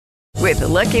With the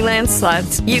Lucky Land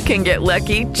Slots, you can get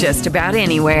lucky just about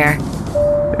anywhere.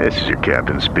 This is your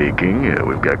captain speaking.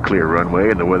 We've got clear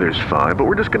runway and the weather's fine, but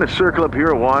we're just going to circle up here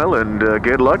a while and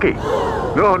get lucky.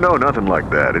 No, nothing like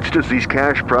that. It's just these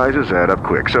cash prizes add up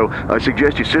quick. So I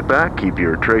suggest you sit back, keep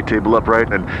your tray table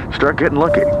upright, and start getting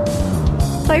lucky.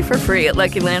 Play for free at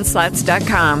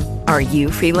LuckyLandSlots.com. Are you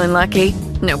feeling lucky?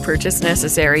 No purchase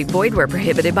necessary. Void where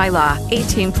prohibited by law.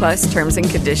 18+ terms and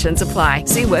conditions apply.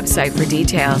 See website for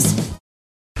details.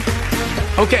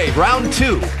 Okay, round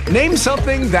two. Name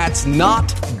something that's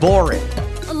not boring.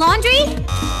 A laundry?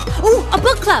 Ooh, a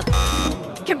book club.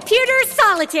 Computer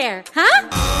solitaire,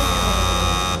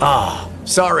 huh?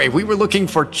 Sorry, we were looking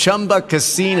for Chumba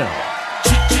Casino.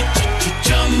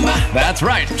 That's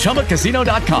right.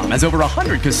 ChumbaCasino.com has over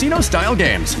 100 casino-style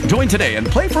games. Join today and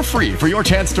play for free for your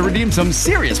chance to redeem some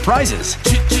serious prizes.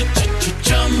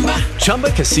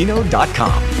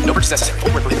 ChumbaCasino.com. No purchase necessary.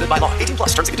 Void where prohibited by law. 18+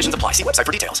 terms and conditions apply. See website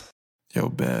for details. Yo,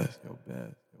 Beth.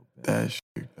 That shit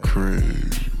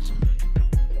crazy.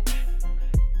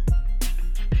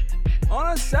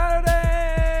 On a Saturday,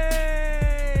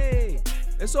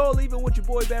 it's All Even with your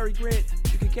boy Barry Grant.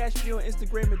 You can catch me on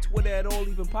Instagram and Twitter at All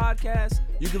Even Podcast.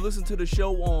 You can listen to the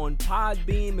show on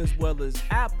Podbeam as well as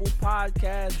Apple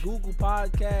Podcasts, Google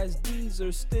Podcasts,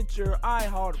 Deezer, Stitcher,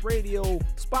 iHeartRadio,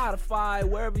 Spotify,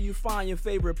 wherever you find your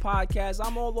favorite podcasts.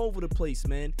 I'm all over the place,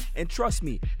 man. And trust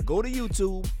me, go to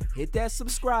YouTube, hit that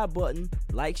subscribe button,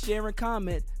 like, share, and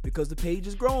comment because the page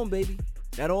is growing, baby.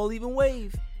 That All Even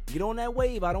wave. Get on that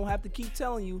wave. I don't have to keep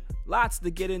telling you. Lots to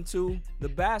get into. The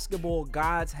basketball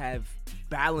gods have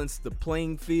balanced the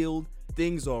playing field.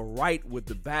 Things are right with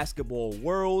the basketball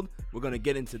world. We're going to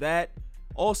get into that.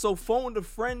 Also, Phone a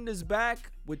Friend is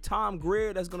back with Tom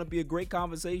Greer. That's going to be a great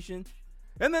conversation.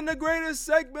 And then the greatest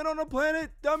segment on the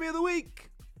planet, Dummy of the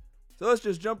Week. So let's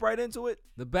just jump right into it.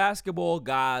 The basketball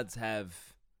gods have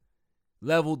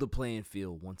leveled the playing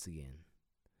field once again.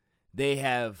 They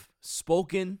have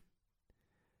spoken.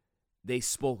 They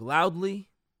spoke loudly,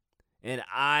 and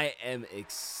I am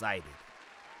excited.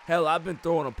 Hell, I've been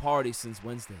throwing a party since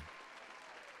Wednesday.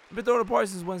 And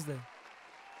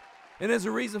there's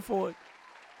a reason for it.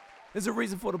 There's a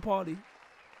reason for the party.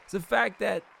 It's the fact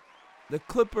that the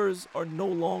Clippers are no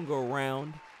longer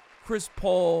around. Chris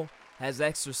Paul has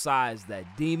exercised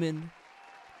that demon.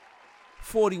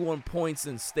 41 points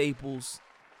in Staples.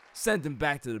 Sent him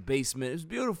back to the basement. It was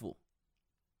beautiful.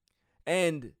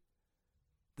 And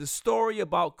the story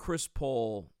about Chris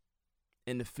Paul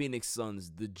and the Phoenix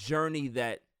Suns, the journey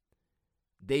that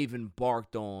they've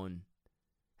embarked on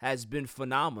has been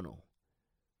phenomenal.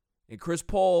 And Chris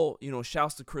Paul,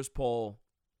 shouts to Chris Paul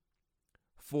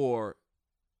for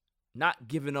not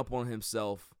giving up on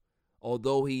himself,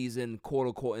 although he's in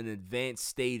quote-unquote an advanced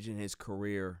stage in his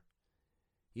career.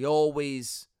 He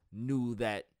always knew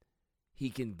that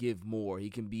he can give more. He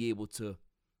can be able to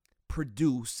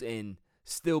produce and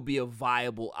still be a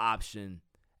viable option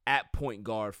at point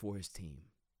guard for his team.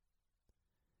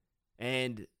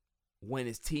 And when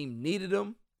his team needed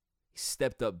him, he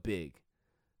stepped up big.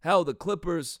 Hell, the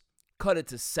Clippers cut it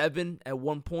to 7 at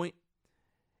one point,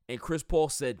 and Chris Paul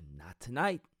said, "Not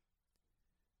tonight.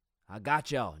 I got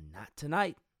y'all. Not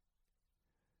tonight."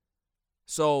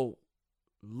 So,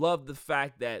 love the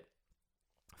fact that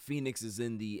Phoenix is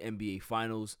in the NBA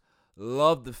Finals.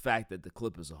 Love the fact that the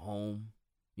Clippers are home.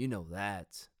 You know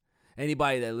that.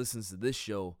 Anybody that listens to this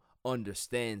show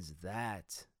understands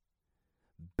that.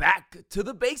 Back to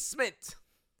the basement.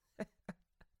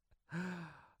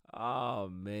 Oh,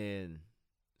 man.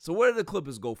 So where do the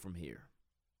Clippers go from here?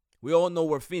 We all know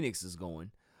where Phoenix is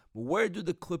going. But where do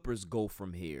the Clippers go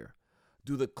from here?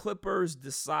 Do the Clippers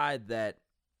decide that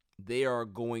they are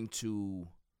going to,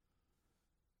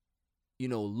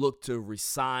 look to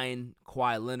resign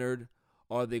Kawhi Leonard?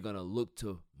 Or are they going to look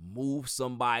to move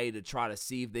somebody to try to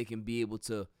see if they can be able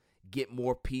to get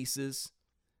more pieces?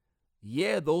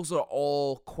 Yeah, those are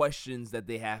all questions that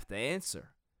they have to answer.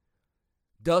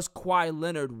 Does Kawhi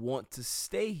Leonard want to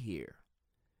stay here?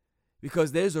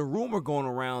 Because there's a rumor going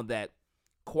around that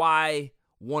Kawhi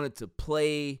wanted to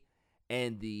play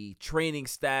and the training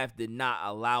staff did not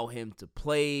allow him to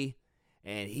play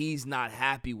and he's not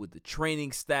happy with the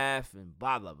training staff and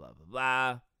blah, blah, blah, blah,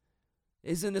 blah.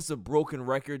 Isn't this a broken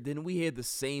record? Didn't we hear the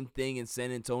same thing in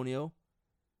San Antonio?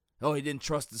 Oh, he didn't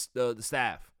trust the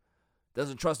staff.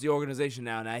 Doesn't trust the organization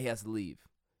now. Now he has to leave.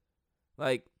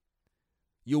 Like,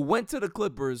 you went to the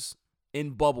Clippers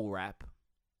in bubble wrap.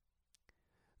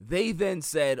 They then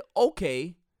said,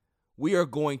 okay, we are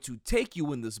going to take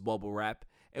you in this bubble wrap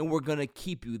and we're going to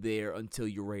keep you there until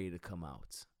you're ready to come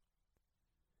out.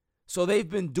 So they've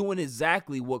been doing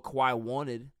exactly what Kawhi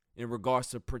wanted. in regards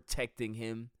to protecting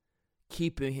him,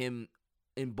 keeping him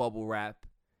in bubble wrap,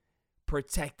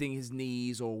 protecting his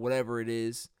knees or whatever it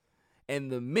is.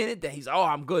 And the minute that he's,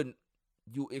 I'm good,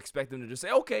 you expect them to just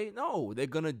say, okay, no, they're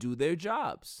going to do their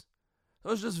jobs.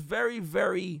 So it's just very,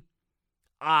 very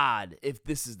odd if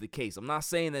this is the case. I'm not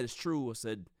saying that it's true. I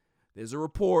said there's a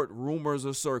report, rumors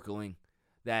are circling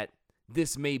that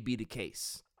this may be the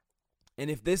case. And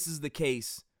if this is the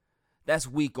case, that's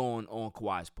weak on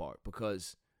Kawhi's part,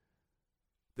 because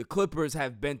the Clippers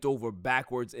have bent over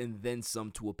backwards and then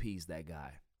some to appease that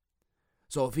guy.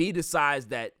 So if he decides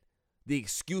that the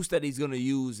excuse that he's going to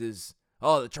use is,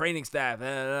 the training staff,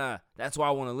 that's why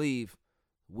I want to leave,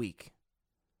 weak.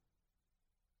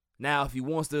 Now, if he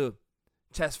wants to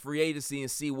test free agency and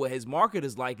see what his market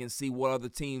is like and see what other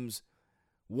teams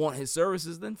want his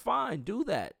services, then fine, do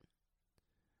that.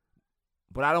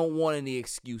 But I don't want any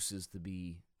excuses to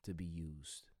be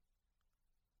used.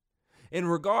 In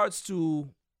regards to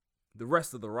the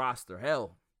rest of the roster,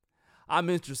 hell, I'm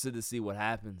interested to see what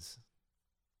happens.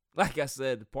 Like I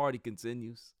said, the party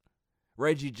continues.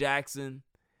 Reggie Jackson,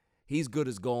 he's good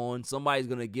as gone. Somebody's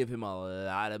going to give him a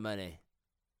lot of money.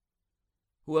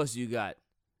 Who else you got?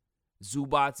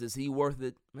 Zubats, is he worth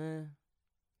it? You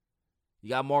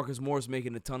got Marcus Morris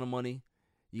making a ton of money.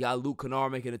 You got Luke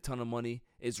Kennard making a ton of money.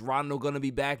 Is Rondo going to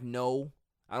be back? No,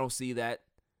 I don't see that.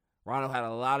 Rondo had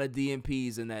a lot of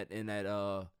DNPs in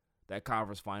that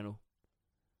conference final.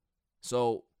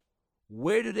 So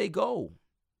where do they go?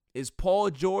 Is Paul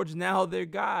George now their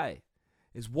guy?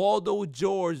 Is Waldo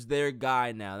George their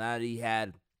guy now that he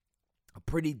had a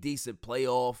pretty decent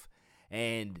playoff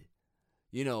and,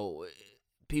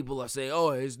 people are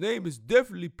saying, his name is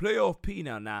definitely Playoff P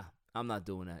now. Nah, I'm not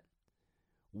doing that.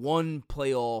 One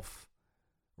playoff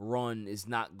run is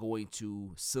not going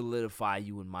to solidify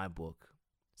you in my book.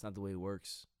 It's not the way it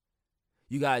works.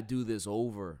 You got to do this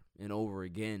over and over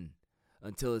again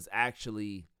until it's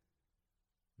actually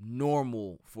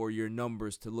normal for your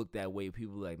numbers to look that way.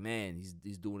 People are like, man,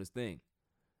 he's doing his thing.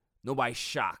 Nobody's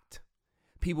shocked.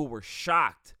 People were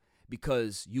shocked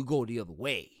because you go the other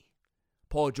way.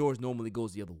 Paul George normally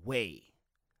goes the other way.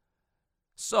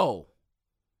 So,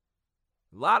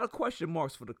 a lot of question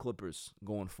marks for the Clippers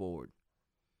going forward.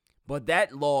 But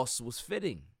that loss was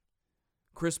fitting.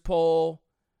 Chris Paul,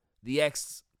 the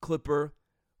ex-Clipper,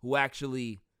 who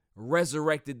actually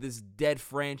resurrected this dead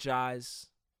franchise,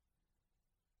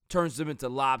 turns them into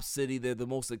Lob City. They're the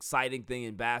most exciting thing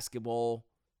in basketball.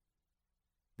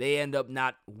 They end up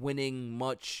not winning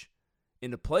much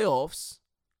in the playoffs.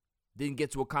 Didn't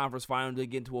get to a conference final,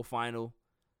 didn't get into a final.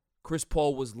 Chris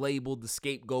Paul was labeled the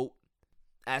scapegoat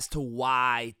as to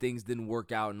why things didn't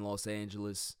work out in Los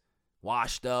Angeles.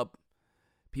 Washed up.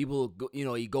 People,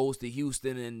 he goes to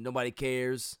Houston and nobody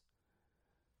cares.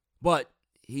 But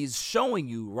he's showing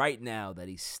you right now that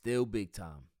he's still big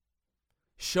time.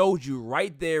 Showed you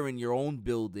right there in your own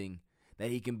building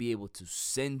that he can be able to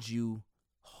send you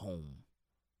home.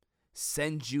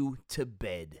 Send you to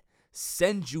bed.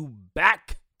 Send you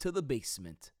back to the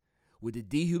basement with the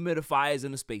dehumidifiers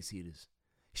and the space heaters.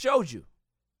 Showed you.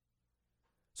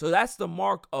 So that's the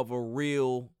mark of a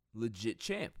real, legit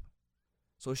champ.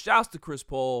 So shouts to Chris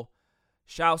Paul.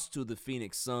 Shouts to the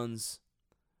Phoenix Suns.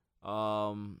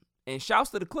 And shouts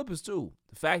to the Clippers too.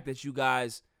 The fact that you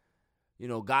guys,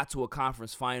 got to a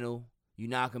conference final. You're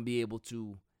not going to be able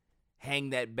to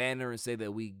hang that banner and say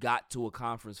that we got to a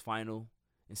conference final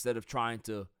instead of trying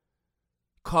to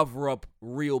cover up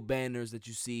real banners that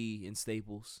you see in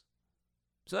Staples.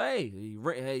 So, hey,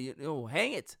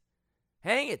 hang it.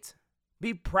 Hang it.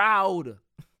 Be proud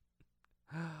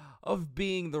of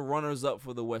being the runners-up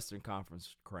for the Western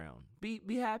Conference crown. Be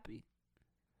happy.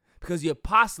 Because you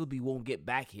possibly won't get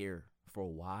back here for a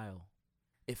while,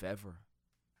 if ever.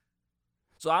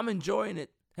 So I'm enjoying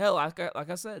it. Hell, like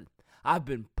I said, I've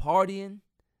been partying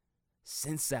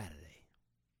since Saturday.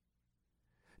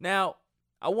 Now,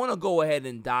 I want to go ahead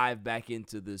and dive back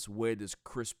into this. Where does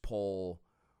Chris Paul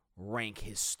rank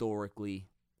historically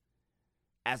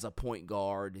as a point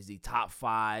guard? Is he top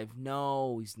 5?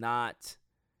 No, he's not.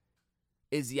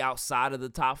 Is he outside of the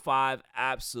top 5?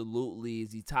 Absolutely.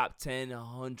 Is he top 10?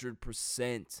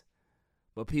 100%.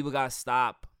 But people got to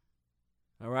stop.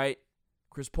 All right?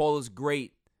 Chris Paul is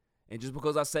great. And just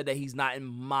because I said that he's not in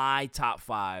my top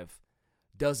 5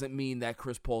 doesn't mean that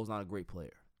Chris Paul is not a great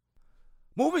player.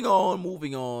 Moving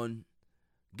on.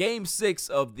 Game 6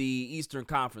 of the Eastern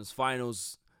Conference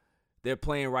Finals. They're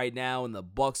playing right now, and the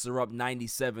Bucks are up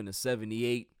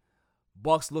 97-78.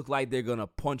 Bucks look like they're going to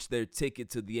punch their ticket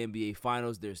to the NBA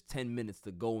Finals. There's 10 minutes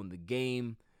to go in the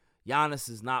game. Giannis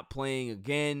is not playing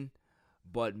again.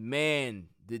 But, man,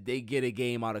 did they get a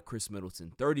game out of Chris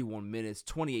Middleton. 31 minutes,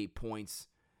 28 points.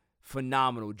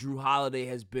 Phenomenal. Drew Holiday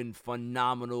has been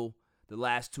phenomenal the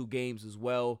last 2 games as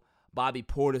well. Bobby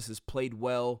Portis has played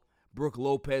well. Brook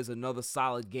Lopez, another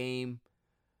solid game.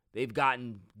 They've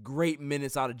gotten great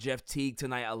minutes out of Jeff Teague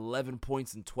tonight, 11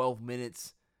 points in 12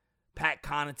 minutes. Pat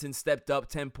Connaughton stepped up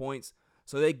 10 points.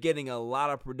 So they're getting a lot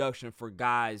of production for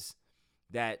guys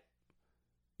that,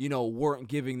 weren't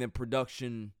giving them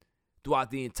production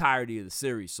throughout the entirety of the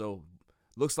series. So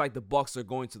looks like the Bucks are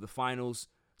going to the finals.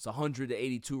 It's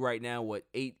 100-82 right now with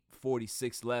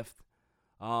 8:46 left.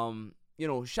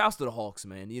 Shouts to the Hawks,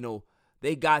 man.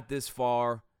 They got this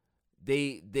far.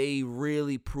 They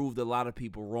really proved a lot of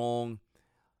people wrong.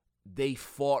 They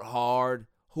fought hard.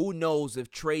 Who knows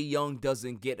if Trae Young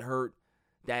doesn't get hurt,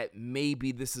 that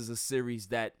maybe this is a series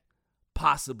that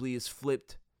possibly is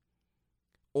flipped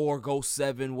or go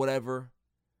 7, whatever.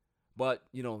 But,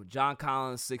 John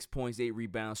Collins, 6 points, 8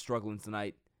 rebounds, struggling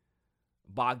tonight.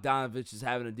 Bogdanovich is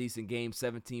having a decent game,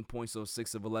 17 points, so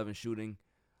 6 of 11 shooting.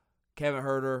 Kevin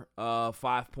Huerter,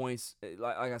 5 points.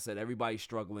 Like I said, everybody's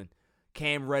struggling.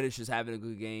 Cam Reddish is having a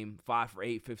good game, 5 for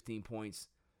 8, 15 points.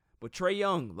 But Trae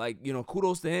Young,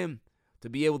 kudos to him to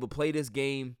be able to play this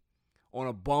game on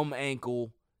a bum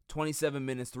ankle, 27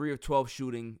 minutes, 3 of 12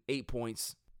 shooting, 8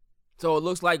 points. So it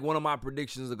looks like one of my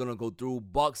predictions are going to go through.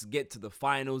 Bucks get to the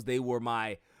finals. They were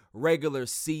my regular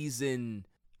season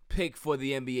pick for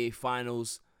the NBA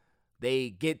Finals. They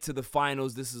get to the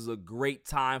finals. This is a great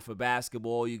time for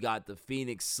basketball. You got the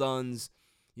Phoenix Suns.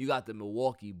 You got the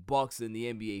Milwaukee Bucks in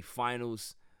the NBA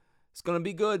Finals. It's going to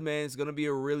be good, man. It's going to be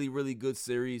a really, really good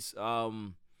series.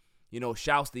 Shouts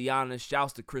to Giannis.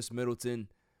 Shouts to Chris Middleton.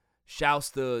 Shouts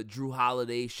to Drew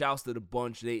Holiday. Shouts to the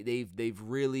bunch. They've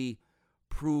really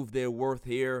proved their worth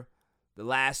here. The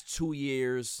last 2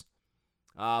 years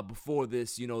before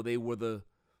this, they were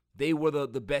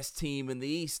the best team in the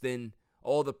East, and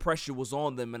all the pressure was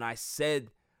on them. And I said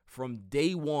from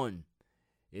day one,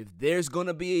 if there's going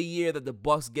to be a year that the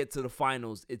Bucks get to the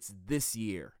finals, it's this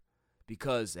year,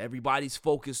 because everybody's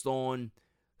focused on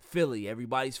Philly.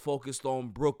 Everybody's focused on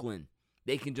Brooklyn.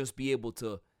 They can just be able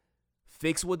to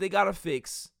fix what they got to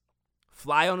fix,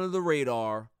 fly under the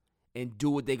radar, and do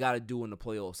what they got to do in the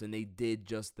playoffs. And they did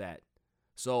just that.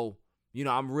 So,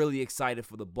 I'm really excited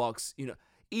for the Bucks.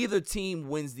 Either team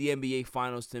wins the NBA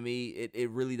Finals to me. It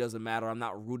really doesn't matter. I'm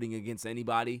not rooting against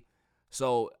anybody.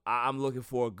 So I'm looking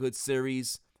for a good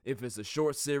series. If it's a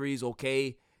short series,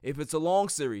 okay. If it's a long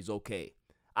series, okay.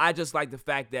 I just like the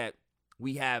fact that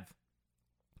we have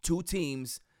 2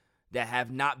 teams that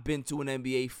have not been to an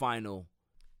NBA Final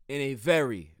in a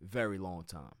very, very long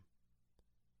time.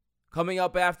 Coming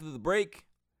up after the break,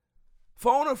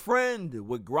 Phone a Friend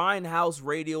with Grindhouse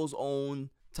Radio's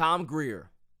own Tom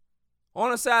Greer.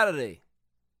 On a Saturday.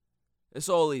 It's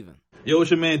all even. Yo,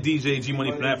 it's your man DJ G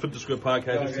Money from that Flip the Script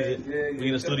podcast. You see it? We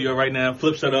in the studio right now.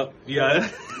 Flip, shut up. Yeah.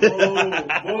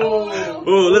 Whoa,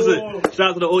 listen. Shout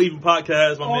out to the All Even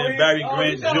podcast. My man Barry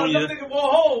Grant Jr.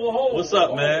 What's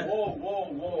up, man?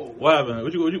 What happened?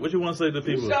 What you want to say to the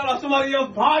people? Shout out somebody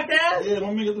else's podcast? Yeah,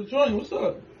 don't make it the joint. What's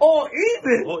up? All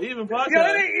Even. All Even podcast. Yo,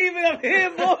 it ain't even up here,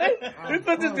 boy. We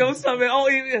put this go something. All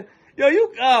Even. Yo,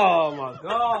 oh my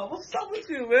God. What's up with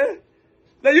you, man?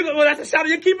 Now that's a shout out.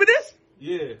 You keeping this?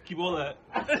 Yeah, keep all that.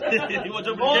 You want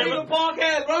to jump All in the Even camera?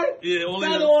 podcast, right? Yeah, All Shout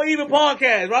out Even. to All Even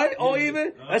podcast, right? All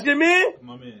Even? That's your man?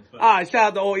 My man. All right, shout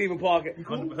out to All Even podcast. You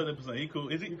cool? 100%. He cool.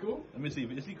 Is he cool? Let me see.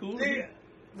 Is he cool? G. I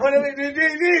shout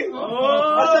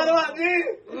him out, G.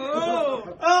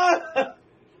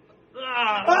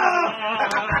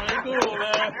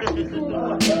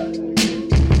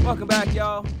 Welcome back,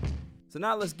 y'all. So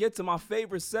now let's get to my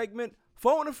favorite segment,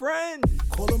 Phone a Friend.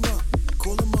 Call him up,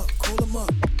 call him up, call him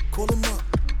up, call him up,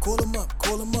 call him up,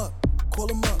 call him up, call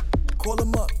him up, call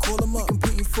him up, call him up.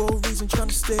 Competing for a reason, trying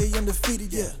to stay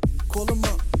undefeated, yeah. Call him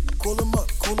up, call him up,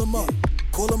 call him up,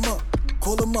 call him up,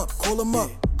 call him up, call him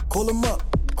up, call him up,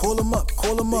 call him up,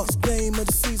 call him up. Biggest game of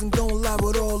the season, don't lie,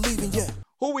 we're all leaving, yeah.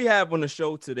 Who we have on the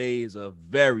show today is a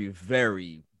very,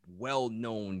 very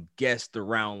well-known guest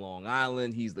around Long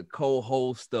Island. He's the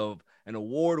co-host of an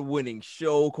award-winning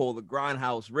show called The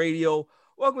Grindhouse Radio.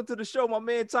 Welcome to the show, my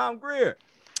man, Tom Greer.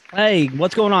 Hey,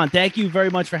 what's going on? Thank you very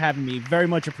much for having me. Very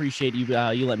much appreciate you.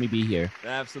 You let me be here.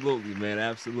 Absolutely, man.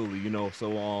 Absolutely.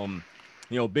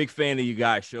 Big fan of you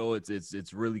guys' show.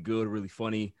 It's really good, really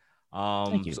funny.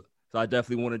 Thank you. So I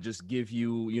definitely want to just give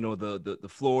you, the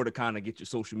floor to kind of get your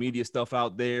social media stuff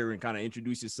out there and kind of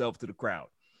introduce yourself to the crowd.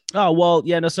 Oh well,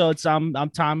 yeah, no. So it's I'm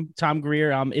Tom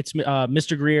Greer. It's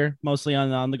Mr. Greer mostly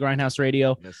on the Grindhouse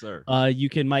Radio. Yes, sir. You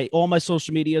can all my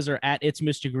social medias are at it's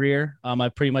Mr. Greer.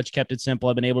 I've pretty much kept it simple.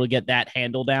 I've been able to get that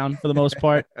handle down for the most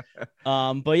part.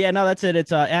 But yeah, no, that's it.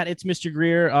 It's at it's Mr.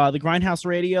 Greer. The Grindhouse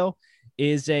Radio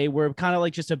we're kind of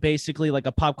like just basically like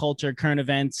a pop culture, current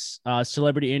events,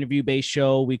 celebrity interview based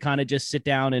show. We kind of just sit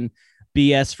down and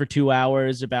BS for 2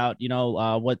 hours about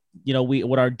what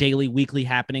our daily weekly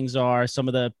happenings are, some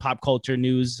of the pop culture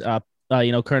news,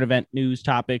 current event news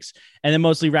topics, and then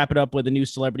mostly wrap it up with a new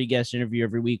celebrity guest interview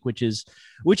every week, which is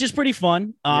pretty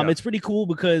fun. It's pretty cool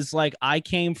because like I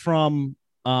came from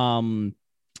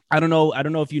I don't know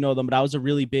if you know them, but I was a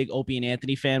really big Opie and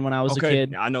Anthony fan when I was a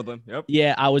kid. Yeah, I know them. Yep.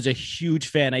 Yeah, I was a huge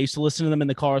fan. I used to listen to them in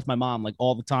the car with my mom like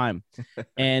all the time.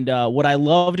 And what I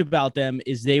loved about them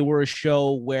is they were a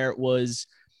show where it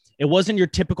wasn't your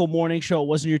typical morning show. It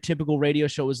wasn't your typical radio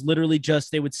show. It was literally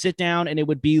just they would sit down and it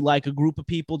would be like a group of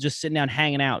people just sitting down,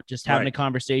 hanging out, just having a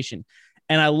conversation.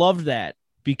 And I loved that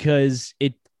because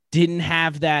it didn't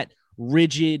have that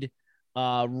rigid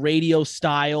radio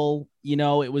style.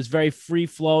 It was very free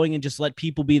flowing and just let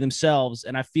people be themselves.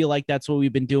 And I feel like that's what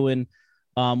we've been doing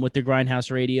with the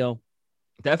Grindhouse Radio.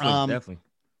 Definitely.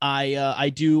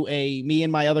 Me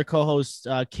and my other co-host,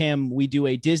 Kim, we do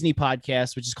a Disney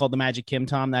podcast, which is called The Magic Kim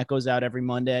Tom. That goes out every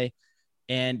Monday.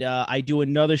 And I do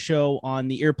another show on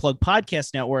the Earplug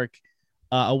Podcast Network,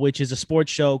 which is a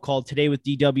sports show called Today with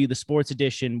DW, the Sports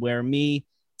Edition, where me,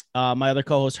 my other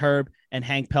co-host Herb, and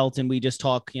Hank Pelton, we just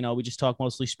talk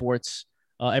mostly sports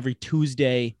every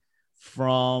Tuesday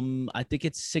from, I think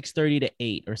it's 6:30 to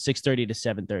 8 or 6:30 to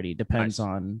 7:30.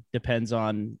 Depends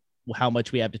on how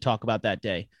much we have to talk about that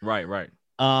day. Right.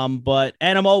 I'm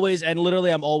always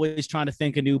trying to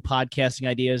think of new podcasting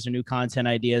ideas or new content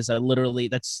ideas.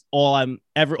 That's all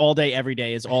all day, every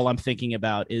day is all I'm thinking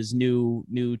about is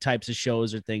new types of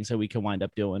shows or things that we can wind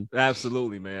up doing.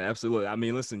 Absolutely, man. Absolutely. I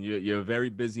mean, listen, you're a very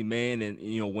busy man, and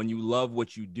when you love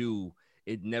what you do,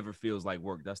 it never feels like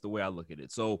work. That's the way I look at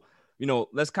it. So,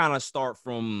 let's kind of start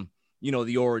from,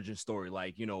 the origin story,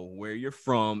 like, where you're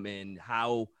from and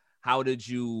how did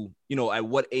you, at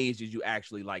what age did you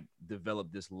actually like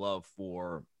develop this love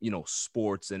for,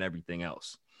 sports and everything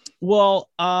else? Well,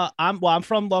 I'm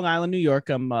from Long Island, New York.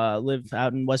 Live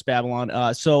out in West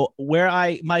Babylon. So where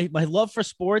my love for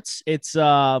sports, it's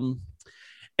a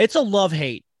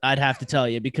love-hate, I'd have to tell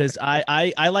you, because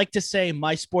I like to say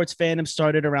my sports fandom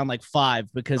started around like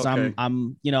 5 because Okay. I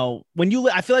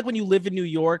feel like when you live in New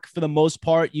York, for the most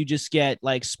part, you just get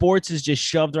like sports is just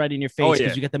shoved right in your face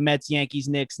because you get the Mets, Yankees,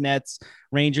 Knicks, Nets,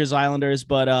 Rangers, Islanders.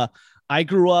 But I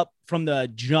grew up from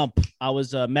the jump. I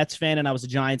was a Mets fan and I was a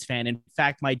Giants fan. In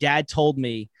fact, my dad told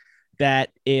me that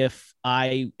if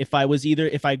I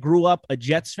grew up a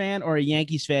Jets fan or a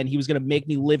Yankees fan, he was going to make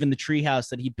me live in the treehouse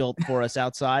that he built for us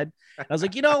outside. I was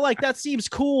like, that seems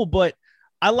cool, but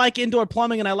I like indoor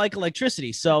plumbing and I like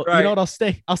electricity. So you know what? I'll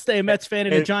stay a Mets fan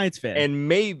and a Giants fan. And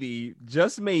maybe,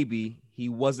 just maybe, he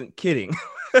wasn't kidding.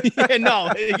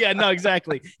 No,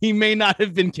 exactly. He may not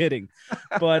have been kidding,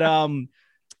 but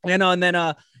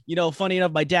funny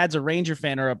enough, my dad's a Ranger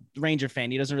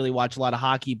fan. He doesn't really watch a lot of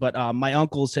hockey, but my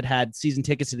uncles had season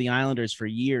tickets to the Islanders for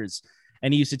years,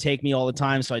 and he used to take me all the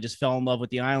time. So I just fell in love with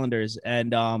the Islanders,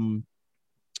 and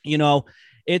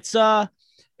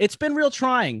it's been real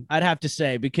trying, I'd have to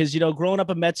say, because growing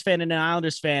up a Mets fan and an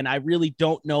Islanders fan, I really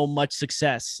don't know much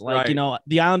success. Like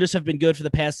the Islanders have been good for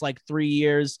the past like 3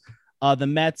 years. The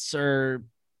Mets are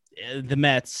the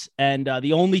Mets, and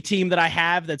the only team that I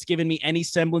have that's given me any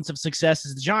semblance of success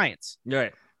is the Giants.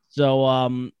 Right. So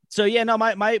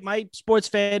my sports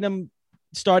fandom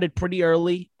started pretty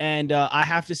early, and I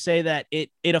have to say that it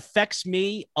affects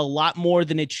me a lot more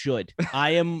than it should.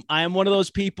 I am one of those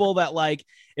people that, like,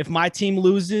 if my team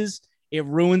loses, it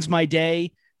ruins my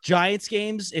day. Giants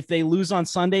games, if they lose on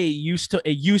Sunday, it used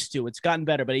to, it's gotten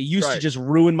better, but it used to just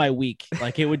ruin my week.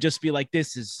 Like, it would just be like,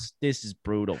 this is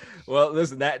brutal. Well,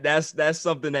 listen, that's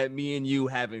something that me and you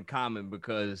have in common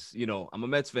because, I'm a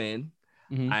Mets fan.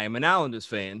 Mm-hmm. I am an Islanders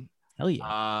fan. Hell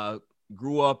yeah.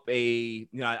 Grew up I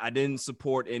didn't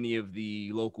support any of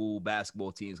the local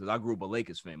basketball teams because I grew up a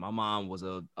Lakers fan. My mom was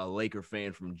a Laker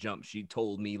fan from jump. She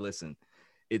told me, listen,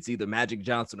 it's either Magic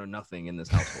Johnson or nothing in this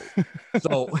household.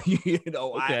 So,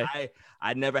 okay.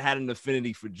 I never had an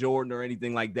affinity for Jordan or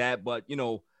anything like that, but,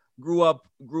 grew up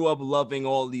loving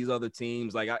all these other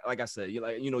teams. Like I said,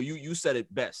 you said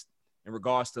it best in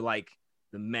regards to like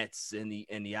the Mets and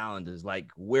the Islanders. Like,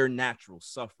 we're natural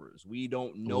sufferers. We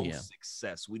don't know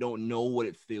success. We don't know what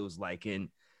it feels like. And,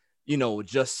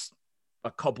 just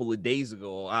a couple of days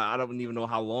ago, I don't even know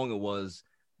how long it was,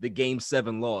 the Game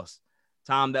 7 loss.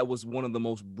 Tom, that was one of the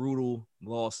most brutal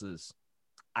losses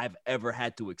I've ever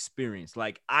had to experience.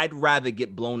 Like, I'd rather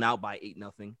get blown out by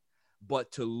 8-0,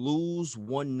 but to lose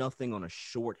 1-0 on a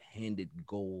shorthanded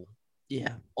goal,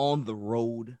 on the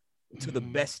road to the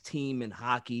best team in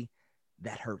hockey,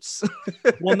 that hurts.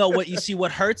 Well, no,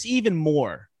 what hurts even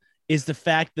more is the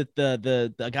fact that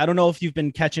the I don't know if you've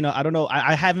been catching up. I don't know.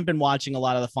 I haven't been watching a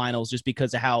lot of the finals just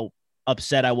because of how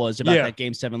upset I was about that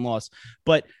Game 7 loss.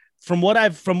 But from what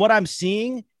I'm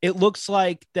seeing, it looks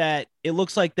like that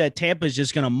Tampa is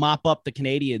just going to mop up the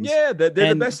Canadians. Yeah, they're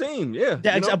the best team. Yeah.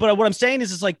 But what I'm saying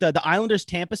is like the Islanders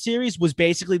Tampa series was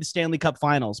basically the Stanley Cup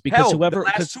Finals because the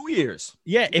last 2 years.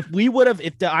 Yeah, if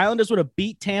the Islanders would have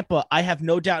beat Tampa, I have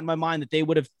no doubt in my mind that they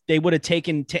would have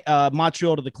taken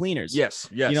Montreal to the cleaners. Yes.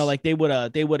 You know, like they would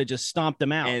have just stomped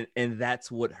them out. And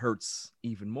that's what hurts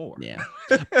even more. Yeah.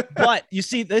 But you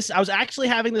see this, I was actually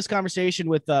having this conversation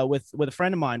with a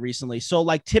friend of mine recently. So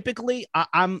like typically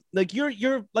I'm like,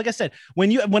 you're like I said,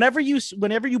 whenever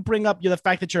you bring up the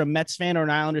fact that you're a Mets fan or an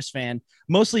Islanders fan,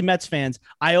 mostly Mets fans,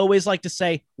 I always like to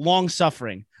say long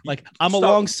suffering. Like I'm a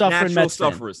long suffering Mets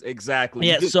sufferers. Fan. Exactly.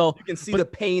 Yeah. You can see the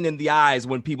pain in the eyes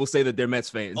when people say that they're Mets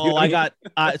fans. Oh, I got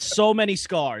so many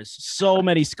scars.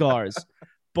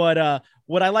 But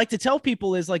what I like to tell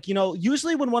people is like, you know,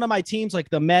 usually when one of my teams, like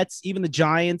the Mets, even the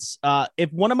Giants,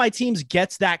 if one of my teams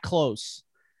gets that close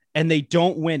and they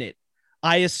don't win it,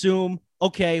 I assume,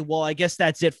 okay, well, I guess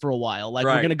that's it for a while. Like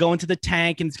we're going to go into the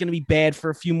tank and it's going to be bad for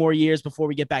a few more years before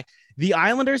we get back. The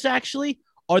Islanders actually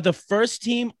are the first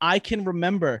team I can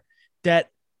remember that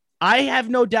I have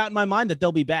no doubt in my mind that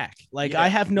they'll be back. Like I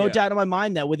have no doubt in my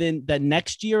mind that within the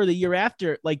next year or the year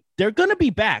after, like they're going to be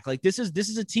back. Like this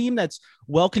is a team that's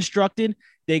well constructed.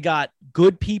 They got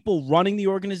good people running the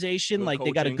organization. Like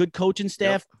they got a good coaching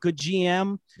staff, good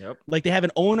GM. Like they have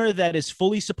an owner that is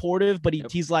fully supportive, but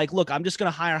he's like, look, I'm just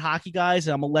going to hire hockey guys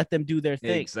and I'm gonna let them do their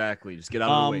thing. Exactly. Just get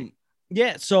out of the way.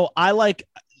 Yeah. So I like,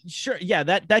 sure. Yeah.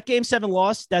 That Game 7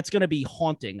 loss, that's going to be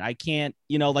haunting. I can't,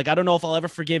 you know, like, I don't know if I'll ever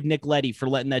forgive Nick Leddy for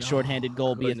letting that shorthanded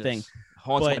goal be a thing.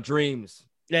 Haunts my dreams.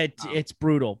 It's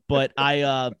brutal, but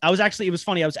I was actually, it was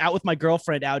funny. I was out with my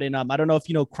girlfriend out in, I don't know if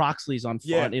you know Croxley's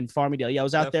in Farmingdale. Yeah. I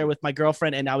was out there with my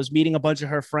girlfriend and I was meeting a bunch of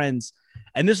her friends.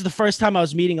 And this is the first time I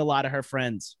was meeting a lot of her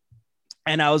friends.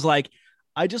 And I was like,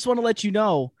 I just want to let you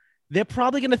know, they're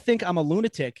probably going to think I'm a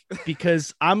lunatic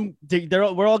because we're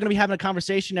all going to be having a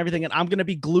conversation and everything. And I'm going to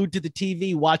be glued to the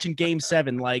TV watching Game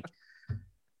 7. Like,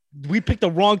 we picked the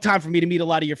wrong time for me to meet a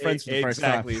lot of your friends for the first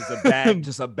time. Exactly.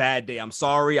 It's a bad day. I'm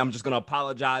sorry. I'm just going to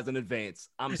apologize in advance.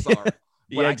 I'm sorry.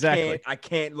 Yeah, exactly. I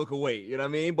can't look away. You know what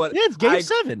I mean? But yeah, it's Game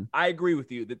 7. I agree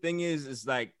with you. The thing is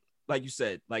like you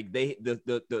said, like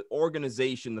the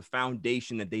organization, the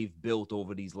foundation that they've built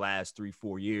over these last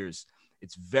 3-4 years,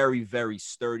 it's very, very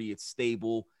sturdy. It's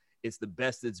stable. It's the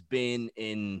best it's been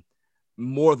in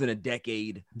more than a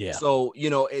decade. Yeah. So,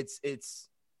 you know,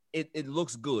 it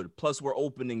looks good. Plus, we're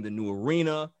opening the new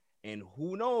arena. And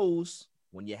who knows,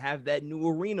 when you have that new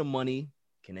arena money,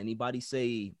 can anybody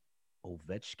say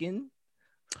Ovechkin?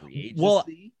 Free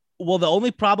agency? Well, the only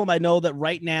problem I know that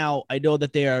right now, I know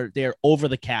that they're over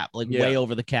the cap, like way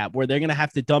over the cap, where they're going to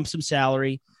have to dump some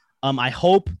salary. I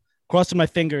hope, crossing my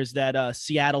fingers, that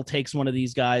Seattle takes one of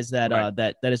these guys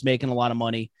that is making a lot of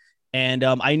money. And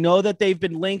I know that they've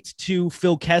been linked to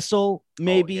Phil Kessel.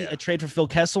 Maybe a trade for Phil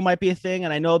Kessel might be a thing.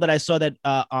 And I know that I saw that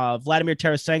Vladimir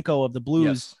Tarasenko of the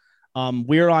Blues,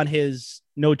 we're on his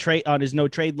no trade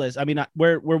list. I mean,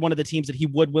 we're one of the teams that he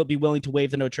will be willing to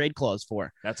waive the no trade clause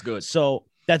for. That's good. So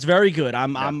that's very good.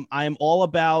 I'm all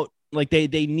about, like, they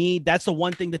need, that's the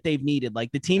one thing that they've needed.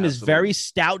 Like, the team is very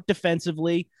stout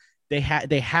defensively. They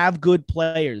have good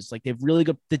players. Like, they've really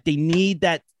good, that they need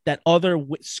that other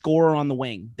scorer on the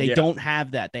wing. They don't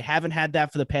have that. They haven't had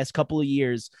that for the past couple of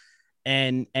years.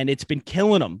 And it's been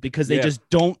killing them because they just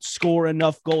don't score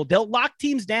enough goals. They'll lock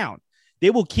teams down. They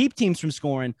will keep teams from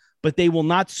scoring, but they will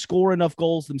not score enough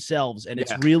goals themselves. And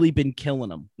it's really been killing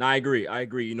them. No, I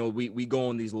agree. You know, we go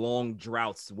on these long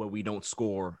droughts where we don't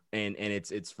score, and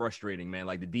it's frustrating, man.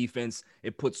 Like, the defense,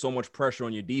 it puts so much pressure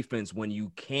on your defense when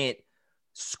you can't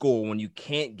score, when you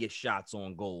can't get shots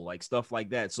on goal, like stuff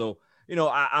like that. So, you know,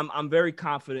 I'm very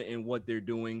confident in what they're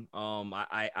doing.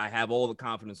 I have all the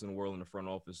confidence in the world in the front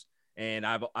office. And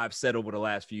I've said over the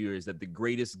last few years that the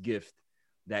greatest gift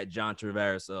that John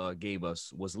Tavares gave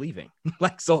us was leaving.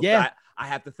 I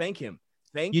have to thank him.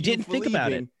 You didn't think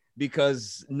about it.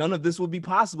 because none of this would be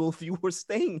possible if you were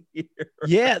staying here.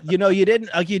 Yeah, you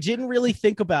didn't really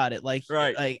think about it. Like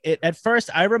at first,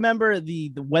 I remember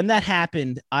the when that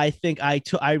happened. I think I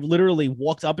literally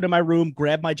walked up into my room,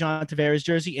 grabbed my John Tavares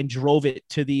jersey, and drove it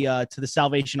to the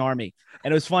Salvation Army.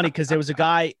 And it was funny because there was a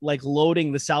guy like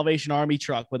loading the Salvation Army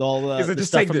truck with all the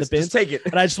stuff from the bins. Just take it.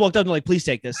 And I just walked up and like, please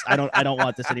take this. I don't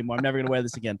want this anymore. I'm never gonna wear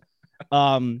this again.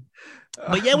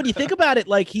 But yeah, when you think about it,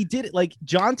 like he did it, like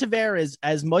John Tavares,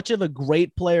 as much of a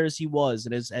great player as he was,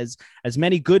 and as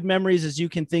many good memories as you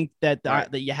can think that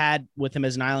you had with him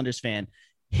as an Islanders fan,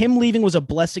 him leaving was a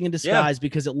blessing in disguise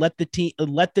because it let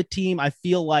the team. I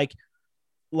feel like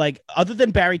other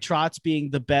than Barry Trotz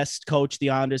being the best coach the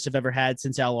Islanders have ever had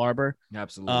since Al Arbor,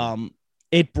 absolutely.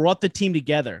 It brought the team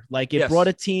together. Like it brought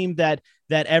a team that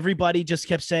everybody just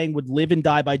kept saying would live and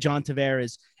die by John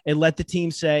Tavares. It let the team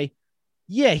say,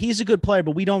 yeah, he's a good player,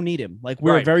 but we don't need him. Like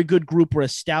we're a very good group. We're a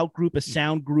stout group, a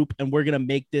sound group, and we're going to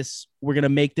make this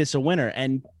a winner.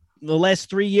 And the last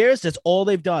 3 years, that's all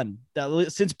they've done.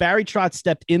 Since Barry Trotz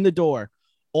stepped in the door,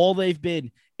 all they've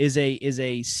been is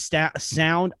a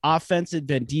sound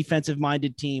offensive and defensive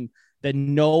minded team that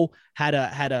know how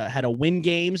to win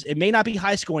games. It may not be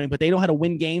high scoring, but they know how to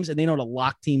win games and they know how to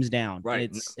lock teams down.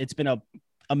 Right. And it's been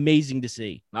amazing to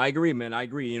see. I agree, man. I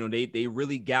agree. You know, they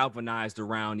really galvanized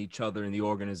around each other in the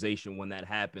organization when that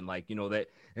happened. Like, you know, that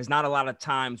there's not a lot of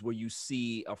times where you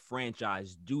see a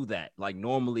franchise do that. Like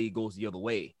normally it goes the other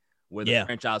way where the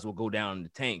franchise will go down in the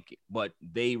tank. But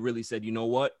they really said, you know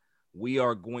what? We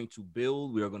are going to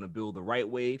build. We are going to build the right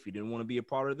way. If you didn't want to be a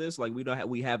part of this, like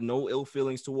we have no ill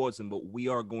feelings towards him, but we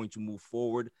are going to move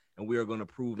forward and we are going to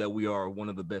prove that we are one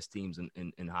of the best teams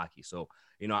in hockey. So,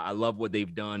 you know, I love what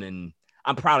they've done and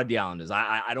I'm proud of the Islanders.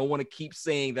 I don't want to keep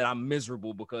saying that I'm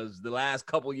miserable because the last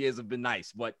couple of years have been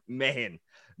nice, but man,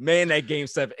 that game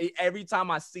 7, every time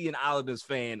I see an Islanders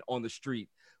fan on the street,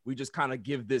 we just kind of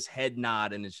give this head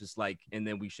nod and it's just like, and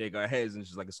then we shake our heads and it's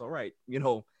just like, it's all right. You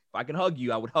know, if I can hug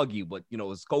you, I would hug you, but you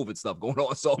know, it's COVID stuff going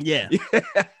on. So yeah. You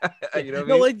know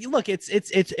what I mean? Look,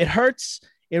 it hurts.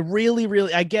 It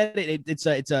really, I get it.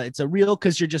 It's a real,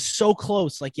 cause you're just so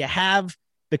close. Like you have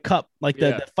the cup, like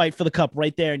the fight for the cup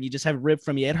right there. And you just have it ripped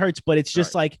from you. It hurts, but it's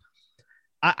just like,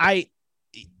 I,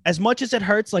 as much as it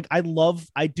hurts, like I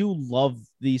do love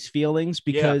these feelings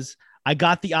because I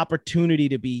got the opportunity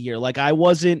to be here. Like I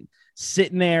wasn't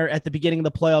sitting there at the beginning of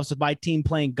the playoffs with my team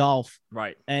playing golf.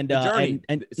 Right. And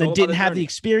didn't have the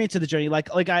experience of the journey. Like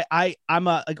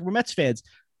we're Mets fans.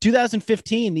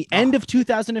 2015, the end of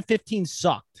 2015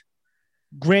 sucked.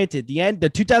 Granted, the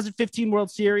 2015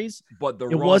 World Series, but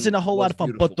it wasn't a whole lot of fun.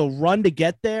 Beautiful. But the run to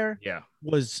get there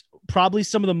was probably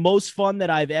some of the most fun that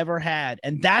I've ever had.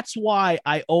 And that's why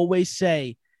I always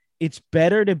say it's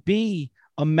better to be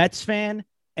a Mets fan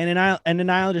and an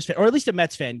Islanders fan, or at least a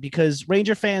Mets fan, because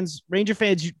Ranger fans,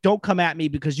 you don't come at me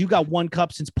because you got one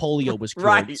cup since polio was cured.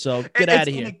 Right. So get out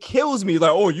of here. It kills me.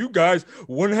 Like, oh, you guys,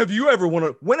 when have you won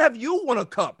a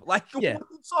cup? Like, what are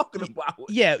you talking about?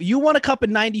 Yeah, you won a cup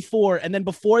in '94, and then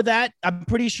before that, I'm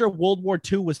pretty sure World War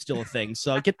II was still a thing.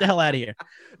 So get the hell out of here.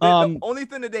 The only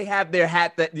thing that they have their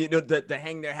hat that to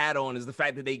hang their hat on is the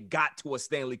fact that they got to a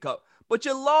Stanley Cup, but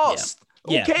you lost.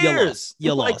 Yeah. Who cares?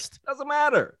 You lost. Doesn't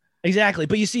matter. Exactly.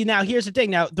 But you see, now here's the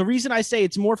thing. Now, the reason I say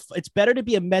it's better to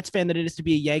be a Mets fan than it is to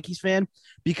be a Yankees fan,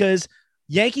 because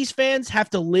Yankees fans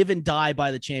have to live and die by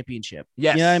the championship.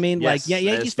 Yes. You know what I mean? Yes, like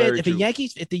Yankees fans,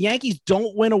 if the Yankees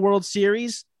don't win a World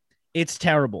Series, it's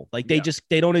terrible. Like they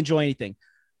don't enjoy anything.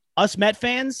 Us Met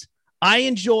fans, I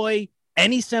enjoy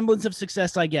any semblance of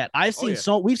success I get.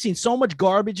 We've seen so much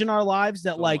garbage in our lives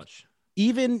that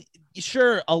even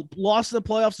sure, a loss in the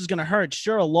playoffs is going to hurt.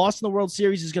 Sure, a loss in the World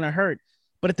Series is going to hurt.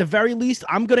 But at the very least,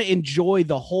 I'm going to enjoy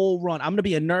the whole run. I'm going to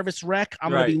be a nervous wreck.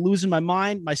 I'm going to be losing my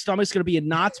mind. My stomach's going to be in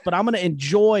knots, but I'm going to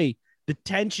enjoy the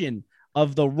tension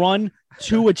of the run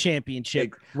to a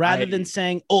championship rather than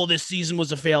saying, oh, this season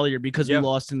was a failure because we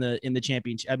lost in the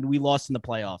championship. I mean, we lost in the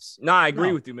playoffs. No, I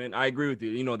agree with you, man. I agree with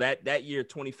you. You know, that year,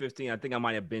 2015, I think I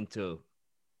might have been to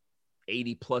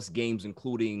 80 plus games,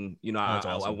 including, you know,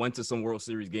 I went to some World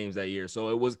Series games that year. So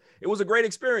it was a great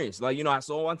experience. Like, you know, I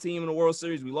saw one team in the World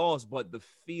Series, we lost, but the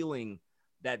feeling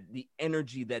that the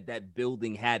energy that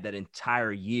building had that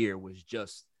entire year was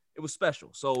just, it was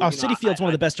special. So Citi Field's one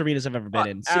of the best arenas I've ever been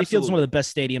in. Citi Field's one of the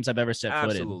best stadiums I've ever set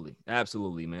foot in.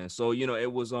 Absolutely, man. So, you know,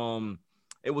 it was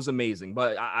amazing,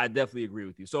 but I definitely agree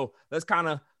with you. So let's kind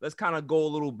of go a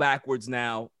little backwards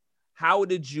now. How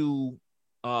did you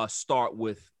start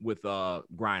with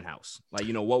Grindhouse? Like,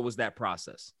 what was that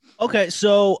process? Okay,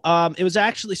 so it was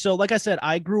actually, so like I said,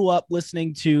 I grew up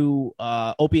listening to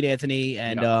Opie and Anthony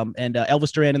and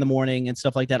Elvis Duran in the morning and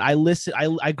stuff like that.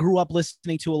 I grew up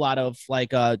listening to a lot of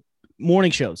like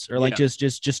morning shows or like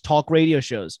just talk radio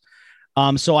shows.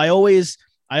 So I always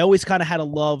kind of had a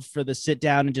love for the sit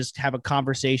down and just have a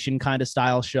conversation kind of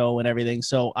style show and everything.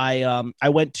 So I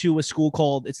went to a school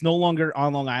called, it's no longer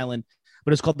on Long Island,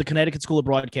 but it's called the Connecticut School of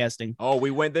Broadcasting. Oh, we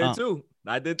went there too.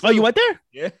 I did too. Oh, you went there?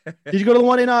 Yeah. Did you go to the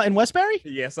one in Westbury?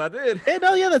 Yes, I did.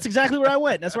 Yeah, that's exactly where I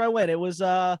went. That's where I went. It was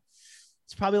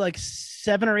it's probably like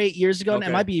 7 or 8 years ago. Okay.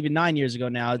 It might be even 9 years ago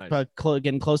now. Nice. It's probably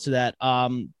getting close to that.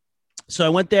 So I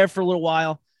went there for a little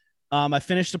while. I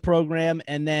finished the program,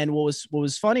 and then what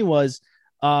was funny was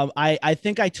I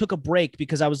think I took a break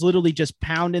because I was literally just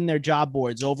pounding their job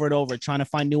boards over and over, trying to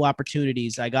find new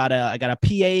opportunities. I got a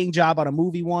PAing job on a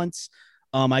movie once.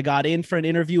 I got in for an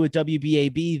interview with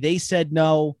WBAB. They said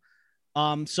no.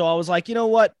 So I was like, you know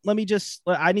what? I need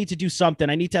to do something.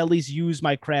 I need to at least use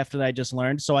my craft that I just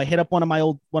learned. So I hit up one of my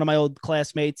old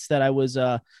classmates that I was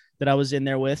in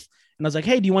there with. And I was like,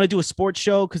 hey, do you want to do a sports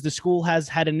show? Because the school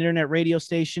had an internet radio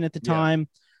station at the time.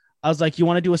 I was like, you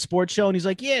want to do a sports show? And he's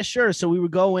like, yeah, sure. So we would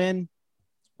go in,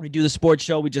 we do the sports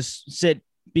show. We just sit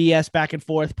BS back and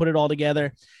forth, put it all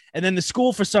together. And then the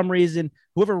school, for some reason,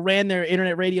 whoever ran their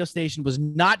internet radio station was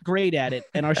not great at it.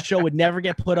 And our show would never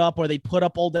get put up, or they'd put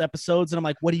up old episodes. And I'm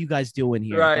like, what are you guys doing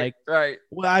here? Right.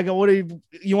 Well, I go,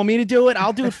 you want me to do it?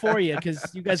 I'll do it for you, because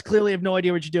you guys clearly have no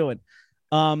idea what you're doing.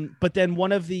 But then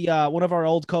one of our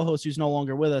old co-hosts who's no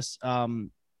longer with us,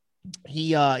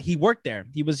 he worked there.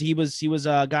 He was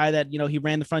a guy that, he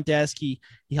ran the front desk. He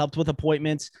helped with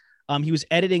appointments. He was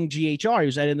editing GHR. He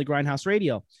was editing the Grindhouse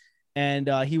Radio. And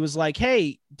he was like,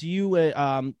 hey, do you,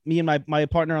 me and my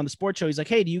partner on the sports show, he's like,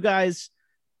 hey, do you guys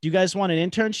want an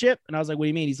internship? And I was like, what do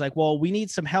you mean? He's like, well, we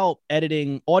need some help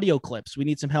editing audio clips. We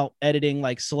need some help editing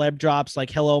like celeb drops,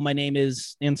 like, hello, my name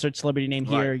is insert celebrity name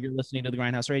here. Right. You're listening to the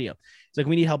Grindhouse Radio. It's like,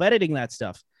 we need help editing that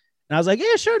stuff. And I was like,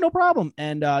 yeah, sure, no problem.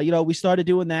 And, we started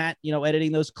doing that,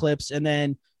 editing those clips. And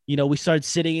then, we started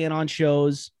sitting in on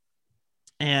shows,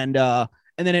 and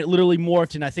then it literally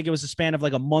morphed. And I think it was a span of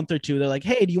like a month or two. They're like,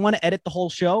 hey, do you want to edit the whole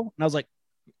show? And I was like,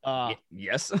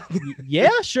 yes. Yeah,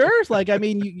 sure. Like, I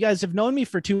mean, you guys have known me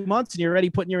for 2 months and you're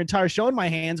already putting your entire show in my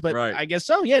hands, but I guess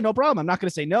so. Yeah, no problem. I'm not going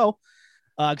to say no.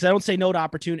 Because I don't say no to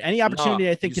opportunity. Any opportunity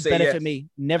I think could benefit me.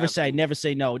 Never say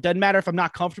no. It doesn't matter if I'm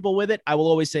not comfortable with it. I will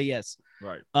always say yes.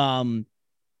 Right. But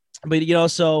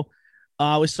so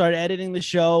we started editing the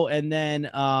show, and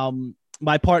then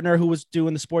my partner who was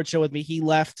doing the sports show with me, he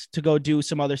left to go do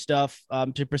some other stuff,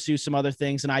 to pursue some other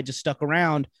things. And I just stuck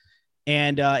around,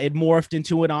 and it morphed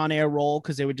into an on-air role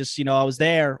because they would just, I was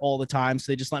there all the time.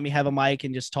 So they just let me have a mic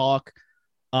and just talk.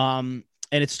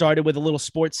 And it started with a little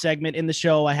sports segment in the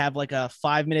show. I have like a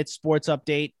 5-minute sports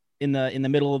update in the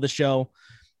middle of the show.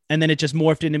 And then it just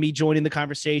morphed into me joining the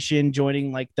conversation,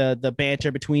 joining like the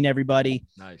banter between everybody.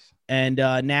 Nice. And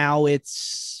now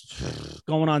it's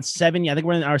going on 7. I think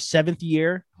we're in our 7th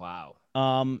year. Wow.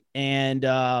 I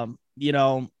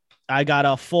got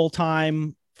a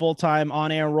full-time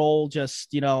on-air role,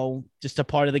 just a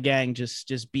part of the gang,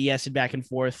 just BSing back and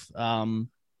forth. And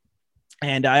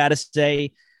I got to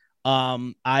say,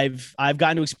 I've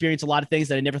gotten to experience a lot of things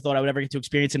that I never thought I would ever get to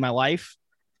experience in my life.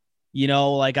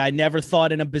 Like I never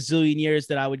thought in a bazillion years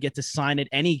that I would get to sign at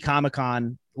any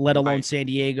Comic-Con, let alone San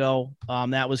Diego.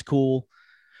 That was cool.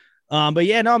 But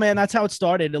yeah, no, man, that's how it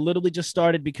started. It literally just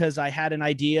started because I had an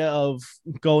idea of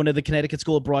going to the Connecticut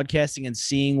School of Broadcasting and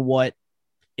seeing what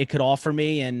it could offer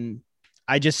me. And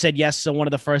I just said yes to one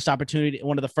of the first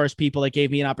people that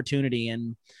gave me an opportunity.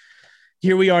 And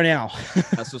here we are now.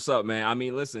 That's what's up, man. I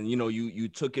mean, listen, you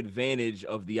took advantage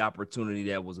of the opportunity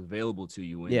that was available to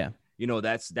you. And, yeah.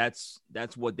 That's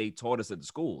what they taught us at the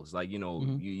school. It's like,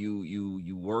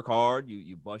 you work hard,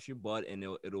 you bust your butt, and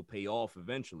it'll pay off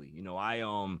eventually.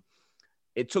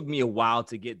 It took me a while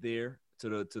to get there to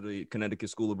the Connecticut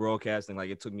School of Broadcasting. Like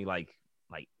it took me like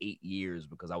 8 years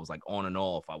because I was like on and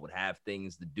off. I would have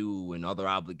things to do and other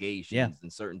obligations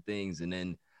and certain things. And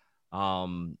then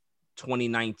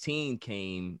 2019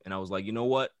 came and I was like, you know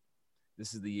what?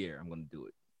 This is the year I'm going to do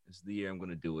it. This is the year I'm going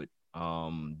to do it.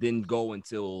 Didn't go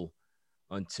until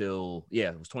it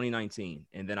was 2019.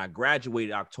 And then I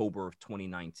graduated October of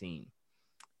 2019.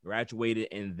 Graduated,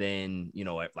 and then,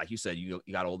 like you said, you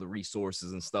got all the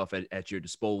resources and stuff at your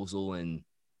disposal, and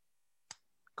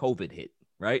COVID hit,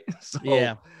 right? So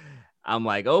yeah. I'm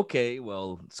like, okay,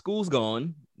 well, school's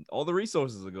gone. All the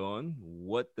resources are gone.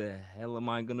 What the hell am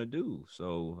I going to do?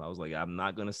 So I was like, I'm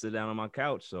not going to sit down on my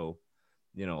couch. So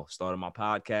started my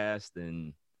podcast,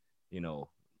 and,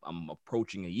 I'm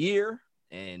approaching a year,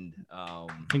 and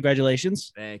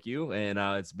congratulations. Thank you. And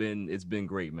it's been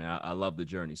great, man. I love the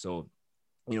journey. So,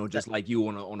 just like you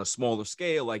on a smaller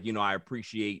scale, like, I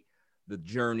appreciate the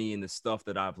journey and the stuff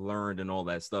that I've learned and all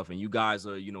that stuff. And you guys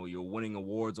are, you're winning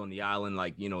awards on the island.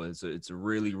 Like, it's a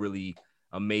really, really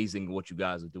amazing what you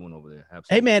guys are doing over there.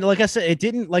 Absolutely. Hey man, like I said, it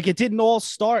didn't all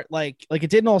start right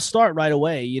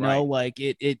away,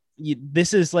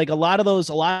 this is like a lot of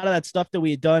that stuff that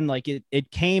we had done, like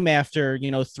it came after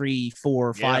 3,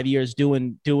 4, 5 years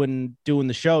doing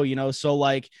the show, so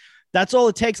like that's all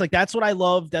it takes. Like that's what I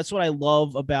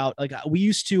love about, like, we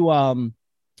used to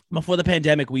before the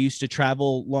pandemic, we used to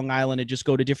travel Long Island and just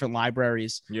go to different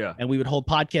libraries. Yeah. And we would hold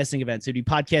podcasting events. It'd be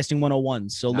podcasting 101.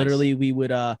 So literally we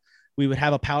would have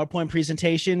a PowerPoint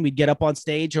presentation. We'd get up on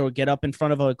stage or get up in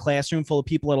front of a classroom full of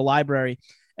people at a library,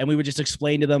 and we would just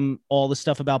explain to them all the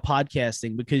stuff about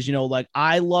podcasting, because, like,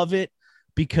 I love it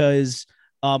because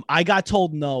I got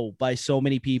told no by so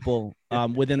many people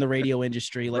within the radio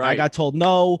industry. Like, I got told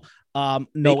no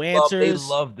answers. They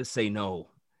love to say no.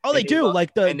 Oh, they do.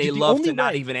 They love to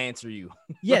not even answer you.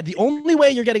 Yeah, the only way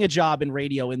you're getting a job in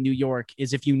radio in New York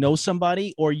is if you know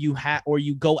somebody, or you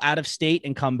go out of state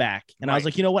and come back. And I was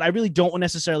like, you know what? I really don't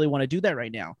necessarily want to do that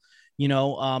right now.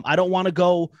 I don't want to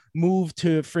go move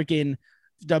to freaking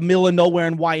the middle of nowhere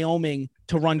in Wyoming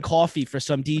to run coffee for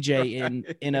some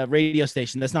DJ in a radio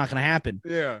station. That's not going to happen.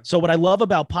 Yeah. So what I love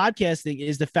about podcasting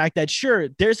is the fact that, sure,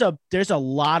 there's a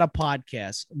lot of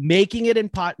podcasts. Making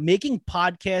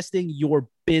podcasting your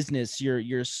business,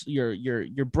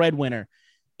 your breadwinner,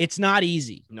 it's not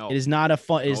easy. No, it is not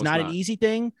an easy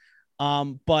thing.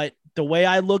 But the way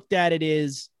I looked at it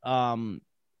is,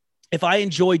 if I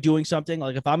enjoy doing something,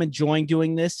 like if I'm enjoying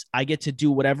doing this, I get to do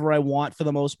whatever I want for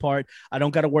the most part. I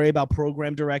don't got to worry about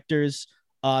program directors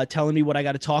telling me what I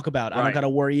got to talk about. I don't got to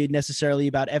worry necessarily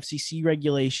about FCC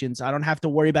regulations. I don't have to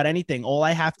worry about anything. All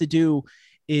I have to do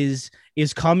is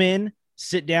come in,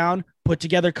 sit down, put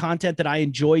together content that I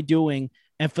enjoy doing.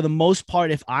 And for the most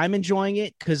part, if I'm enjoying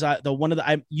it, because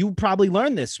you probably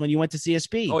learned this when you went to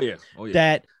CSB. Oh yeah.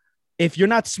 That if you're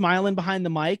not smiling behind the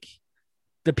mic,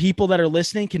 the people that are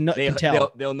listening can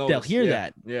tell. They'll hear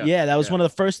that. Yeah. That was one of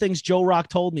the first things Joe Rock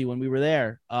told me when we were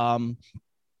there.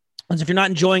 If you're not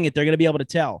enjoying it, they're going to be able to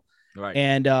tell. Right.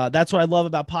 And that's what I love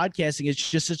about podcasting.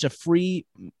 It's just such a free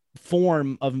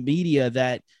form of media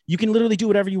that you can literally do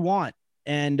whatever you want.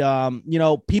 And,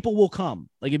 people will come.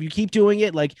 Like, if you keep doing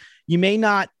it, like, you may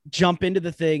not jump into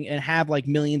the thing and have like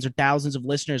millions or thousands of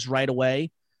listeners right away,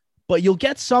 but you'll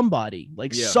get somebody.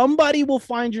 Like, somebody will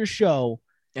find your show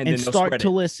and start to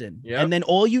listen. Yep. And then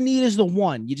all you need is the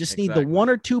one. You just need the 1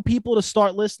 or 2 people to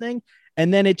start listening,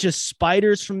 and then it just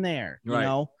spiders from there. You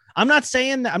know, I'm not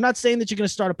saying that you're going to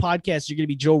start a podcast, you're going to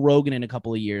be Joe Rogan in a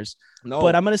couple of years. No.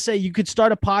 But I'm going to say you could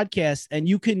start a podcast, and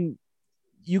you can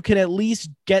at least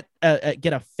get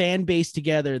a fan base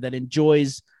together that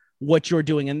enjoys what you're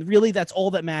doing. And really, that's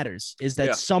all that matters, is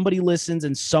that somebody listens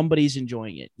and somebody's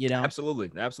enjoying it,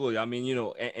 Absolutely. I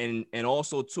mean, and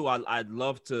also too, I'd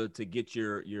love to get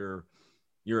your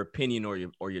opinion or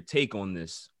your take on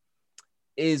this.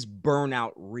 Is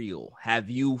burnout real?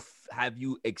 Have you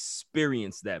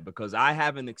experienced that? Because I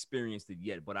haven't experienced it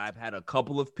yet, but I've had a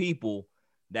couple of people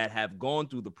that have gone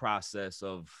through the process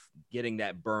of getting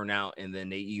that burnout, and then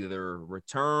they either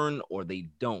return or they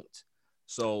don't.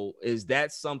 So is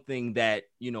that something that,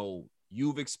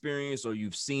 you've experienced or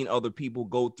you've seen other people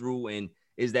go through? And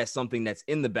is that something that's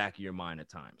in the back of your mind at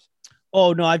times?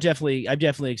 Oh no, I've definitely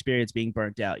experienced being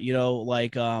burnt out,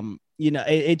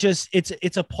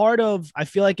 it's a part of, I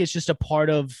feel like it's just a part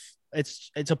of, it's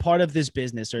a part of this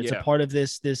business, or it's a part of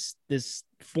this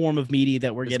form of media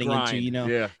that we're getting grind.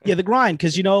 Into, the grind.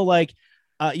 Cause I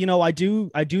do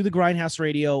the Grindhouse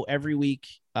Radio every week.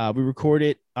 We record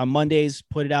it on Mondays,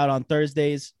 put it out on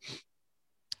Thursdays.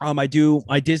 I do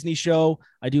my Disney show.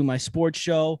 I do my sports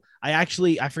show. I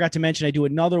forgot to mention, I do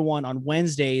another one on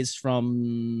Wednesdays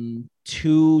from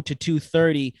 2 to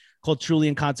 2:30 called Truly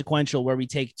Inconsequential, where we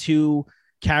take 2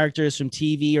 characters from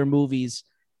TV or movies,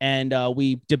 and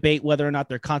we debate whether or not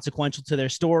they're consequential to their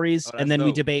stories. And then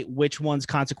we debate which one's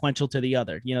consequential to the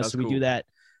other, so we do that.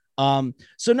 I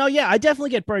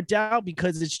definitely get burnt out,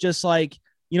 because it's just like,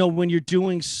 when you're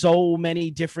doing so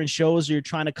many different shows, or you're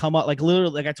trying to come up, like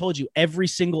literally, like I told you, every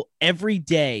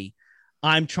day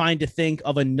I'm trying to think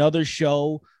of another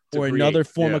show or another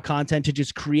form of content to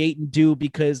just create and do,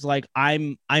 because like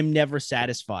I'm never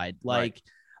satisfied. Like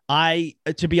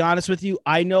to be honest with you,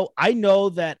 I know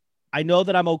that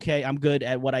I'm okay. I'm good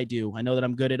at what I do. I know that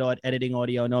I'm good at editing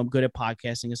audio. I know I'm good at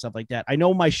podcasting and stuff like that. I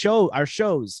know our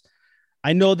shows,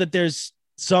 I know that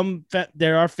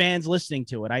there are fans listening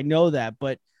to it. I know that,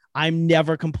 but I'm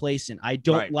never complacent.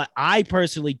 I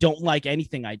personally don't like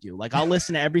anything I do. Like I'll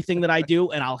listen to everything that I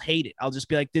do and I'll hate it. I'll just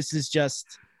be like, this is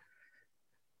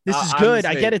good.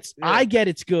 I get it. I get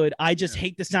it's good. I just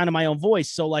hate the sound of my own voice.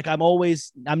 So like,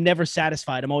 I'm never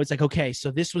satisfied. I'm always like, okay,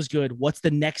 so this was good. What's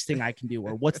the next thing I can do?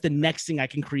 Or what's the next thing I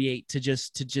can create to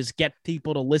just get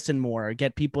people to listen more or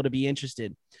get people to be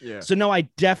interested. Yeah. So no, I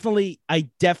definitely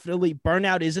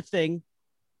burnout is a thing.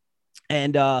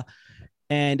 And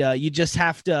you just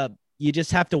have to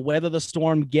weather the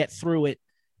storm, get through it.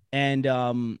 And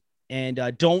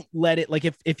don't let it, like,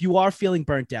 if you are feeling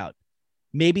burnt out,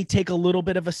 maybe take a little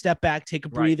bit of a step back, take a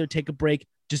breather, take a break.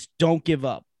 Just don't give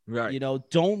up. Right.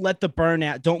 Don't let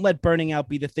burning out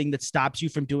be the thing that stops you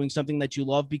from doing something that you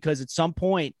love, because at some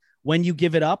point when you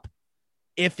give it up,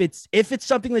 if it's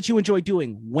something that you enjoy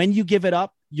doing, when you give it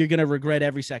up, you're going to regret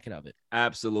every second of it.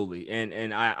 Absolutely.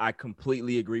 And I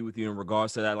completely agree with you in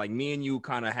regards to that. Like me and you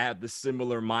kind of have the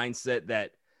similar mindset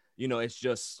that, it's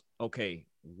just, okay,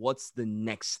 what's the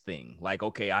next thing? Like,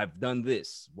 okay, I've done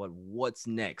this. What's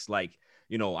next? Like,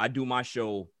 I do my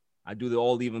show. I do the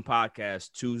All Even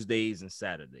podcast Tuesdays and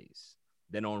Saturdays.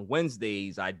 Then on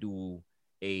Wednesdays, I do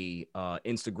a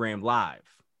Instagram Live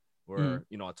where,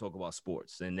 I talk about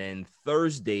sports. And then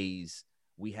Thursdays,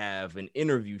 we have an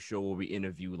interview show where we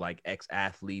interview like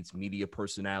ex-athletes, media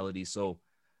personalities. So,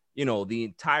 the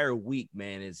entire week,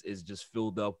 man, is just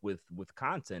filled up with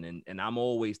content. And I'm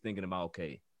always thinking about,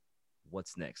 okay,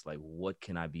 what's next? Like, what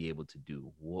can I be able to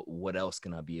do? What else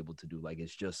can I be able to do? Like,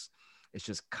 it's just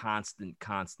constant.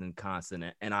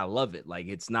 And I love it. Like,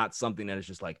 it's not something that is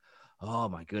just like, oh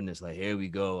my goodness, like, here we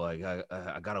go. Like,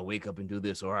 I gotta wake up and do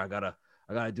this, or I gotta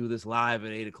do this live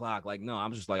at 8:00. Like, no,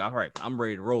 I'm just like, all right, I'm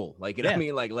ready to roll. Like, you know what I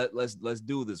mean? Like, let's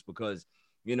do this, because,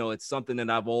 it's something that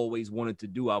I've always wanted to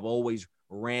do. I've always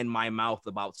ran my mouth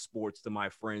about sports to my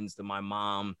friends, to my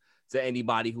mom, to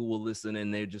anybody who will listen.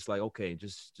 And they're just like, okay,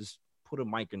 just put a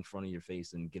mic in front of your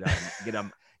face and get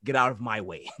out of my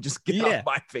way. Just get out of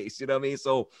my face. You know what I mean?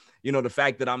 So, the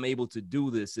fact that I'm able to do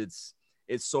this, it's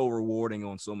so rewarding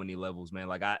on so many levels, man.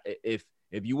 Like, if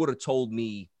you would have told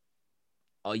me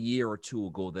a year or two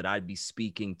ago that I'd be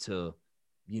speaking to,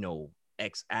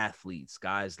 ex-athletes,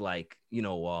 guys like,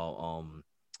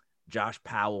 Josh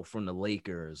Powell from the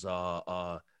Lakers,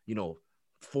 49er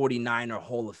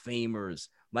Hall of Famers,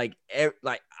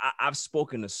 I've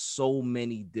spoken to so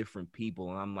many different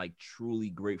people, and I'm like truly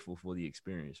grateful for the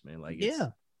experience, man. Like,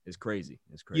 it's crazy.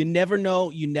 It's crazy. You never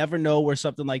know where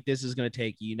something like this is going to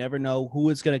take you. You never know who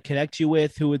it's going to connect you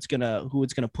with, who it's going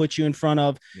to put you in front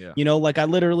of. Yeah. Like I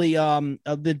literally,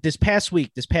 this past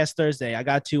Thursday, I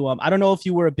got to, I don't know if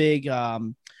you were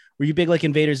were you big like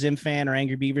Invader Zim fan or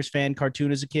Angry Beavers fan,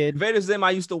 cartoon as a kid? Invader Zim,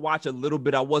 I used to watch a little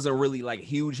bit. I wasn't really like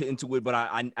huge into it, but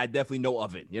I definitely know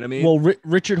of it. You know what I mean? Well,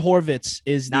 Richard Horvitz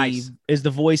is the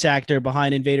voice actor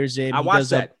behind Invader Zim. I watched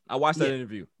that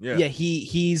interview. Yeah.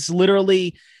 He's one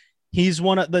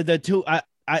of the two.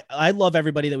 I love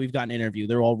everybody that we've gotten to interview.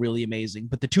 They're all really amazing.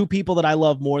 But the two people that I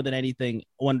love more than anything,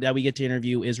 one that we get to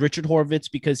interview, is Richard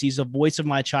Horvitz, because he's a voice of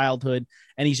my childhood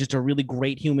and he's just a really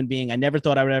great human being. I never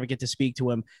thought I would ever get to speak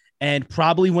to him. And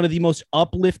probably one of the most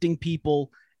uplifting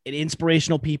people and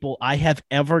inspirational people I have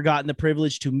ever gotten the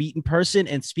privilege to meet in person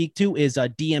and speak to is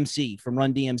DMC from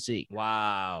Run DMC.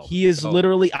 Wow. He is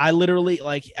literally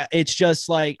like, it's just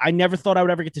like, I never thought I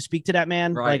would ever get to speak to that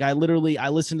man. Right. Like I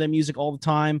listen to music all the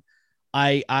time.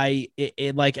 And I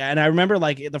remember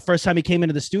like the first time he came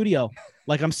into the studio,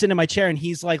 like I'm sitting in my chair and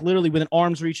he's like literally within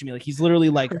arm's reach of me. Like he's literally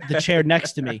like the chair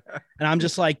next to me. And I'm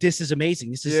just like, this is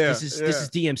amazing. This is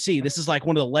DMC. This is like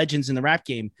one of the legends in the rap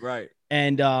game. Right.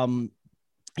 And,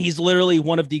 he's literally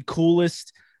one of the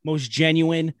coolest, most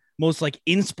genuine, most like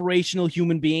inspirational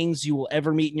human beings you will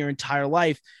ever meet in your entire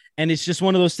life. And it's just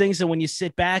one of those things that when you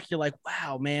sit back, you're like,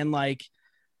 wow, man, like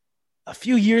a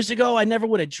few years ago, I never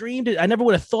would have dreamed it. I never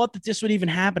would have thought that this would even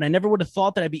happen. I never would have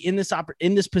thought that I'd be in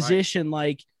this position,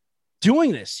 like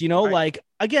doing this, like,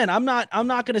 again, I'm not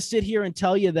going to sit here and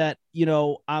tell you that,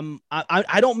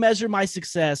 I don't measure my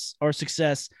success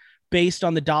based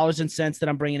on the dollars and cents that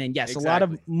I'm bringing in. Yes, exactly. A lot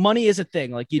of money is a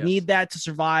thing. Like you need that to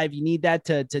survive. You need that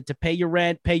to pay your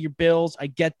rent, pay your bills. I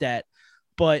get that.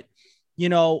 But,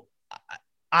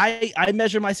 I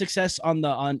measure my success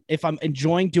on if I'm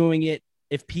enjoying doing it,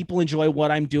 if people enjoy what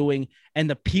I'm doing and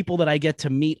the people that I get to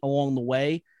meet along the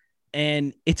way.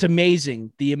 And it's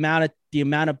amazing the amount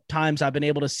of times I've been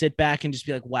able to sit back and just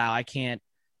be like, wow, I can't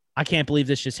believe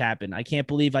this just happened. I can't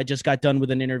believe I just got done with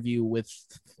an interview with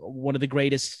one of the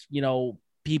greatest,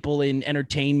 people in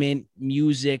entertainment,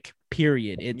 music,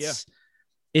 period.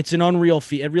 It's an unreal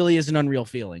it really is an unreal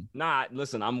feeling. Nah,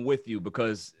 listen, I'm with you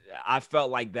because I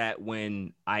felt like that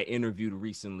when I interviewed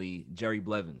recently Jerry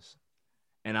Blevins.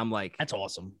 And I'm like, that's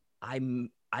awesome.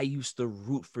 I used to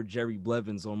root for Jerry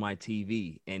Blevins on my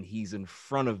TV, and he's in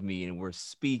front of me, and we're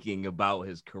speaking about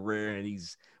his career, and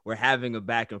we're having a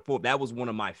back and forth. That was one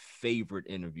of my favorite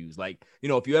interviews. Like, you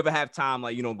know, if you ever have time,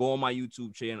 like, you know, go on my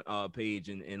YouTube channel page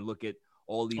and look at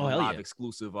all these live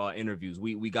exclusive interviews.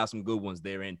 We got some good ones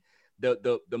there, and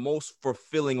the most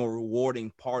fulfilling or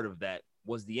rewarding part of that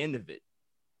was the end of it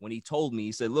when he told me,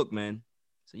 he said, "Look, man,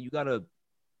 so you got a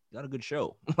good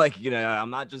show. Like, you know,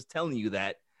 I'm not just telling you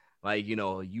that. Like, you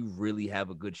know, you really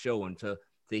have a good show." And to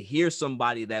hear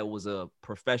somebody that was a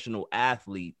professional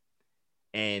athlete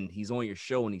and he's on your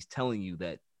show and he's telling you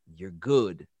that you're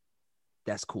good,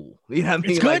 that's cool. You know what I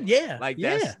mean? It's good, yeah. Like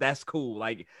that's cool.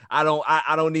 Like I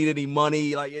don't need any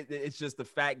money. Like it's just the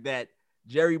fact that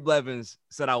Jerry Blevins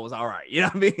said I was all right. You know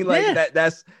what I mean? Like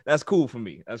that's cool for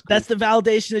me. That's cool. That's the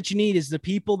validation that you need, is the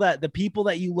people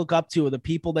that you look up to, or the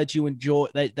people that you enjoy,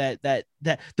 that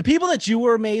the people that you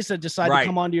were amazed that decide to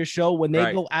come onto your show, when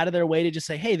they go out of their way to just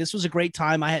say, "Hey, this was a great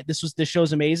time. This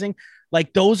show's amazing."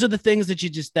 Like, those are the things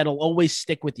that that'll always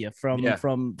stick with you for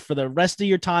the rest of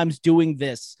your times doing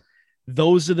this.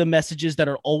 Those are the messages that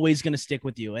are always going to stick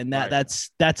with you. And that's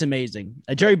amazing.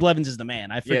 Jerry Blevins is the man.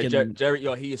 Jerry,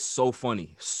 he is so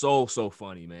funny. So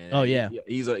funny, man. Oh yeah.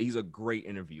 He's a great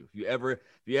interview. If you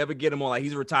ever get him on, like,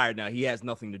 he's retired now, he has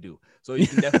nothing to do. So you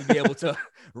can definitely be able to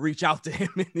reach out to him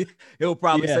and he'll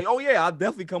probably say, "Oh yeah, I'll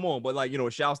definitely come on." But, like, you know,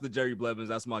 shouts to Jerry Blevins.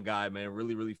 That's my guy, man.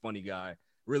 Really, really funny guy.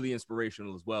 Really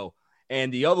inspirational as well.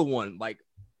 And the other one, like,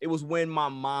 it was when my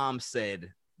mom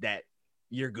said that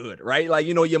you're good, right? Like,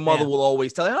 you know, your mother will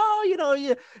always tell you, "Oh, you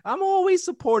know, I'm always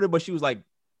supportive." But she was like,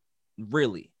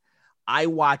 "Really? I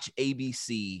watch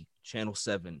ABC Channel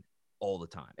 7 all the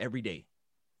time, every day.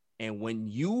 And when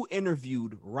you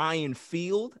interviewed Ryan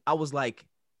Field, I was like,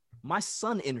 my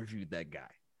son interviewed that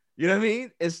guy." You know what I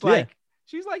mean? It's like,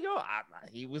 she's like, "Yo,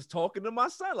 he was talking to my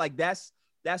son." Like, that's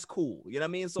cool. You know what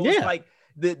I mean? So it's like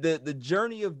the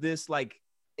journey of this, like,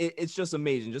 it's just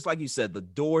amazing. Just like you said, the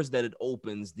doors that it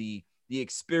opens, the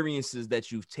experiences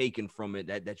that you've taken from it,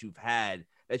 that you've had,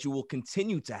 that you will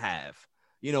continue to have.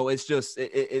 You know, it's just,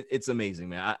 it's amazing,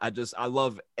 man. I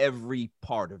love every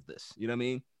part of this. You know what I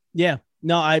mean? Yeah,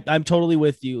 no, I'm totally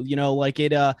with you. You know, like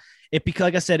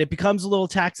like I said, it becomes a little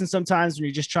taxing sometimes when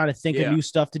you're just trying to think of new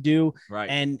stuff to do,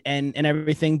 and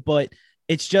everything. But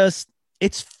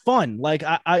it's fun. Like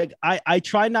I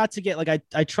try not to get, like,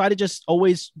 I try to just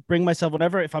always bring myself,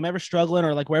 whenever, if I'm ever struggling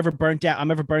or like I'm ever burnt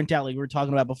out, like we were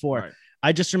talking about before.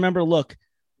 I just remember, look,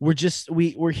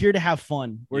 we're here to have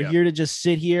fun. We're here to just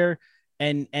sit here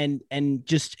and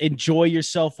just enjoy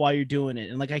yourself while you're doing it.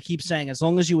 And like I keep saying, as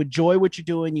long as you enjoy what you're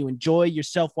doing, you enjoy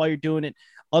yourself while you're doing it,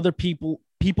 other people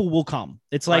will come.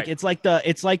 It's like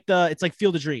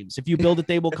Field of Dreams. If you build it,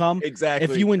 they will come.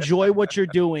 Exactly. If you enjoy what you're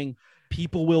doing,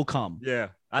 people will come. Yeah.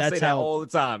 I say that all the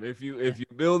time. If you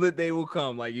build it, they will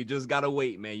come. Like, you just got to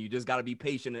wait, man. You just got to be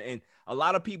patient. And a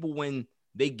lot of people, when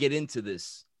they get into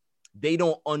this, they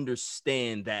don't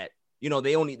understand that, you know,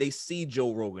 they see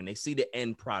Joe Rogan, they see the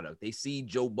end product, they see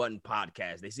Joe Budden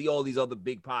podcast, they see all these other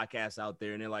big podcasts out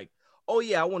there, and they're like, "Oh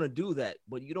yeah, I want to do that."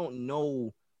 But you don't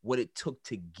know what it took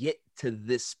to get to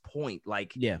this point.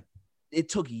 Like, it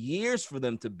took years for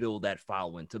them to build that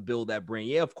following, to build that brand.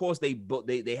 Yeah, of course they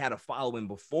had a following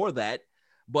before that,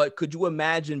 but could you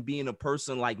imagine being a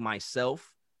person like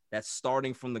myself that's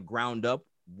starting from the ground up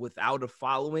without a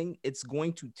following? It's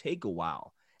going to take a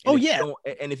while.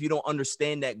 And if you don't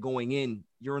understand that going in,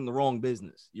 you're in the wrong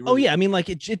business. I mean, like,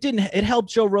 it helped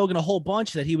Joe Rogan a whole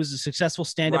bunch that he was a successful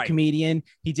stand-up comedian.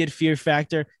 He did Fear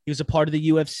Factor. He was a part of the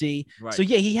UFC. So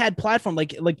yeah, he had platform.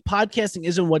 Like podcasting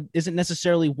isn't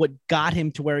necessarily what got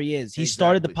him to where he is. He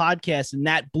started the podcast and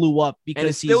that blew up because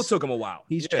it still took him a while.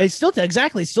 It still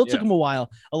took him a while.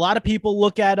 A lot of people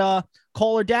look at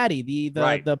Call Her Daddy,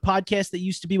 the podcast that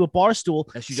used to be with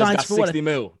Barstool. And she just got 60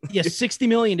 mil. Yeah, 60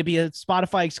 million to be a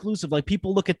Spotify exclusive. Like,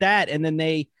 people look at that and then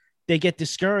they get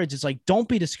discouraged. It's like, don't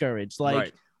be discouraged.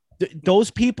 Like, those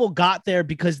people got there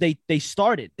because they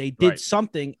started. They did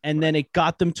something, and then it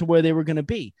got them to where they were going to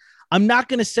be. I'm not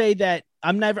going to say that.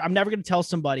 I'm never going to tell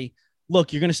somebody,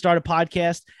 "Look, you're going to start a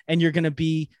podcast and you're going to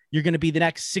be the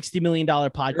next $60 million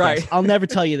podcast." I'll never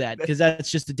tell you that, because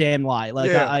that's just a damn lie.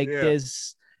 Like,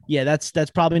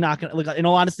 that's probably not going to, look, in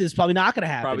all honesty, it's probably not going to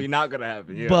happen. Probably not going to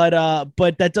happen. Yeah.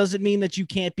 But that doesn't mean that you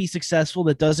can't be successful.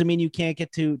 That doesn't mean you can't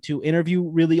get to interview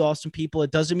really awesome people.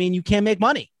 It doesn't mean you can't make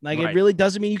money. Like, it really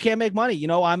doesn't mean you can't make money. You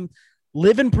know, I'm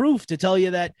living proof to tell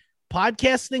you that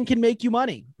podcasting can make you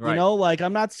money. Right. You know, like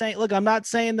I'm not saying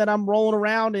that I'm rolling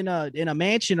around in a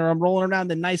mansion or I'm rolling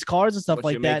around in nice cars and stuff But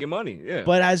like you're that. making money, yeah.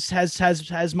 But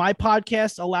has my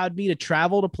podcast allowed me to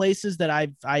travel to places that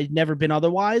I've never been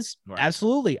otherwise? Right.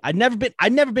 Absolutely. I'd never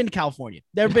been to California.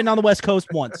 Never been on the West Coast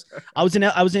once. I was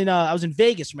in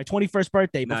Vegas for my 21st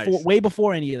birthday way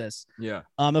before any of this. Yeah.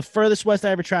 The furthest west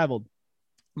I ever traveled.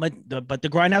 But the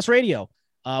Grindhouse Radio,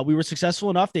 we were successful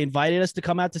enough. They invited us to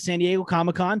come out to San Diego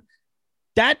Comic-Con.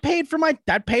 That paid for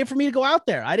me to go out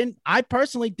there. I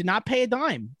personally did not pay a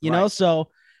dime, you know? So,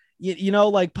 you know,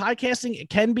 like podcasting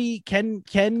can be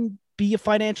a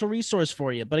financial resource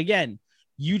for you. But again,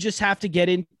 you just have to get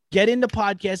into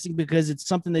podcasting because it's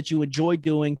something that you enjoy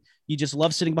doing. You just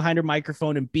love sitting behind your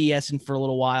microphone and BSing for a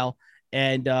little while,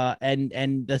 and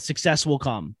the success will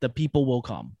come. The people will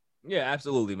come. Yeah,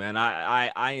 absolutely, man.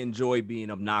 I enjoy being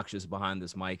obnoxious behind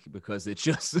this mic because it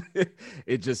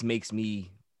just makes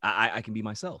me, I can be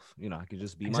myself. You know, I can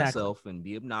just be myself and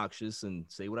be obnoxious and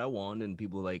say what I want. And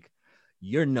people are like,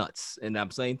 you're nuts. And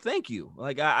I'm saying, thank you.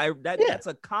 Like that's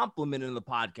a compliment in the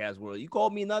podcast world. You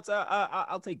called me nuts.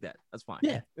 I'll take that. That's fine.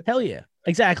 Yeah. Hell yeah.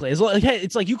 Exactly.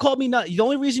 It's like you called me nuts. The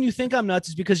only reason you think I'm nuts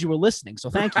is because you were listening. So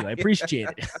thank you. I appreciate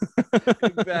it.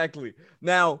 Exactly.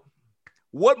 Now,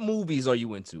 what movies are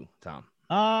you into, Tom?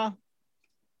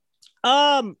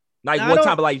 Like what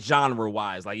type of like genre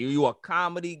wise? Like you a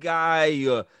comedy guy,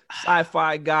 you a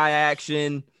sci-fi guy,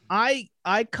 action? I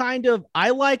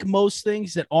like most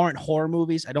things that aren't horror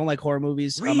movies. I don't like horror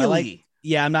movies. Really?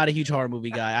 I'm not a huge horror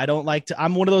movie guy.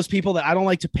 I'm one of those people that I don't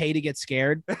like to pay to get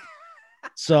scared.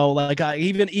 So like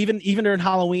even during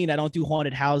Halloween, I don't do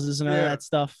haunted houses and all that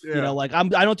stuff. Yeah. You know, like I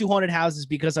don't do haunted houses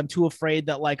because I'm too afraid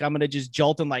that like I'm gonna just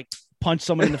jolt and like punch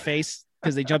someone in the face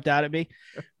because they jumped out at me.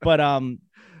 But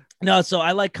no, so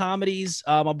I like comedies.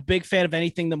 I'm a big fan of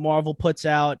anything that Marvel puts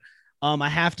out. I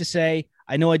have to say,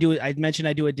 I mentioned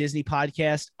I do a Disney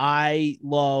podcast. I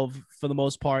love, for the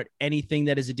most part, anything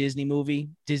that is a Disney movie,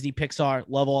 Disney, Pixar,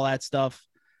 love all that stuff.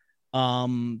 But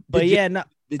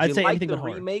I'd say anything but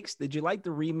horror. Remakes? Did you like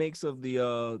the remakes of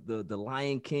the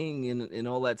Lion King and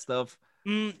all that stuff?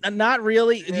 Not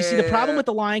really. You see, the problem with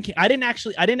the Lion King, I didn't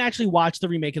actually watch the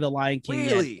remake of the Lion King.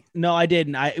 Really? Yet. No, I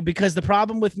didn't. Because the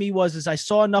problem with me is I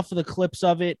saw enough of the clips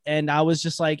of it, and I was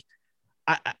just like,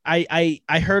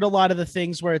 I heard a lot of the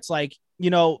things where it's like, you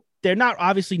know, they're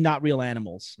obviously not real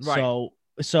animals. Right.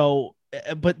 So,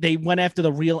 but they went after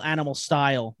the real animal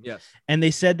style. Yes. And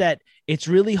they said that it's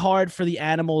really hard for the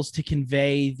animals to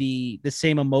convey the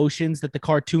same emotions that the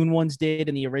cartoon ones did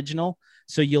in the original.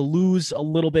 So you'll lose a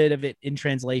little bit of it in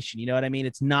translation. You know what I mean?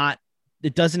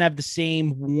 It doesn't have the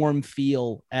same warm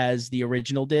feel as the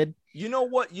original did. You know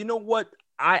what?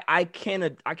 I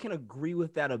can agree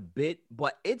with that a bit,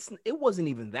 but it wasn't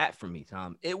even that for me,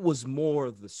 Tom. It was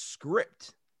more the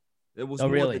script. It was more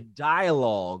really? the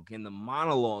dialogue and the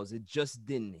monologues. It just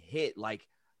didn't hit. Like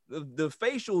the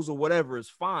facials or whatever is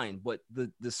fine, but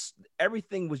this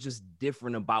everything was just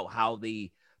different about how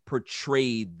they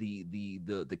portrayed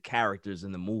the characters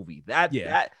in the movie.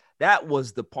 That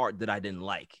was the part that I didn't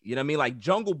like. You know what I mean? Like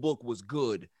Jungle Book was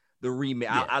good. The remake,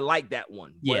 I like that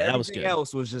one. But that was good.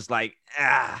 Else was just like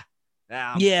yeah.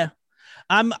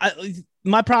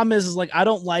 My problem is like I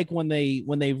don't like when they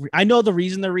I know the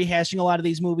reason they're rehashing a lot of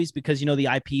these movies because you know the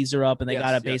IPs are up and they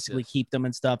gotta basically keep them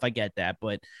and stuff. I get that,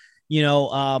 but you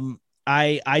know,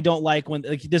 I don't like when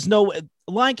like there's no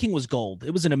Lion King was gold.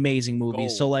 It was an amazing movie.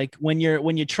 Gold. So like when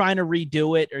you're trying to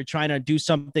redo it or trying to do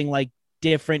something like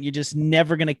different, you're just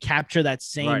never gonna capture that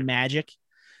same magic.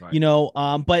 Right. You know,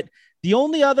 but the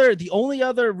only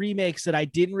other remakes that I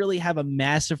didn't really have a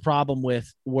massive problem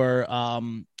with were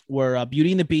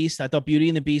Beauty and the Beast. I thought Beauty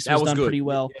and the Beast was done good. Pretty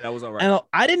well. Yeah, that was all right. And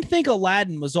I didn't think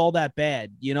Aladdin was all that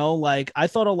bad. You know, like I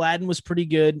thought Aladdin was pretty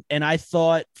good. And I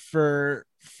thought for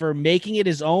making it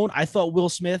his own, I thought Will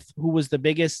Smith, who was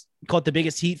caught the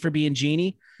biggest heat for being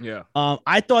Genie. Yeah.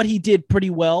 I thought he did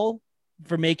pretty well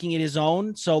for making it his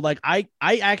own. So like I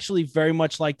actually very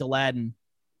much liked Aladdin.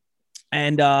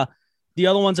 And the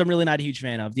other ones I'm really not a huge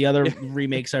fan of. The other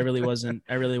remakes I really wasn't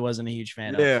a huge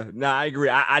fan of. Yeah, no, I agree.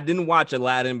 I didn't watch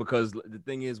Aladdin because the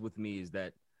thing is with me is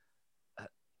that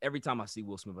every time I see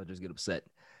Will Smith, I just get upset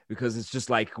because it's just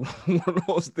like one of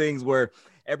those things where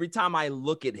every time I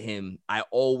look at him, I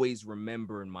always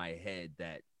remember in my head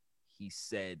that he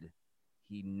said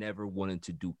he never wanted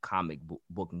to do comic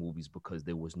book movies because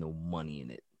there was no money in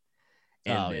it.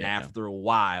 And then after a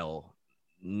while,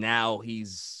 now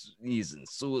he's in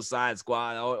Suicide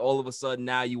Squad. All of a sudden,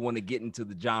 now you want to get into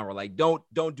the genre. Like, don't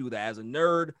do that. As a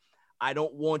nerd, I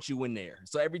don't want you in there.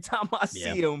 So every time I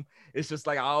see him, it's just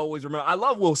like I always remember. I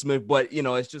love Will Smith, but you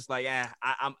know, it's just like,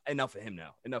 I'm enough of him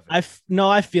now. Enough.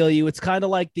 I feel you. It's kind of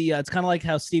like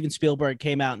how Steven Spielberg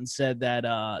came out and said that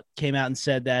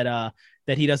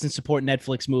that he doesn't support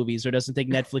Netflix movies or doesn't think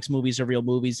Netflix movies are real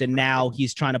movies, and now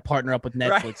he's trying to partner up with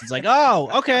Netflix. Right. It's like, oh,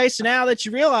 okay, so now that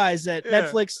you realize that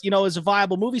Netflix, you know, is a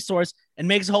viable movie source and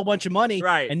makes a whole bunch of money,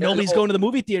 right, and nobody's going to the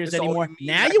movie theaters anymore.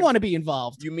 Now you want to be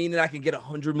involved. You mean that I can get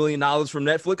 $100 million from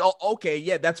Netflix? Oh, okay,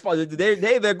 yeah, that's fine.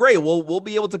 They're great. We'll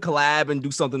be able to collab and do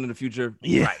something in the future.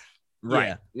 Yeah,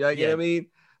 right. Yeah. You know what I mean?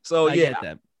 So I get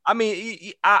that. I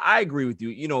mean, I agree with you.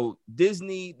 You know,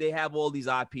 Disney, they have all these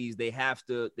IPs. They have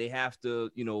to,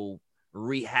 you know,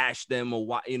 rehash them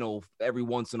every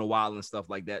once in a while and stuff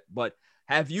like that. But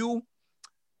have you,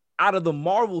 out of the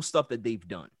Marvel stuff that they've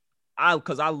done,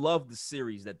 because I love the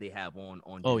series that they have on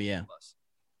Disney Plus.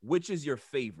 Which is your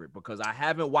favorite? Because I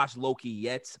haven't watched Loki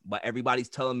yet, but everybody's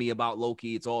telling me about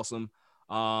Loki. It's awesome.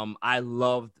 I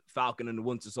loved Falcon and the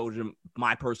Winter Soldier,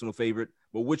 my personal favorite.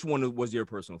 But which one was your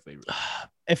personal favorite?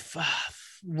 If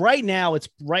right now,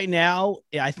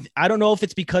 I don't know if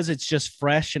it's because it's just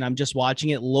fresh and I'm just watching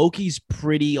it. Loki's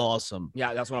pretty awesome.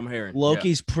 Yeah, that's what I'm hearing.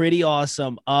 Loki's pretty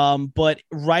awesome. But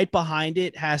right behind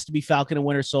it has to be Falcon and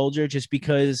Winter Soldier, just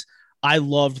because I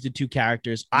loved the two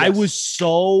characters. Yes. I was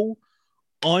so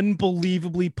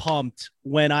unbelievably pumped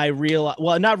when I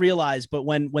realized, but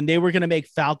when they were going to make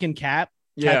Falcon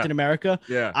Captain America,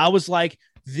 I was like,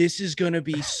 this is going to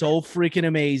be so freaking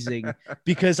amazing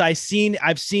because I've seen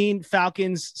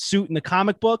Falcon's suit in the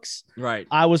comic books. Right.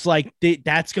 I was like,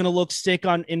 that's going to look sick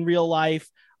in real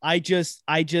life. I just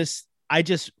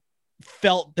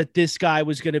felt that this guy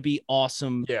was going to be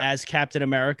awesome as Captain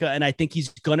America. And I think he's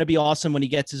going to be awesome when he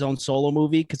gets his own solo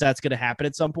movie, because that's going to happen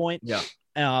at some point. Yeah.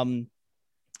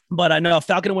 But I know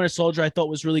Falcon and Winter Soldier I thought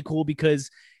was really cool because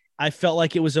I felt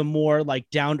like it was a more like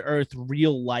down to earth,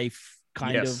 real life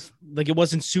kind of, like it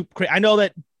wasn't super crazy. I know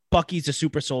that Bucky's a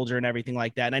super soldier and everything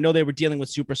like that, and I know they were dealing with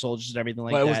super soldiers and everything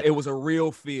like that. It was a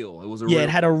real feel. It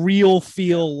had a real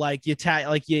feel. Like you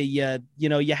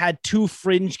had two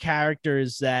fringe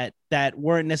characters that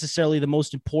weren't necessarily the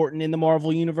most important in the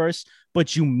Marvel universe,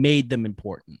 but you made them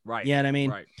important. Right. You know what I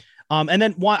mean? Right. And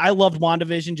then I loved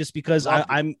WandaVision just because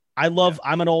I love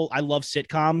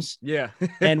sitcoms. Yeah.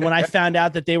 And when I found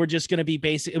out that they were just going to be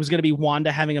it was going to be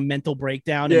Wanda having a mental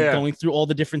breakdown and going through all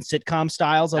the different sitcom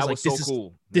styles. I was like,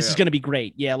 this is going to be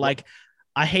great. Yeah. Like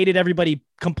I hated everybody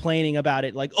complaining about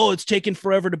it. Like, oh, it's taking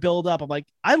forever to build up. I'm like,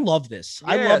 I love this.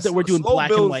 I love that we're doing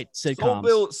black and white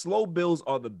sitcoms. Slow builds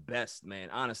are the best, man.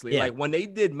 Honestly, like when they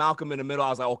did Malcolm in the Middle, I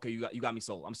was like, okay, you got me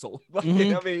sold. I'm sold. You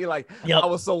know what I mean? Like I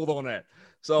was sold on that.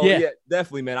 So yeah,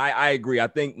 definitely, man. I agree. I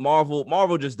think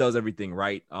Marvel just does everything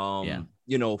right.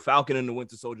 You know, Falcon and the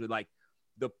Winter Soldier, like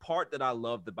the part that I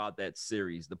loved about that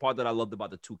series, the part that I loved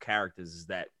about the two characters is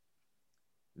that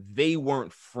they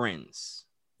weren't friends.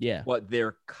 Yeah. But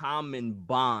their common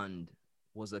bond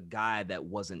was a guy that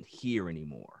wasn't here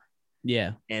anymore.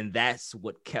 Yeah. And that's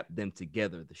what kept them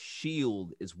together. The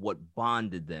shield is what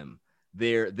bonded them.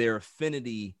 Their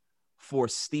affinity for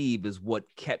Steve is what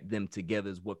kept them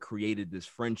together, is what created this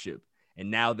friendship.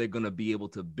 And now they're going to be able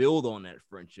to build on that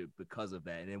friendship because of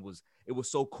that. And it was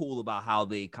so cool about how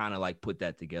they kind of like put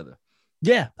that together.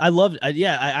 Yeah, I loved it.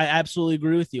 I absolutely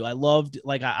agree with you. I loved,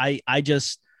 like,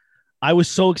 I was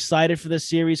so excited for this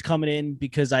series coming in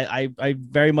because I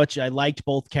very much, I liked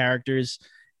both characters.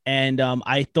 And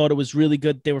I thought it was really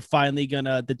good. They were finally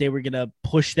gonna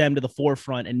push them to the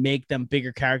forefront and make them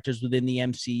bigger characters within the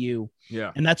MCU.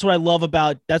 Yeah. And that's what I love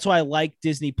that's why I like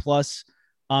Disney Plus,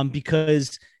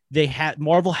 because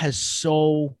Marvel has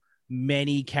so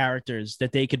many characters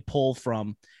that they could pull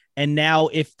from. And now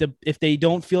if they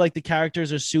don't feel like the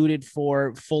characters are suited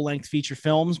for full-length feature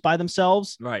films by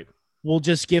themselves, right, we'll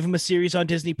just give them a series on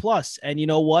Disney Plus. And you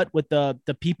know what? With the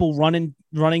people running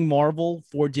Marvel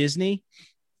for Disney,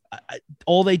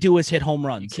 all they do is hit home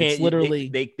runs. It's literally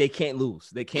they can't lose.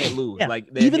 They can't lose. Yeah. Like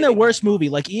even their worst movie,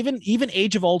 like even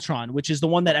Age of Ultron, which is the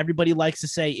one that everybody likes to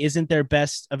say isn't their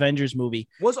best Avengers movie,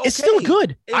 was okay. It's still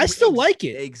good. I still like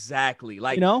it. Exactly.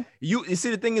 Like you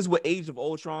see, the thing is with Age of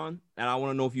Ultron, and I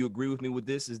want to know if you agree with me with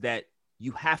this, is that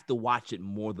you have to watch it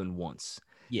more than once.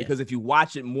 Yeah. Because if you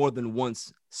watch it more than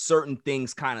once, certain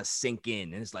things kind of sink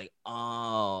in, and it's like,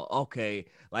 oh, okay.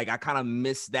 Like I kind of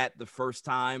missed that the first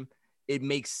time. It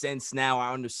makes sense now.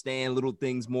 I understand little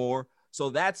things more. So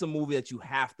that's a movie that you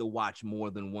have to watch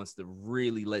more than once to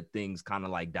really let things kind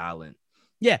of like dial in.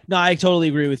 Yeah, no, I totally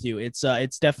agree with you. It's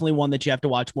definitely one that you have to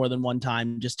watch more than one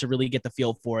time just to really get the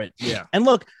feel for it. Yeah. And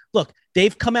look,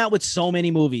 they've come out with so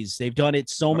many movies. They've done it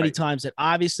so many times that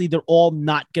obviously they're all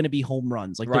not going to be home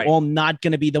runs. Like they're all not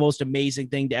going to be the most amazing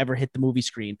thing to ever hit the movie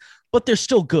screen, but they're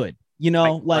still good. You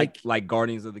know, like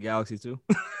Guardians of the Galaxy 2.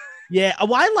 Yeah,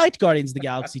 well, I liked Guardians of the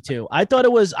Galaxy too. I thought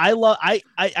it was.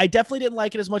 I definitely didn't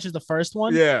like it as much as the first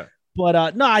one. Yeah.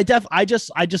 But no, I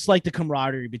just like the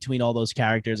camaraderie between all those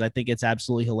characters. I think it's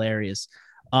absolutely hilarious.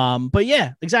 But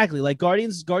yeah, exactly. Like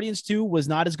Guardians 2 was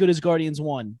not as good as Guardians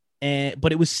 1.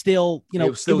 But it was still, it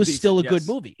was still a good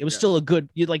movie. It was still a good,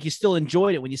 you still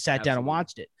enjoyed it when you sat down and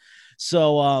watched it.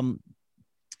 So,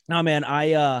 no, man,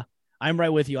 I'm right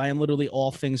with you. I am literally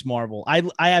all things Marvel.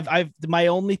 My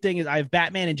only thing is I have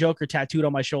Batman and Joker tattooed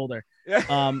on my shoulder.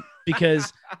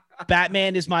 Because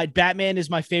Batman is my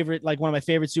favorite, like one of my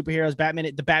favorite superheroes.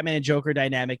 The Batman and Joker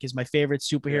dynamic is my favorite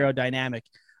superhero dynamic.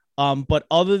 But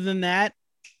other than that,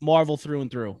 Marvel through and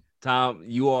through. Tom,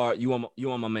 you are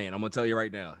my man. I'm gonna tell you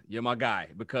right now, you're my guy,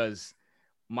 because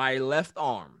my left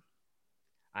arm,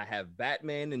 I have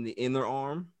Batman in the inner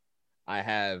arm. I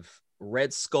have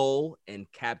Red Skull and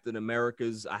Captain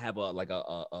America's. I have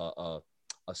a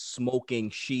smoking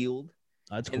shield.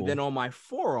 That's cool. And then on my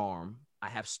forearm, I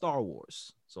have Star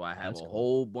Wars. So I have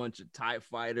whole bunch of TIE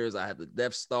fighters. I have the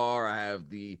Death Star. I have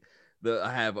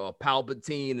I have a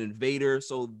Palpatine and Vader.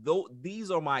 So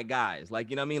these are my guys. Like,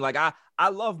 you know what I mean? Like I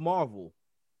love Marvel,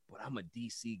 but I'm a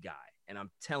DC guy. And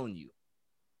I'm telling you,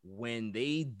 when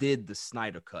they did the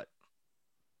Snyder Cut,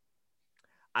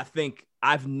 I think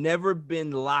I've never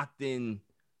been locked in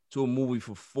to a movie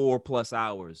for 4+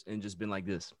 hours and just been like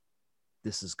this.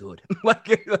 This is good.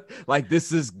 like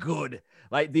this is good.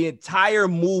 Like the entire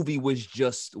movie was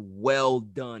just well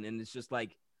done. And it's just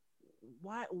like,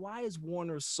 why is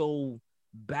Warner so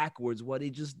backwards? Why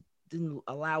they just didn't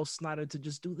allow Snyder to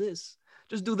just do this?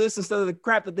 Just do this instead of the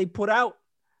crap that they put out.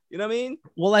 You know what I mean?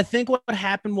 Well, I think what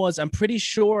happened was, I'm pretty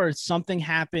sure something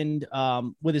happened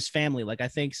with his family. Like I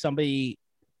think he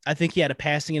had a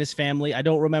passing in his family. I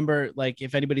don't remember, like,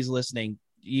 if anybody's listening,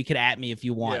 you could at me if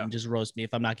you want and just roast me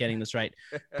if I'm not getting this right.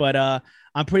 But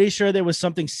I'm pretty sure there was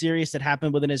something serious that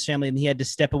happened within his family and he had to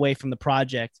step away from the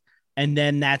project. And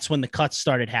then that's when the cuts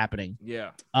started happening. Yeah.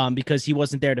 Because he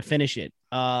wasn't there to finish it.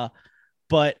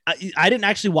 But I didn't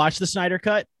actually watch the Snyder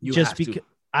Cut because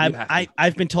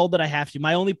I've been told that I have to.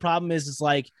 My only problem is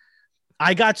like,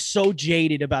 I got so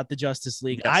jaded about the Justice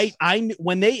League. Yes.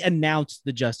 When they announced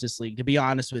the Justice League, to be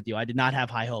honest with you, I did not have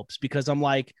high hopes because I'm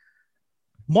like,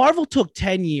 Marvel took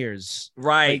 10 years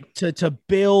to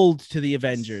build to the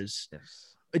Avengers.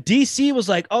 Yes. DC was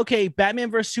like, okay,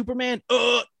 Batman versus Superman,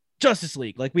 Justice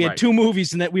League. Like we had two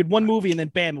movies and that we had one movie and then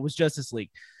bam, it was Justice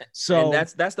League. So and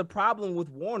that's the problem with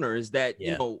Warner is that,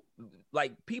 you know,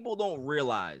 like people don't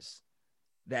realize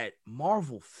that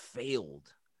Marvel failed.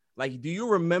 Like, do you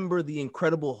remember the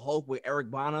Incredible Hulk with Eric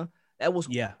Bana? That was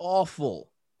awful.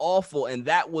 And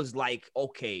that was like,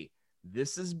 okay,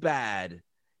 this is bad.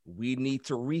 We need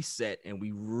to reset and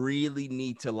we really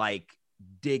need to like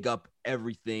dig up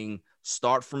everything,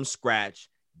 start from scratch,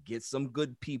 get some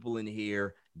good people in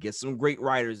here, get some great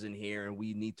writers in here. And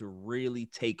we need to really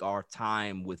take our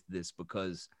time with this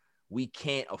because we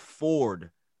can't afford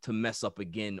to mess up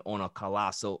again on a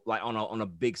colossal, like on a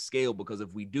big scale, because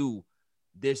if we do,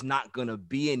 there's not going to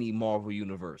be any Marvel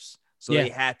universe. So they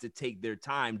had to take their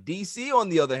time. DC, on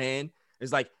the other hand,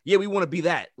 is like, yeah, we want to be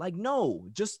that. Like, no,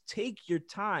 just take your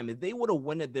time. If they would have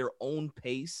went at their own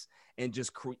pace and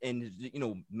just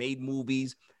made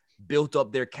movies, built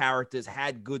up their characters,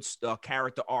 had good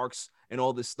character arcs and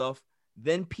all this stuff,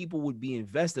 then people would be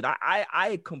invested.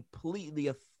 I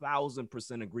completely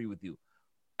 1,000% agree with you.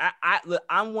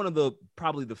 I'm one of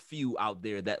probably the few out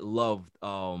there that loved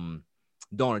Dawn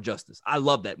of Justice. I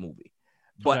love that movie,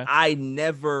 but I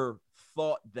never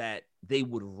thought that they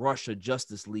would rush a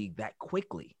Justice League that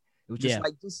quickly. It was just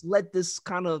like, just let this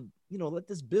kind of, let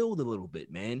this build a little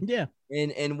bit, man. Yeah.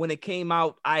 And when it came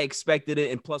out, I expected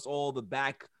it. And plus all the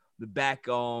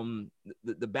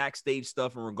backstage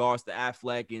stuff in regards to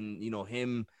Affleck and,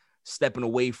 him stepping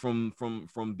away from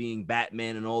being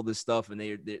Batman and all this stuff. And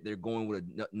they're going with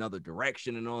another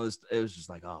direction and all this. It was just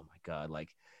like, oh my God, like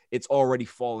it's already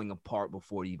falling apart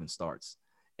before it even starts.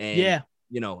 And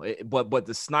but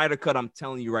the Snyder Cut, I'm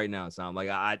telling you right now, Sam, like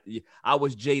I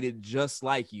was jaded just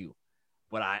like you,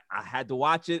 but I had to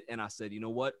watch it and I said, you know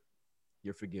what?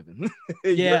 You're forgiven.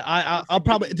 I'll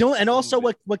probably do. And also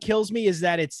what kills me is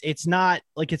that it's not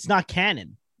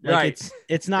canon. Like Right.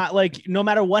 it's not like no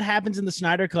matter what happens in the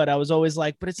Snyder Cut, I was always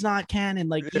like, but it's not canon.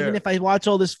 Like even if I watch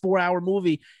all this 4-hour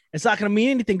movie, it's not going to mean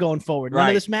anything going forward. None of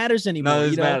Right. this matters anymore. None of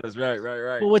this you know? matters.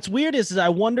 Right. But what's weird is I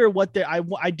wonder what they're.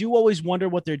 I do always wonder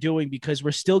what they're doing because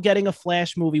we're still getting a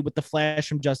Flash movie with the Flash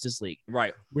from Justice League.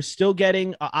 Right. We're still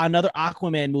getting another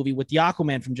Aquaman movie with the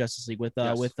Aquaman from Justice League with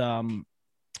Yes.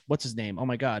 what's his name? Oh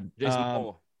my God, Jason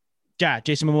Momoa. Yeah,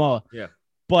 Jason Momoa. Yeah.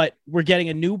 But we're getting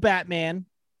a new Batman.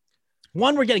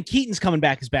 We're getting Keaton's coming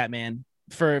back as Batman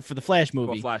for the Flash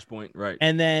movie. For Flashpoint, right.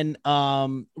 And then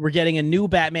we're getting a new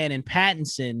Batman in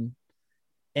Pattinson.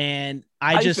 And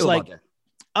I How you just feel like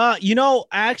about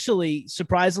actually,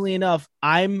 surprisingly enough,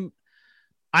 I'm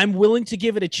willing to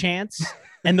give it a chance.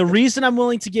 And the reason I'm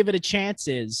willing to give it a chance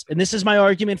is, and this is my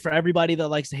argument for everybody that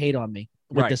likes to hate on me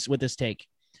with Right. with this take.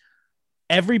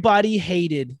 Everybody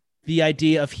hated the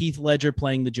idea of Heath Ledger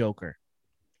playing the Joker.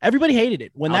 Everybody hated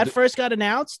it when that first got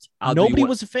announced. Nobody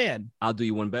was a fan. I'll do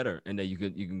you one better, and then you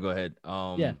can go ahead.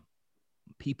 Yeah.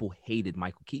 People hated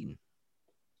Michael Keaton.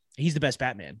 He's the best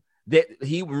Batman.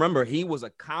 He was a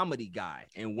comedy guy,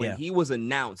 and when he was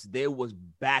announced, there was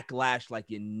backlash like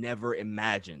you never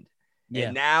imagined. Yeah.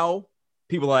 And now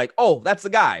people are like, "Oh, that's the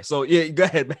guy." So yeah, go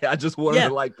ahead, man. I just wanted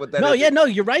to like put that. No,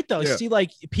 you're right though. Yeah. See, like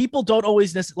people don't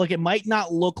always like it might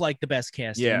not look like the best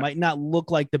casting. Yeah. It might not look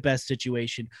like the best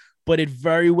situation, but it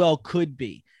very well could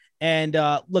be. And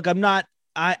look,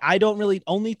 I don't really.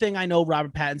 Only thing I know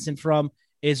Robert Pattinson from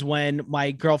is when my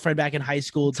girlfriend back in high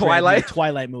school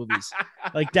Twilight movies.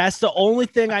 Like that's the only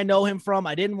thing I know him from.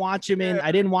 I didn't watch him in.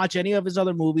 I didn't watch any of his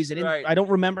other movies. I don't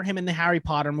remember him in the Harry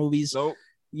Potter movies. Nope.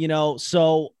 You know,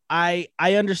 so I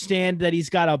understand that he's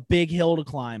got a big hill to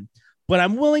climb, but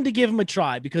I'm willing to give him a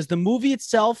try because the movie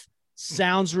itself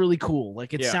sounds really cool.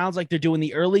 Like it sounds like they're doing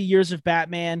the early years of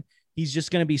Batman. He's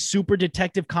just going to be super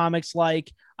Detective Comics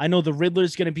like. I know the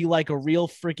Riddler's going to be like a real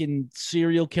freaking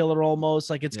serial killer almost.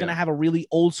 Like it's going to have a really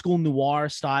old school noir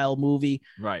style movie.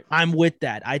 Right. I'm with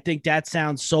that. I think that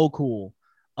sounds so cool.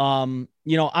 I'm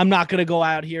not going to go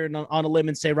out here and on a limb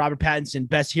and say Robert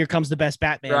Pattinson, here comes the best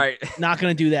Batman. Right. Not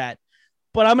going to do that.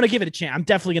 But I'm going to give it a chance. I'm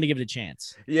definitely going to give it a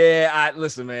chance. Yeah,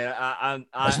 listen, man.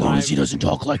 As long as he doesn't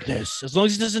talk like this. As long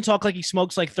as he doesn't talk like he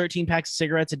smokes like 13 packs of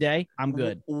cigarettes a day, I'm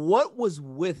good. What was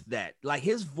with that? Like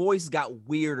his voice got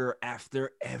weirder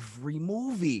after every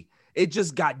movie. It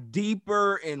just got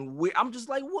deeper and weird. I'm just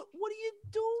like, what are you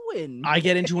doing? I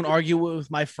get into an argument with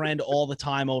my friend all the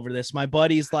time over this. My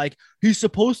buddy's like, he's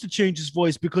supposed to change his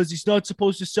voice because he's not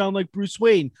supposed to sound like Bruce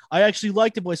Wayne. I actually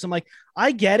like the voice. I'm like,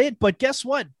 I get it, but guess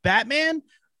what? Batman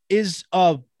is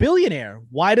a billionaire.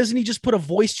 Why doesn't he just put a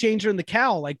voice changer in the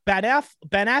cowl like Ben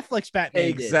Affleck's Batman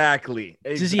Exactly.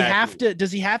 did?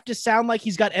 Does he have to sound like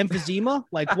he's got emphysema?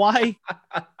 Like why?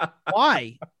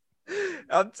 Why?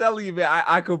 I'm telling you, man,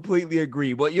 I completely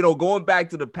agree. But going back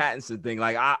to the Pattinson thing,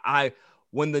 like I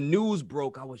when the news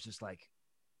broke, I was just like,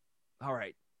 all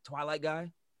right, Twilight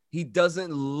guy, he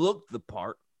doesn't look the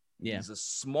part. Yeah. He's a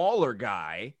smaller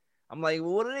guy. I'm like,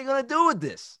 well, what are they gonna do with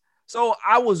this? So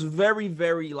I was very,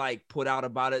 very like put out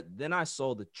about it. Then I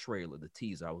saw the trailer, the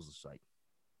teaser. I was just like,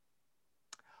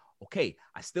 okay,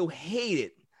 I still hate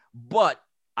it, but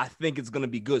I think it's gonna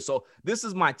be good. So this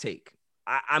is my take.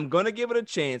 I'm going to give it a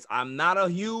chance. I'm not a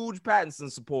huge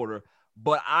Pattinson supporter,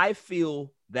 but I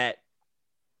feel that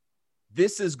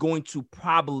this is going to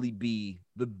probably be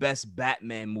the best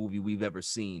Batman movie we've ever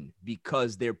seen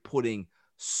because they're putting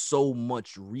so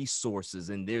much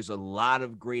resources and there's a lot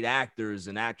of great actors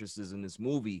and actresses in this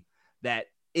movie that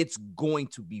it's going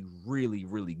to be really,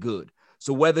 really good.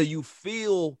 So whether you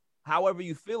feel however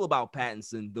you feel about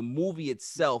Pattinson, the movie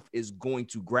itself is going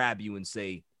to grab you and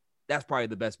say, that's probably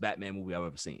the best Batman movie I've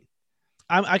ever seen.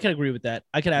 I can agree with that.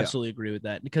 I can absolutely agree with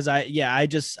that because I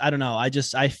don't know.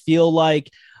 I feel like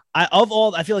of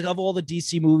all the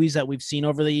DC movies that we've seen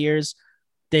over the years,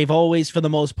 they've always, for the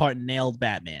most part, nailed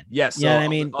Batman. Yes. You know what I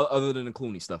mean? Other than the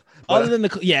Clooney stuff. Other than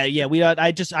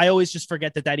I always just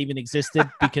forget that even existed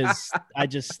because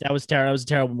that was terrible. That was a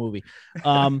terrible movie.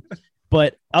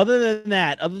 But other than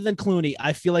that, other than Clooney,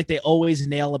 I feel like they always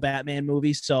nail a Batman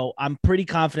movie. So I'm pretty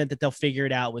confident that they'll figure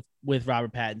it out with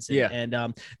Robert Pattinson. Yeah.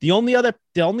 And the only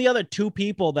other two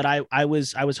people that I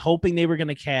was hoping they were going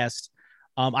to cast,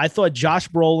 I thought Josh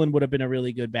Brolin would have been a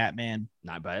really good Batman.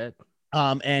 Not bad.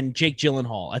 And Jake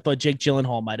Gyllenhaal. I thought Jake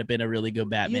Gyllenhaal might have been a really good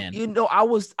Batman.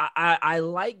 I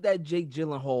like that Jake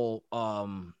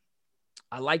Gyllenhaal.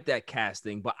 I like that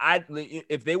casting, but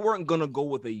if they weren't going to go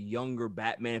with a younger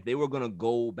Batman, if they were going to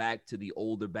go back to the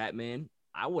older Batman,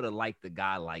 I would have liked the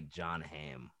guy like John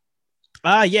Hamm.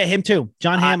 Yeah, him too.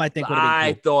 John Hamm, I think would have been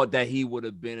I cool. thought that he would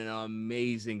have been an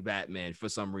amazing Batman for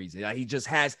some reason. He just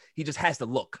has the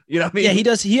look. You know what I mean? Yeah, he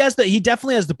does. He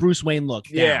definitely has the Bruce Wayne look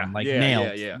down,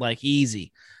 nailed, like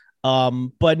easy.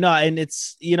 But no, and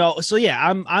it's, so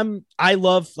yeah, I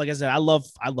love, like I said, I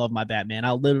love my Batman.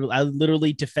 I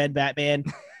literally defend Batman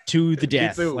to the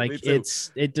death.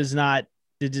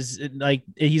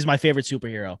 He's my favorite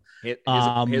superhero.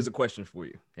 Here's a question for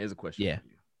you. Yeah.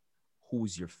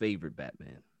 Who's your favorite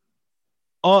Batman?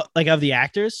 Oh, like of the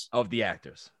actors? Of the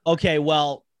actors. Okay,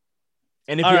 well,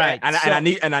 and if I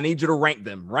need you to rank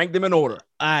them in order.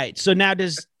 All right. So now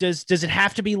does it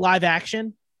have to be live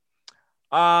action?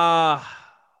 Well,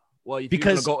 if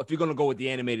you're gonna go with the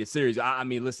animated series, I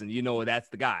mean, listen, that's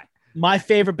the guy. My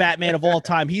favorite Batman of all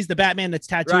time. He's the Batman that's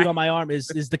tattooed on my arm. Is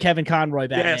the Kevin Conroy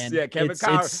Batman? Yes, yeah.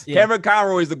 Kevin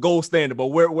Conroy is the gold standard, but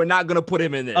we're not gonna put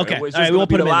him in there. Okay, it's just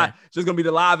gonna be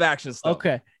the live action stuff.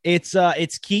 Okay,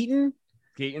 it's Keaton.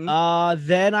 Then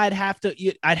I'd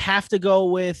have to go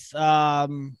with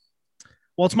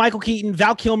well, it's Michael Keaton.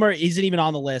 Val Kilmer isn't even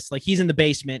on the list. Like, he's in the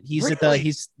basement.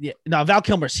 Val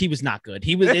Kilmer's, he was not good.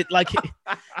 He was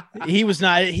he was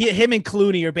not. Him and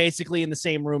Clooney are basically in the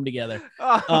same room together.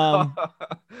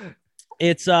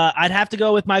 It's I'd have to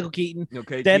go with Michael Keaton.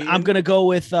 Okay. Then I'm gonna go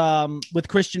with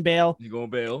Christian Bale. You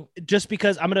going Bale? Just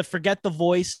because I'm gonna forget the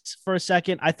voice for a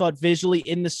second. I thought visually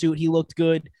in the suit he looked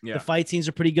good. Yeah. The fight scenes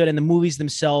are pretty good, and the movies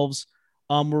themselves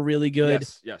were really good.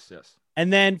 Yes.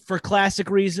 And then for classic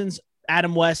reasons,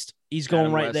 Adam West, he's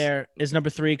going right there is number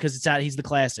 3 because he's the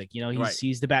classic.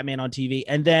 He's the Batman on TV.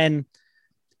 And then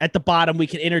at the bottom we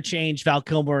can interchange Val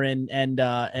Kilmer and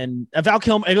Val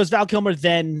Kilmer. It goes Val Kilmer,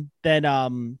 then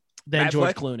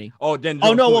George Clooney.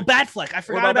 Batfleck. I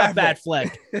forgot about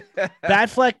Batfleck.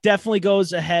 Batfleck definitely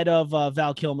goes ahead of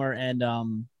Val Kilmer, and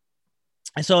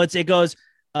so it goes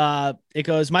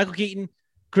Michael Keaton,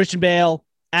 Christian Bale,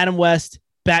 Adam West,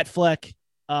 Batfleck,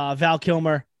 Val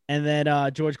Kilmer, and then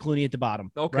George Clooney at the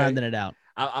bottom, rounding it out.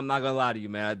 I'm not gonna lie to you,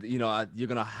 man. You're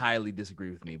gonna highly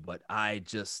disagree with me, but I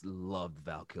just loved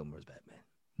Val Kilmer's Batman.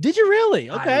 Did you really?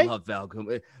 Okay. I love Val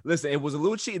Kilmer. Listen, it was a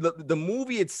little cheesy. The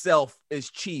movie itself is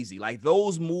cheesy. Like,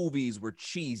 those movies were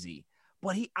cheesy,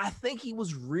 but I think he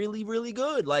was really, really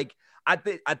good. Like, I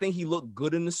think he looked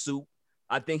good in the suit.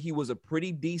 I think he was a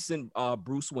pretty decent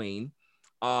Bruce Wayne.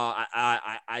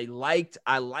 I liked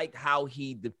how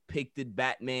he depicted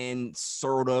Batman,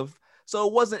 sort of. So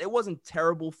it wasn't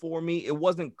terrible for me. It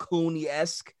wasn't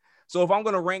Clooney-esque. So if I'm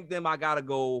gonna rank them,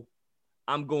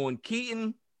 I'm going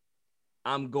Keaton.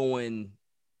 I'm going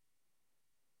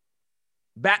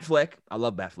Batfleck. I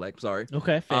love Batfleck. Sorry.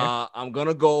 Okay, fair. I'm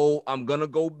gonna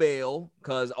go Bale,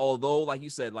 because although, like you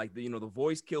said, like the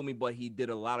voice killed me, but he did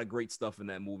a lot of great stuff in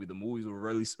that movie. The movies were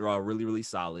really, really, really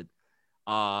solid.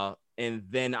 And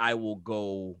then I will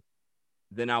go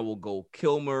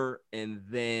Kilmer, and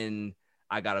then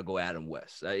I gotta go Adam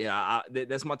West.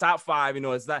 That's my top 5.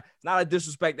 It's not a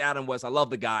disrespect to Adam West. I love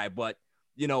the guy, but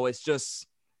it's just.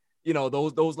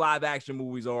 Those live action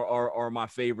movies are my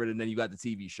favorite. And then you got the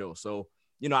TV show. So,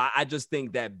 I just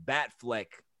think that Batfleck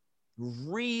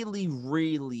really,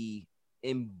 really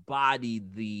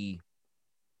embodied the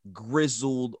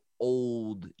grizzled,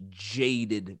 old,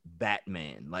 jaded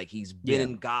Batman. Like, he's been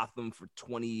in Gotham for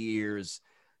 20 years.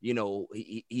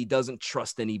 He doesn't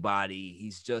trust anybody.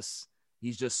 He's just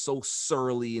so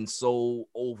surly and so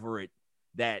over it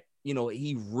that,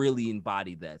 he really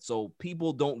embodied that. So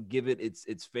people don't give it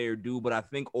its fair due, but I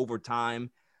think over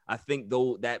time,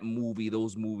 those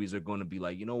movies are going to be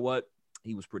like, you know what?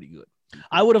 He was pretty good.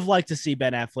 I would have liked to see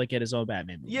Ben Affleck get his own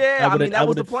Batman movie. Yeah, that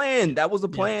was the plan. That was the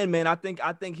plan, man. I think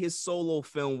I solo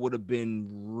film would have been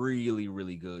really,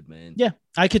 really good, man. Yeah,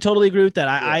 I could totally agree with that.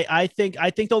 I think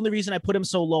the only reason I put him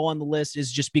so low on the list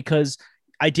is just because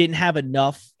I didn't have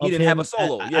enough of him. He didn't have a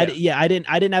solo. I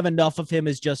didn't have enough of him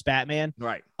as just Batman.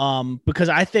 Right. Because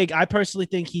I personally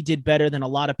think he did better than a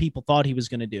lot of people thought he was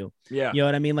going to do. Yeah. You know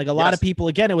what I mean? Like, a lot of people,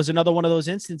 again, it was another one of those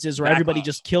instances where everybody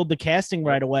just killed the casting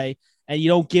right away, and you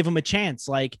don't give him a chance.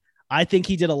 Like, I think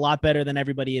he did a lot better than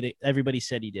everybody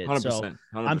said he did. 100%, so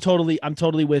 100%. I'm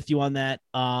totally with you on that.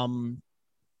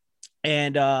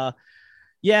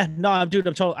 Yeah, no, dude,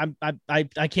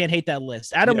 I can't hate that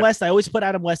list. Adam West, I always put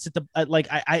Adam West at the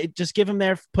I just put him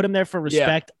there for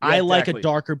respect. Yeah, I exactly. like a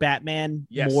darker Batman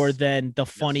more than the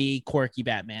funny, quirky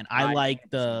Batman. I like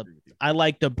the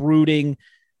brooding,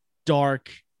 dark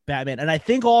Batman. And I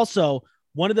think also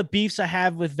one of the beefs I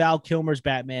have with Val Kilmer's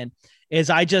Batman is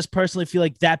I just personally feel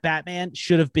like that Batman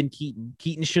should have been Keaton.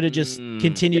 Keaton should have just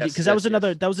continued because that was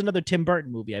another Tim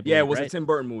Burton movie. I believe, Yeah, it was right? a Tim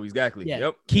Burton movie. Exactly. Yeah.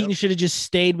 Yep. Keaton should have just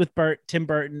stayed with Tim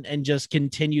Burton and just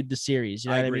continued the series.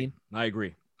 You know what I mean? I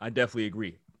agree. I definitely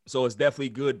agree. So it's definitely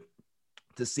good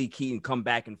to see Keaton come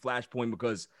back in Flashpoint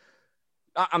because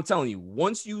I'm telling you,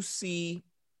 once you see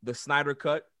the Snyder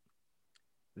Cut,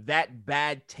 that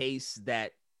bad taste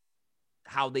that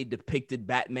how they depicted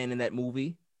Batman in that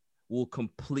movie will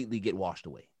completely get washed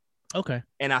away. Okay.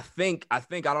 And I think I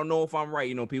don't know if I'm right.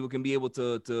 You know, people can be able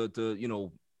to you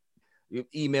know,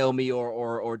 email me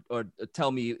or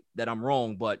tell me that I'm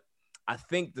wrong, but I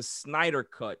think the Snyder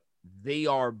Cut, they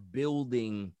are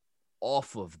building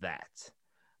off of that.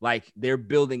 Like they're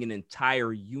building an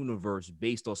entire universe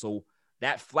based on, so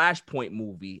that Flashpoint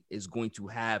movie is going to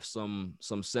have some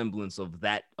semblance of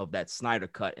that Snyder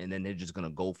Cut, and then they're just gonna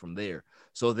go from there.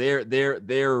 So they're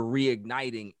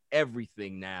reigniting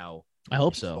everything now. I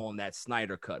hope so on that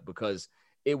Snyder Cut because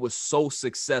it was so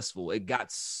successful. It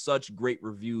got such great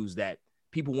reviews that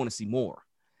people want to see more.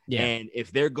 Yeah. And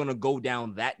if they're gonna go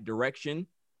down that direction,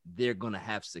 they're gonna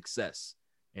have success,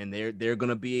 and they're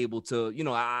gonna be able to. You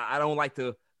know, I don't like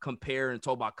to compare and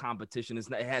talk about competition. It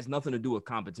has nothing to do with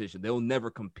competition. They'll never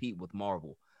compete with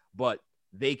Marvel, but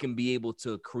they can be able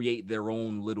to create their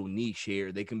own little niche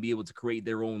here. They can be able to create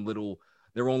their own little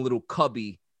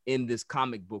cubby in this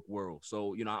comic book world.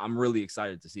 So, you know, I'm really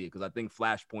excited to see it because I think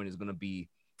Flashpoint is going to be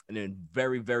a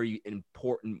very, very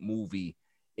important movie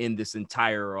in this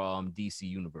entire DC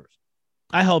universe.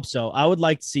 I hope so. I would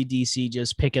like to see DC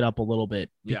just pick it up a little bit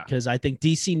because I think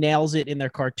DC nails it in their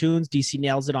cartoons. DC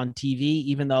nails it on TV,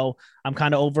 even though I'm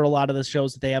kind of over a lot of the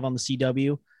shows that they have on the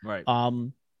CW. Right.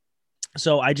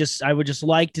 So I would just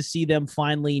like to see them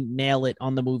finally nail it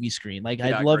on the movie screen. Like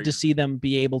I'd love to see them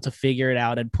be able to figure it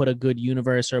out and put a good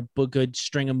universe or a good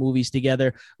string of movies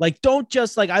together. Like don't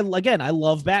just like I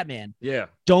love Batman. Yeah.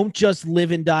 Don't just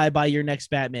live and die by your next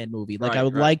Batman movie. Like I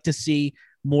would like to see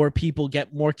more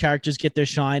characters get their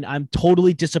shine. I'm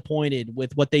totally disappointed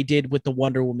with what they did with the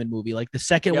Wonder Woman movie. Like the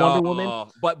second Wonder Woman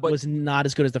but was not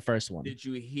as good as the first one. Did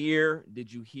you hear the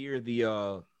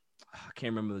I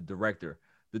can't remember the director.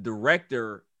 The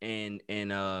director and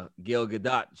Gail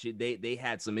Gadot, they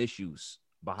had some issues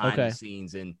behind the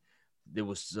scenes, and there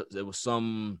was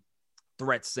some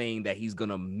threat saying that he's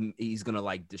gonna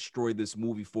like destroy this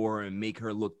movie for her and make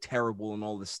her look terrible and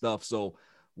all this stuff. So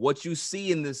what you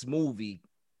see in this movie,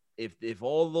 if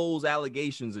all those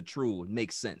allegations are true, it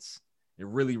makes sense. It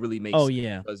really, really makes sense.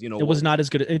 Yeah. Because, you know, it was not as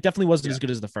good. It definitely wasn't as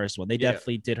good as the first one. They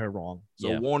definitely did her wrong.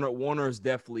 So Warner is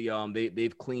definitely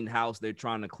they've cleaned house. They're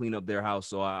trying to clean up their house.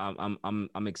 So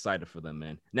I'm excited for them,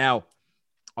 man. Now,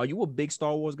 are you a big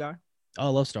Star Wars guy? Oh, I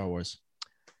love Star Wars.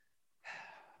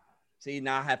 See,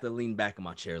 now I have to lean back in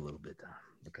my chair a little bit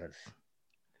because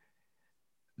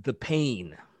the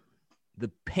pain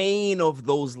of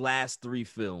those last 3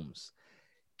 films.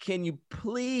 Can you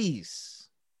please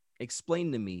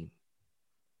explain to me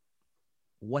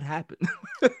what happened?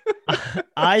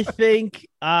 I think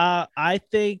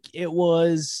it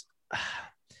was,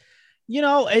 you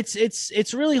know,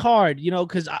 it's really hard, you know,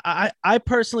 because I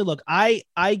personally look, I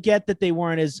get that they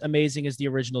weren't as amazing as the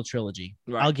original trilogy.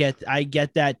 Right. I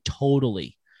get that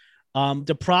totally.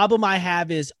 The problem I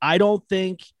have is I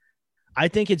think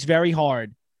it's very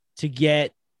hard to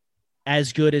get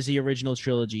as good as the original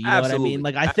trilogy. You know what I mean?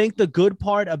 Like, I think the good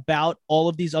part about all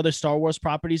of these other Star Wars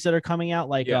properties that are coming out,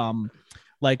 like The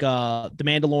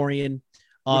Mandalorian,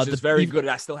 which is very good.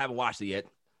 I still haven't watched it yet.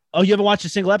 Oh, you haven't watched a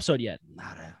single episode yet?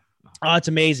 Nada. Oh, it's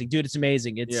amazing, dude. It's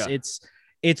amazing.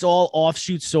 It's all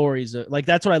offshoot stories. Like,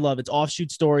 that's what I love. It's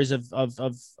offshoot stories of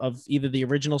either the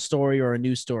original story or a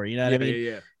new story. You know what I mean?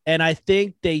 Yeah. And I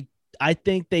think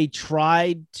they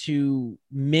tried to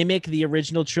mimic the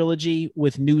original trilogy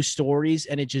with new stories,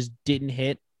 and it just didn't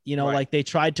hit. You know, like they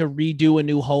tried to redo A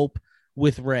New Hope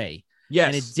with Rey. Yes.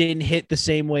 And it didn't hit the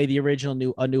same way the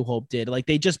original A New Hope did. Like,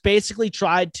 they just basically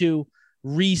tried to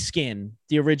reskin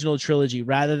the original trilogy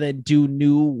rather than do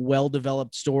new,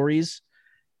 well-developed stories.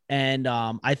 And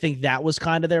I think that was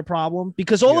kind of their problem,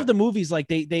 because all of the movies, like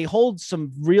they hold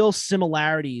some real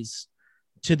similarities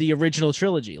to the original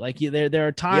trilogy. Like, there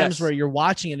are times where you're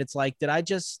watching and it's like, did I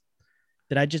just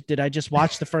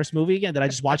watch the first movie again? Did I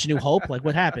just watch A New Hope? Like,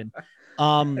 what happened?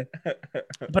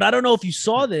 But I don't know if you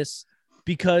saw this,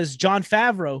 because Jon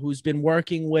Favreau, who's been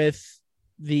working with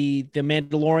the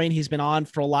Mandalorian, he's been on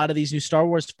for a lot of these new Star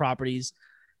Wars properties,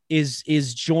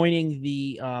 is joining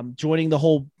the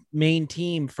whole main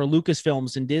team for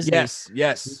Lucasfilms and Disney.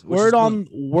 Yes. Word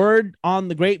on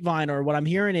the grapevine, or what I'm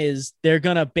hearing, is they're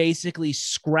gonna basically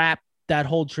scrap that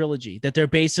whole trilogy, that they're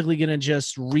basically going to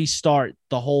just restart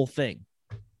the whole thing.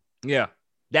 Yeah.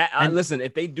 Listen,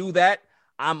 if they do that,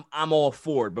 I'm all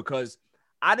for it, because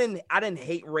I didn't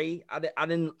hate Rey. I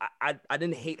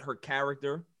didn't hate her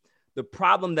character. The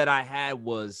problem that I had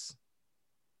was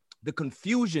the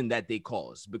confusion that they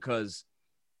caused, because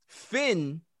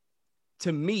Finn,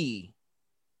 to me,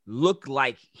 looked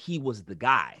like he was the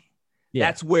guy. Yeah.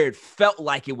 That's where it felt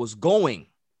like it was going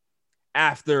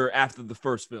after the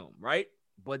first film, right?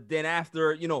 But then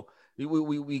after,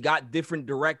 we got different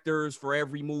directors for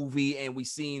every movie, and we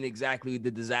seen exactly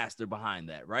the disaster behind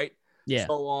that, right? Yeah.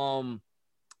 So,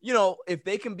 if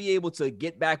they can be able to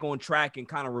get back on track and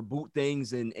kind of reboot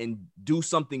things and do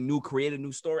something new, create a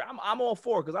new story, I'm all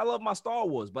for it, because I love my Star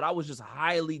Wars. But I was just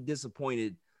highly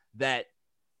disappointed that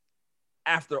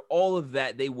after all of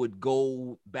that, they would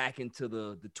go back into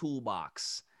the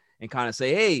toolbox and kind of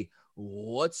say, hey,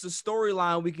 what's the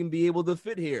storyline we can be able to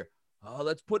fit here?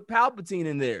 Let's put Palpatine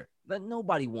in there.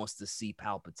 Nobody wants to see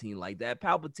Palpatine like that.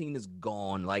 Palpatine is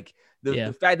gone. Like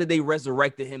the fact that they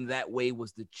resurrected him that way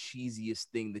was the cheesiest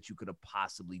thing that you could have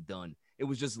possibly done. It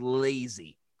was just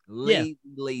lazy. Lazy.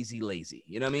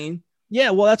 You know what I mean?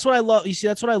 Yeah, well, that's what I love. You see,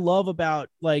 that's what I love about,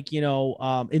 like,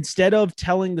 instead of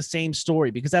telling the same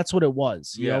story, because that's what it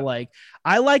was. You know, like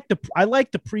I like the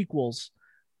prequels.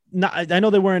 I know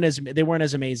they weren't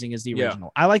as amazing as the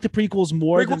original. I like the prequels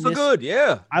more. Prequels are good,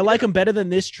 yeah. I like them better than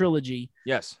this trilogy.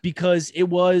 Yes, because it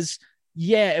was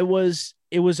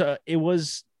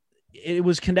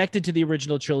connected to the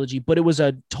original trilogy, but it was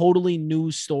a totally new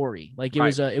story. Like it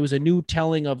was a new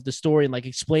telling of the story and like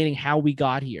explaining how we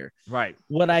got here. Right.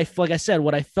 What I felt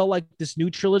like this new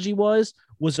trilogy was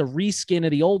a reskin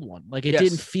of the old one. Like it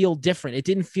didn't feel different. It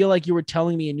didn't feel like you were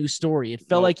telling me a new story. It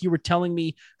felt like you were telling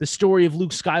me the story of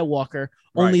Luke Skywalker.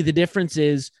 Only the difference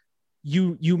is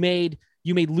you made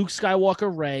Luke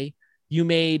Skywalker Rey, you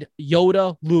made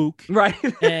Yoda Luke, right?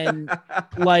 And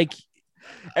like,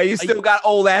 and you still got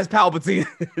old ass Palpatine.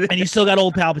 And you still got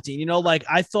old Palpatine. Like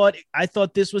I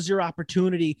thought this was your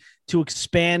opportunity to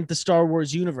expand the Star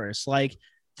Wars universe. Like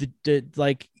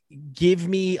give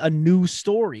me a new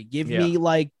story. Give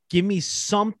me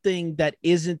something that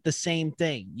isn't the same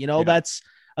thing. That's,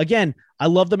 again, I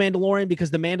love The Mandalorian,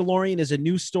 because The Mandalorian is a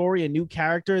new story, a new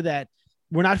character that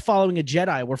we're not following a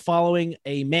Jedi. We're following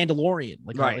a Mandalorian,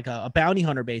 like a bounty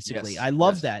hunter, basically. Yes. I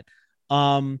love that.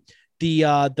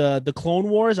 The Clone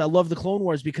Wars, I love the Clone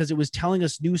Wars because it was telling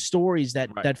us new stories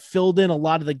that filled in a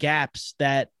lot of the gaps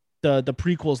that the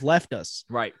prequels left us.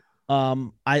 Right.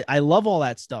 I love all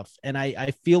that stuff, and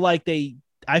I feel like they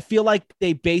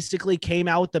basically came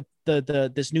out with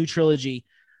this new trilogy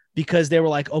because they were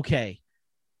like, okay,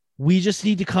 we just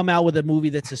need to come out with a movie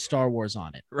that's a Star Wars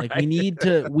on it. Right.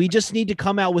 Like we just need to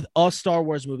come out with a Star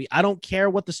Wars movie. I don't care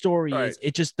what the story is.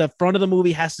 It just, the front of the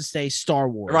movie has to say Star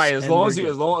Wars. Right. As long as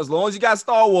you got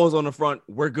Star Wars on the front,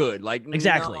 we're good. Like,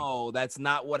 exactly. No, that's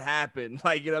not what happened.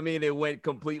 Like, you know what I mean? It went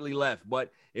completely left.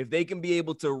 But if they can be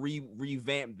able to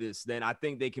revamp this, then I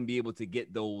think they can be able to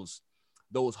get those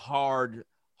hard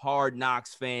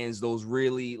Knocks fans, those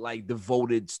really like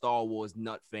devoted Star Wars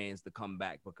nut fans to come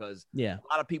back, because a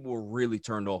lot of people were really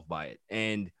turned off by it.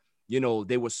 And,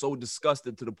 they were so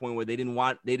disgusted to the point where they didn't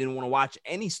want to watch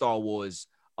any Star Wars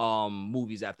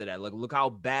movies after that. Like, look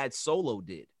how bad Solo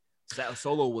did.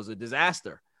 Solo was a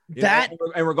disaster.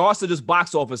 In regards to just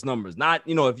box office numbers, not,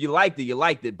 if you liked it, you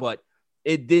liked it, but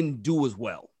it didn't do as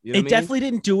well. It definitely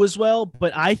didn't do as well,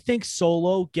 but I think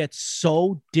Solo gets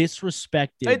so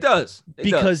disrespected. It does.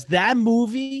 Because that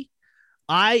movie,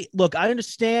 I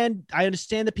understand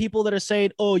the people that are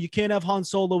saying, oh, you can't have Han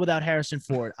Solo without Harrison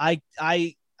Ford.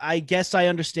 I guess I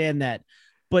understand that.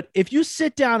 But if you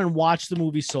sit down and watch the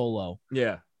movie Solo,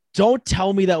 don't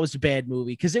tell me that was a bad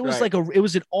movie, because it was it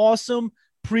was an awesome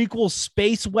prequel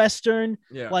space Western.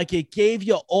 Yeah. Like, it gave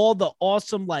you all the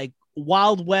awesome, like,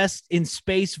 Wild West in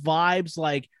space vibes.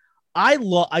 Like,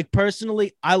 I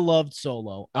personally loved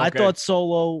Solo. Okay. I thought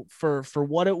Solo for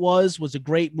what it was a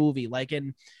great movie. Like,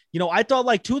 and I thought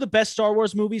like two of the best Star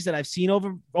Wars movies that I've seen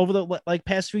over the like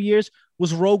past few years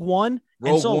was Rogue One.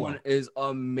 Rogue One is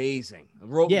amazing.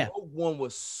 Rogue One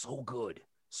was so good.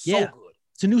 Good.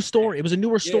 It's a new story. It was a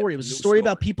newer story. It was a story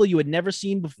about people you had never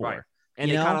seen before. Right. And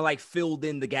it kind of like filled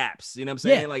in the gaps. You know what I'm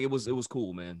saying? Like, it was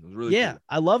cool, man. It was really cool.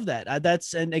 I love that.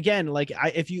 And again, like,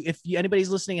 if anybody's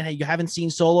listening and you haven't seen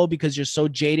Solo because you're so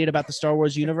jaded about the Star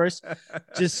Wars universe,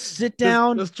 just sit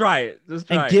down, just try it,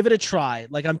 give it a try.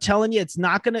 Like, I'm telling you, it's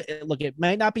not gonna look. It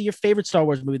might not be your favorite Star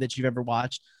Wars movie that you've ever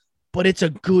watched, but it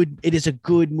is a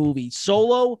good movie.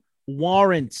 Solo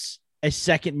warrants a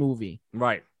second movie.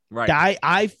 Right.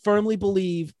 I firmly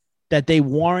believe that they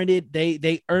warranted.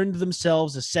 They earned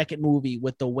themselves a second movie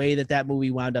with the way that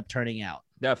movie wound up turning out.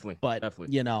 Definitely. But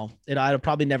definitely. It'll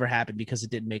probably never happen because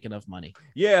it didn't make enough money.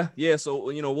 Yeah. So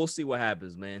we'll see what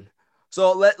happens, man.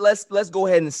 So let's go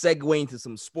ahead and segue into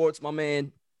some sports, my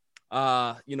man.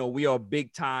 We are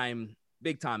big time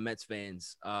Mets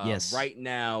fans. Yes. Right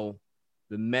now,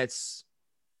 the Mets,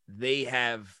 they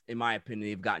have, in my opinion,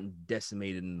 they've gotten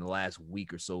decimated in the last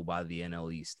week or so by the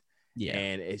NL East. Yeah.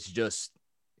 And it's just,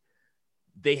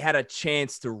 they had a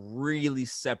chance to really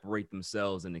separate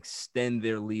themselves and extend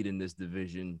their lead in this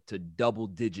division to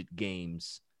double-digit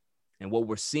games. And what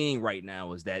we're seeing right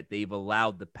now is that they've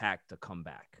allowed the pack to come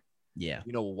back. Yeah.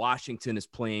 Washington is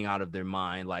playing out of their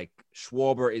mind. Like,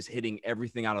 Schwarber is hitting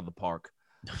everything out of the park.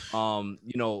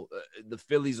 The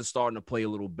Phillies are starting to play a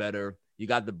little better. You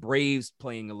got the Braves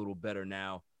playing a little better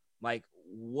now. Like,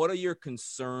 what are your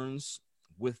concerns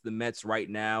with the Mets right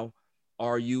now?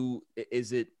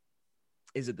 Is it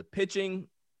the pitching?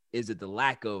 Is it the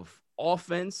lack of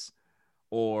offense?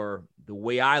 Or the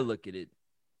way I look at it,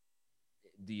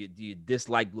 do you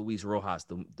dislike Luis Rojas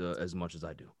as much as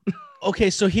I do? Okay,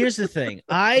 so here's the thing.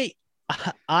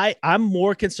 I'm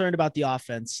more concerned about the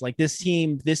offense. Like, this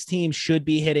team should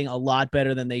be hitting a lot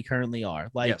better than they currently are.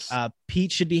 Like, yes.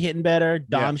 Pete should be hitting better.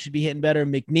 Dom should be hitting better.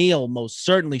 McNeil most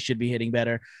certainly should be hitting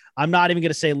better. I'm not even going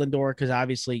to say Lindor because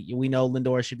obviously we know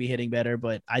Lindor should be hitting better,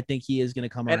 but I think he is going to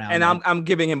come around. And I'm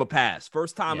giving him a pass.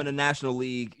 First time in the National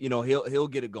League, he'll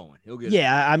get it going.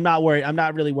 I'm not worried. I'm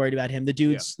not really worried about him. The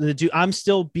dude. I'm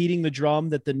still beating the drum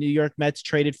that the New York Mets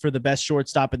traded for the best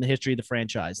shortstop in the history of the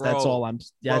franchise. That's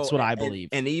what I believe.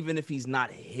 And even if he's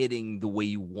not hitting the way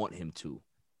you want him to,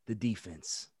 the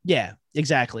defense. Yeah,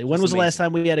 exactly. When was the last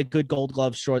time we had a good Gold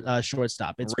Glove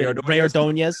shortstop? It's Ray been Ray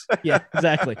Ordonez. Yeah,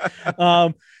 exactly.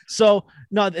 So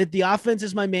no, the offense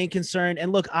is my main concern.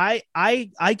 And look, I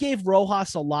gave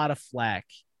Rojas a lot of flack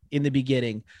in the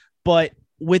beginning, but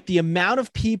with the amount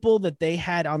of people that they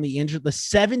had on the injured, the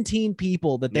 17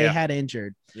 people that they had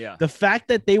injured, the fact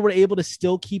that they were able to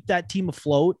still keep that team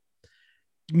afloat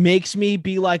makes me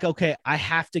be like, okay, I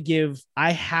have to give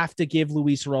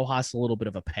Luis Rojas a little bit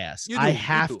of a pass. I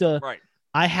have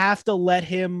to let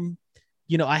him,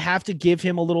 I have to give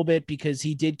him a little bit because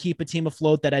he did keep a team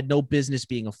afloat that had no business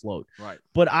being afloat. Right.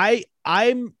 But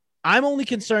I'm only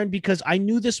concerned because I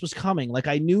knew this was coming. Like,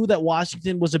 I knew that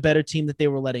Washington was a better team that they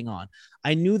were letting on.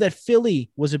 I knew that Philly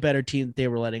was a better team that they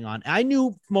were letting on. I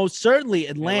knew most certainly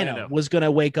Atlanta was going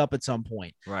to wake up at some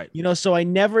point. Right. So I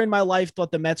never in my life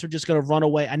thought the Mets were just going to run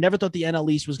away. I never thought the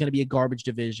NL East was going to be a garbage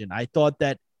division. I thought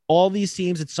that all these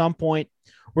teams at some point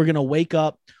were going to wake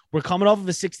up. We're coming off of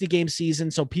a 60-game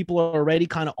season, so people are already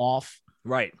kind of off.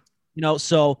 Right.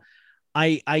 So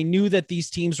I knew that these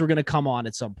teams were going to come on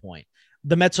at some point.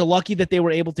 The Mets are lucky that they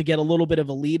were able to get a little bit of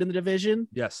a lead in the division.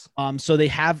 Yes. So they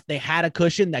had a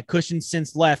cushion. That cushion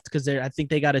since left because I think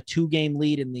they got a 2-game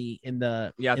lead in the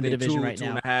division right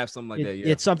now. 2.5, something like that. Yeah.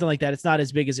 It's something like that. It's not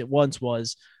as big as it once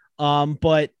was.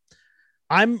 But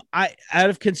out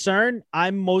of concern,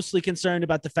 I'm mostly concerned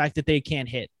about the fact that they can't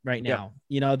hit right now.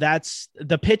 That's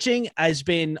the pitching has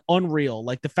been unreal.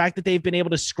 Like, the fact that they've been able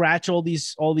to scratch all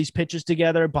these pitchers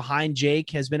together behind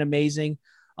Jake has been amazing.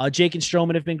 Jake and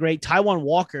Stroman have been great. Taijuan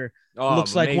Walker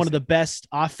looks like one of the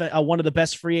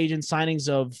best free agent signings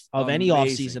of any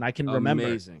offseason I can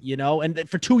remember. And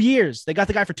for 2 years, they got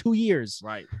the guy for 2 years,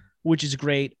 right? Which is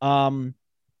great.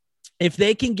 If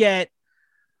they can get,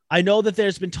 I know that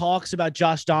there's been talks about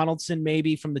Josh Donaldson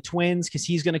maybe from the Twins because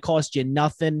he's going to cost you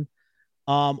nothing,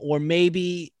 or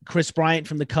maybe Chris Bryant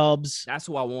from the Cubs. That's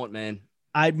who I want, man.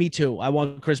 Me too. I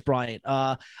want Chris Bryant.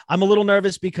 I'm a little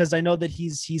nervous because I know that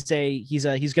he's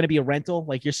going to be a rental.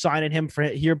 Like, you're signing him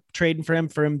you're trading for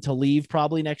him to leave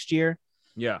probably next year.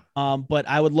 Yeah. But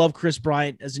I would love Chris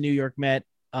Bryant as a New York Met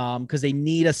because they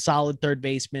need a solid third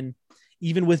baseman.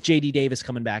 Even with JD Davis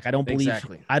coming back, I don't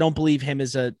believe him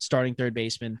as a starting third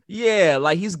baseman. Yeah,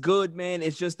 like, he's good, man.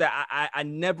 It's just that I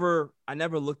never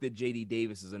looked at JD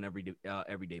Davis as an everyday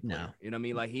player. No. You know what I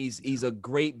mean? Like, he's a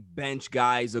great bench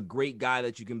guy. He's a great guy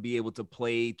that you can be able to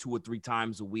play 2 or 3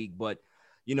 times a week. But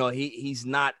he's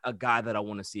not a guy that I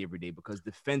want to see every day because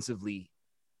defensively,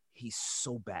 he's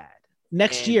so bad.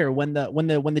 Next year, when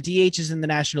the DH is in the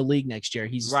National League next year,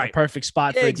 he's a perfect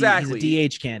spot for he's a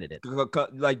DH candidate.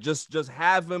 Like, just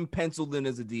have him penciled in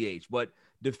as a DH. But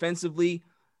defensively,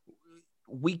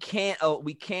 we can't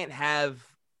have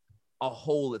a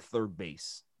hole at third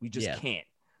base. We just can't.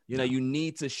 You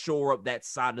need to shore up that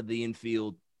side of the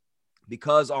infield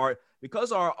because our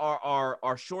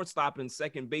shortstop and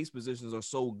second base positions are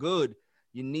so good.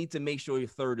 You need to make sure your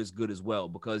third is good as well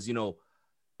because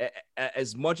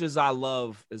as much as I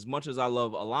love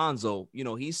Alonzo, you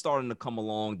know, he's starting to come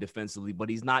along defensively, but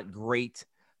he's not great.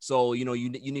 So, you know, you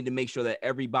need to make sure that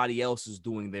everybody else is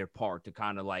doing their part to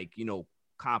kind of like, you know,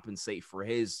 compensate for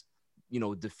his, you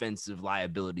know, defensive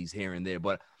liabilities here and there.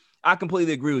 But I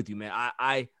completely agree with you, man.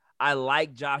 I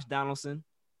like Josh Donaldson,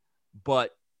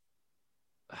 but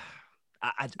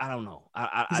I don't know.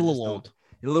 He's a little old.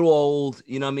 A little old,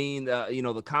 you know what I mean? You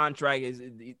know, the contract is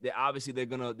obviously they're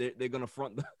gonna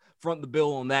front the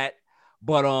bill on that.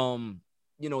 But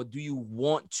you know, do you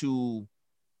want to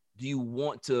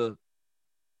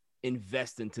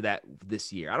invest into that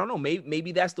this year? I don't know.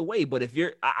 Maybe that's the way. But if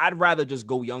I'd rather just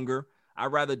go younger.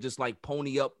 I'd rather just like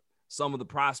pony up some of the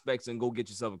prospects and go get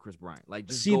yourself a Chris Bryant. Like,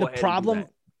 just see go the ahead problem. and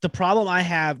do that. The problem I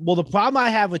have, the problem I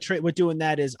have with doing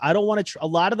that is I don't want to. A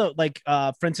lot of the like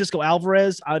Francisco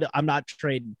Alvarez, I'm not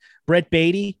trading. Brett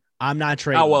Beatty, I'm not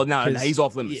trading. Oh well, no, he's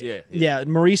off limits. Yeah.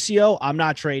 Mauricio, I'm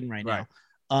not trading right now.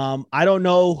 I don't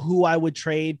know who I would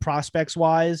trade prospects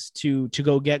wise to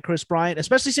go get Chris Bryant,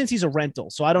 especially since he's a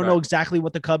rental. So I don't know exactly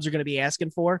what the Cubs are going to be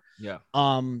asking for. Yeah.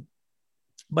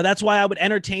 But that's why I would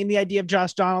entertain the idea of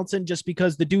Josh Donaldson, just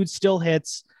because the dude still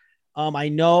hits. I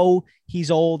know he's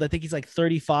old. I think he's like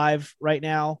 35 right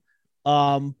now.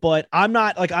 But I'm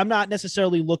not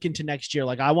necessarily looking to next year.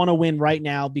 Like, I want to win right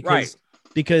now because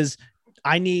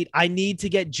I need to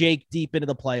get Jake deep into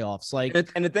the playoffs. Like,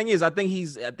 and the thing is, I think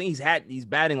he's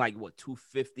batting like what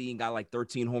 250 and got like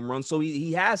 13 home runs. So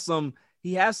he has some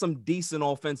decent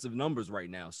offensive numbers right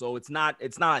now. So it's not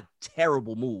a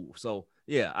terrible move. So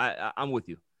yeah, I'm with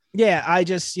you. Yeah, I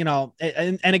just, you know,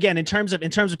 and again, in terms of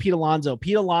Pete Alonso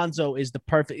is the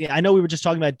perfect. I know we were just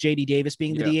talking about JD Davis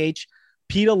being the DH.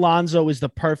 Pete Alonso is the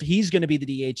perfect. He's going to be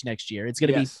the DH next year. It's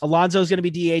going to be Alonso's going to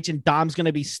be DH and Dom's going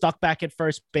to be stuck back at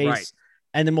first base,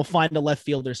 and then we'll find a left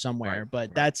fielder somewhere.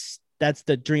 But that's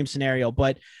the dream scenario.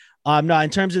 But no, in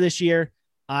terms of this year,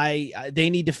 they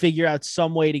need to figure out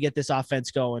some way to get this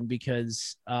offense going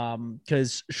because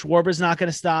Schwarber's not going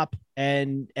to stop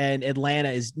and Atlanta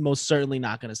is most certainly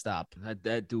not going to stop.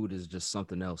 That dude is just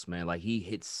something else, man. Like, he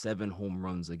hit 7 home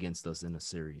runs against us in a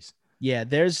series. Yeah,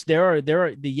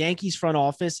 the Yankees front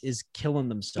office is killing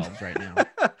themselves right now.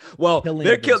 Well,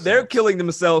 they're killing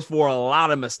themselves for a lot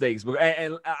of mistakes.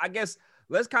 And I guess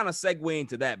let's kind of segue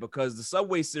into that because the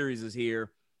Subway Series is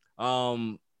here.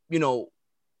 You know,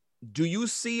 do you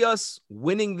see us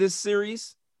winning this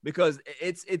series? Because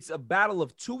it's a battle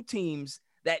of two teams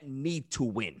that need to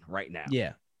win right now.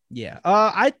 Yeah.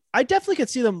 I definitely could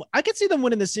see them. I could see them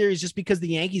winning the series just because the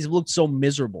Yankees looked so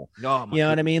miserable. You know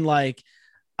what I mean? Like,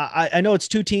 I know it's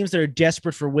two teams that are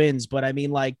desperate for wins, but I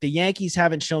mean, like, the Yankees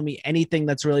haven't shown me anything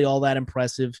that's really all that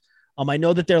impressive. I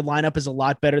know that their lineup is a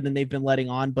lot better than they've been letting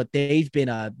on, but they've been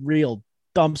a real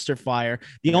dumpster fire.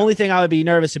 The only thing I would be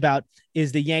nervous about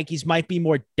is the Yankees might be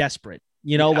more desperate.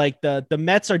 You know, like the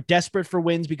Mets are desperate for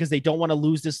wins because they don't want to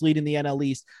lose this lead in the NL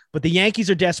East, but the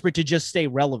Yankees are desperate to just stay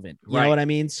relevant. You know what I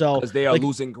mean? So because they are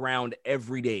losing ground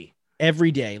every day.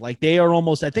 Like, they are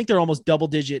I think they're almost double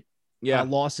digit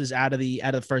losses out of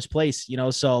the first place, you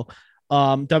know, so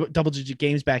double digit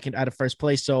games back out of first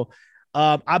place. So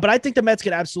but I think the Mets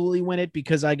could absolutely win it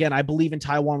because, again, I believe in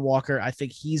Taijuan Walker. I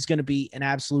think he's going to be an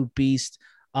absolute beast.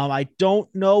 I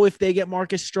don't know if they get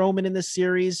Marcus Stroman in this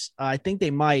series. I think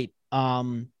they might.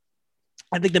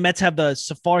 I think the Mets have the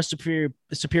far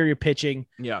superior pitching.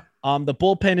 Yeah. The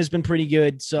bullpen has been pretty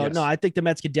good. So no, I think the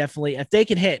Mets could definitely, if they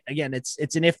can hit again, it's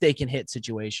an if they can hit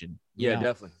situation. Yeah,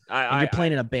 definitely. You're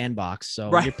playing in a bandbox,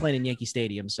 so you're playing in Yankee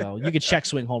Stadium, so you could check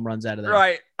swing home runs out of there.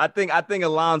 Right. I think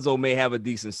Alonso may have a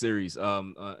decent series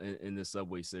in the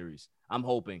Subway Series. I'm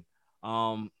hoping.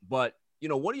 But you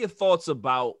know, what are your thoughts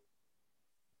about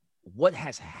what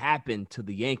has happened to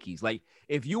the Yankees? Like,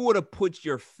 if you were to put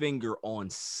your finger on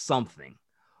something,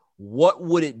 what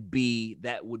would it be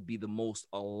that would be the most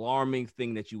alarming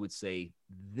thing that you would say,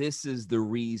 this is the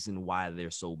reason why they're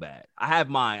so bad? I have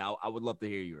mine. I would love to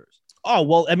hear yours. Oh,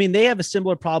 well, I mean, they have a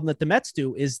similar problem that the Mets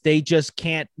do is they just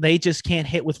can't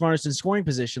hit with runners in scoring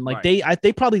position. Like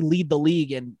they probably lead the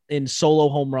league in solo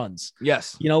home runs.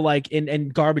 Yes. You know, like in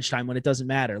garbage time when it doesn't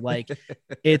matter. Like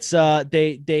it's their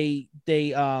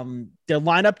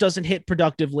lineup doesn't hit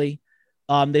productively.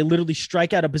 They literally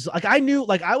strike out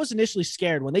I was initially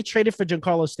scared when they traded for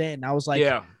Giancarlo Stanton. I was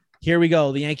like, here we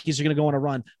go. The Yankees are going to go on a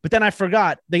run. But then I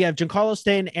forgot they have Giancarlo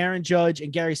Stanton, Aaron Judge,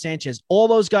 and Gary Sanchez. All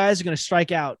those guys are going to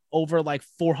strike out over like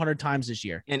 400 times this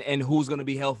year. And who's going to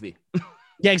be healthy?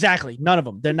 Yeah, exactly. None of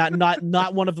them. They're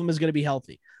not one of them is going to be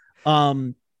healthy.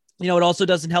 You know, it also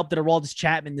doesn't help that Aroldis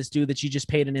Chapman, this dude that you just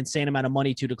paid an insane amount of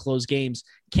money to close games,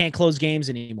 can't close games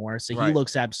anymore. So he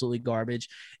looks absolutely garbage.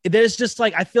 There's just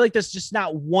like, I feel like there's just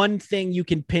not one thing you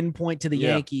can pinpoint to the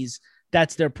Yankees.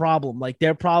 That's their problem. Like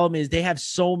their problem is they have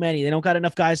so many. They don't got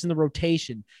enough guys in the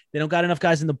rotation. They don't got enough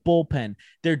guys in the bullpen.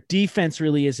 Their defense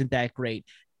really isn't that great.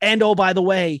 And oh, by the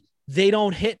way, they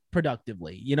don't hit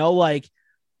productively, you know, like,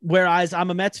 whereas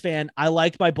I'm a Mets fan, I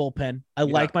like my bullpen. I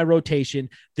like my rotation.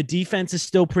 The defense is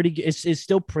still is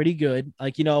still pretty good.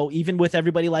 Like, you know, even with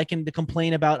everybody liking to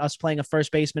complain about us playing a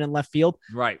first baseman in left field,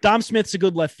 Dom Smith's a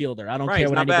good left fielder. I don't care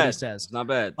what anybody says. It's not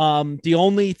bad. The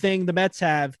only thing the Mets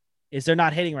have is they're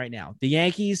not hitting right now. The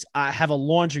Yankees have a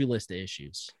laundry list of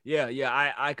issues.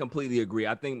 Yeah, I completely agree.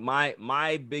 I think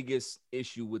my biggest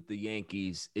issue with the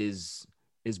Yankees is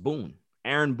Boone.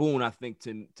 Aaron Boone, I think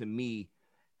to me,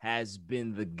 has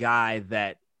been the guy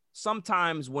that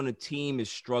sometimes when a team is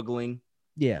struggling,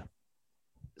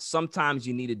 sometimes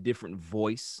you need a different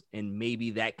voice, and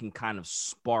maybe that can kind of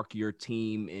spark your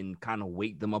team and kind of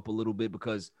wake them up a little bit,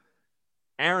 because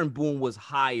Aaron Boone was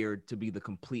hired to be the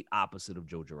complete opposite of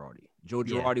Joe Girardi. Joe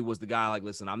Girardi was the guy like,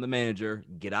 listen, I'm the manager,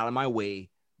 get out of my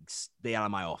way, stay out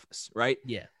of my office, right?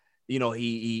 Yeah. You know,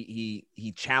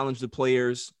 he challenged the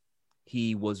players.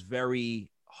 He was very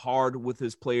hard with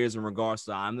his players in regards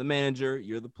to, I'm the manager,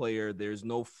 you're the player, there's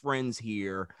no friends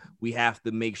here. We have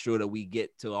to make sure that we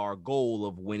get to our goal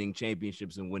of winning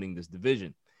championships and winning this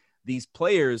division. These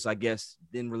players, I guess,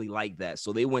 didn't really like that.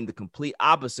 So they went the complete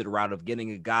opposite route of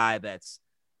getting a guy that's,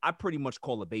 I pretty much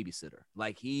call a babysitter.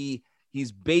 Like he's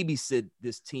babysit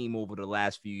this team over the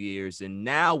last few years. And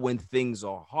now when things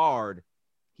are hard,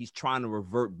 he's trying to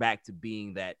revert back to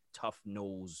being that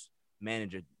tough-nosed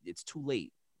manager. It's too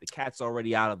late. The cat's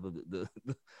already out of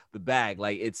the bag.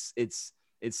 Like it's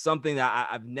something that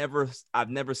I've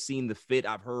never seen the fit.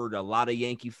 I've heard a lot of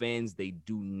Yankee fans, they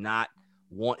do not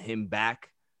want him back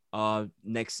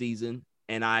next season.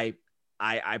 And I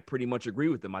pretty much agree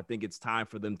with them. I think it's time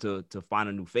for them to find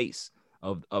a new face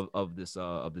of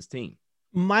this team.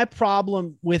 My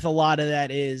problem with a lot of that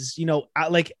is, you know,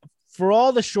 like for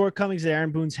all the shortcomings that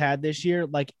Aaron Boone's had this year,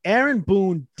 like Aaron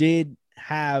Boone did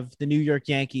have the New York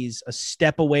Yankees a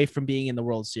step away from being in the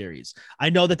World Series. I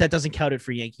know that doesn't count it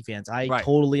for Yankee fans. I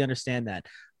totally understand that.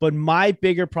 But my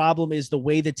bigger problem is the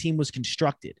way the team was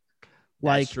constructed.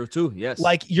 Like, that's true too. Yes.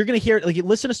 Like you're going to hear, like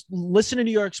listen to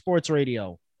New York sports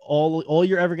radio. All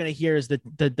you're ever going to hear is that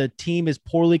the team is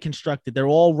poorly constructed. They're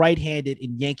all right-handed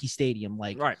in Yankee Stadium.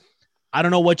 Like, I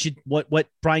don't know what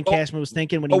Brian Cashman was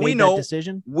thinking when he made that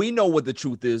decision. We know what the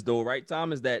truth is, though, right,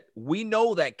 Tom? Is that we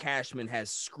know that Cashman has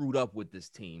screwed up with this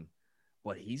team,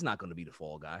 but he's not going to be the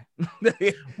fall guy.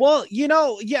 Well, you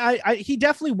know, he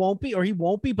definitely won't be, or he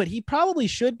won't be, but he probably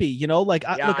should be. You know, like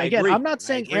look, again, I'm not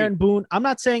saying Aaron Boone. I'm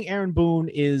not saying Aaron Boone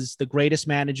is the greatest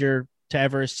manager to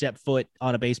ever step foot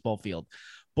on a baseball field.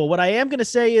 But what I am going to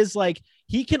say is, like,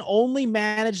 he can only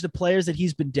manage the players that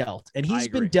he's been dealt. And he's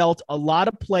been dealt a lot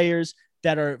of players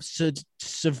that are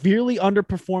severely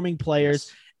underperforming players.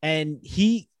 Yes. And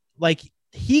he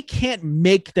can't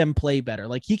make them play better.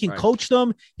 Like, he can coach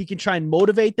them. He can try and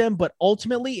motivate them. But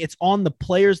ultimately, it's on the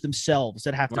players themselves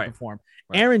that have to perform.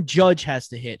 Aaron Judge has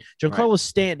to hit. Giancarlo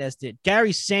Stanton has to hit.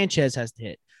 Gary Sanchez has to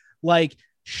hit. Like,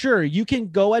 sure, you can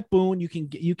go at Boone. You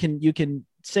can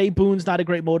say Boone's not a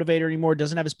great motivator anymore,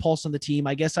 doesn't have his pulse on the team.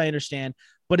 I guess I understand,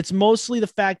 but it's mostly the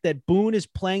fact that Boone is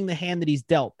playing the hand that he's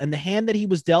dealt, and the hand that he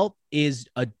was dealt is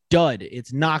a dud.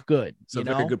 It's not good. So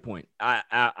very good point.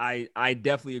 I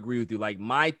definitely agree with you. Like,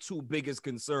 my two biggest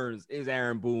concerns is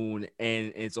Aaron Boone,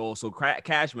 and it's also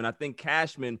Cashman. I think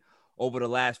Cashman over the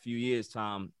last few years,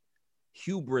 Tom,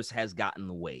 hubris has gotten in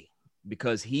the way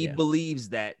because he believes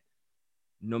that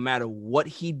no matter what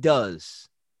he does,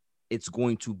 it's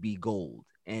going to be gold.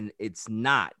 And it's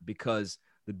not, because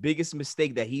the biggest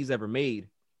mistake that he's ever made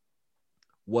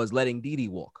was letting Didi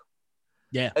walk.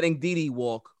 Yeah. Letting Didi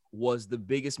walk was the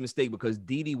biggest mistake, because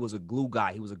Didi was a glue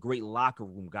guy. He was a great locker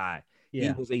room guy.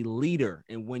 Yeah. He was a leader.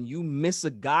 And when you miss a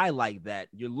guy like that,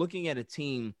 you're looking at a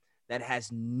team that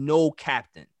has no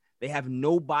captain. They have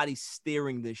nobody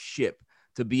steering the ship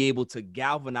to be able to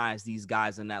galvanize these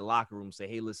guys in that locker room, say,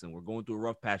 hey, listen, we're going through a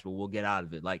rough patch, but we'll get out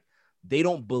of it. Like, they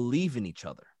don't believe in each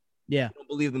other. Yeah. They don't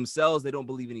believe themselves. They don't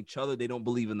believe in each other. They don't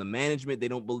believe in the management. They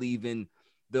don't believe in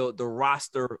the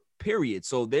roster, period.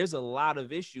 So there's a lot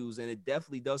of issues, and it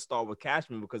definitely does start with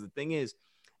Cashman, because the thing is,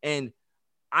 and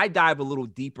I dive a little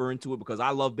deeper into it because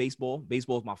I love baseball.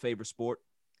 Baseball is my favorite sport.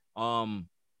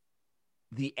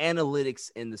 The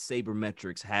analytics and the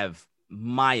sabermetrics have,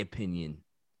 my opinion,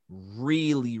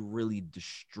 really, really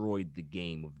destroyed the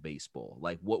game of baseball.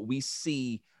 Like, what we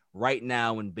see right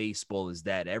now in baseball is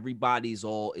that everybody's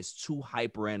is too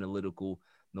hyper analytical.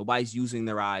 Nobody's using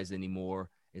their eyes anymore.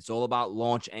 It's all about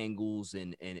launch angles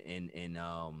and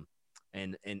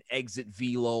exit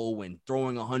velo and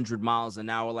throwing 100 miles an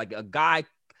hour. Like a guy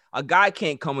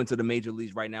can't come into the major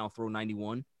leagues right now and throw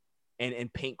 91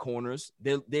 and paint corners.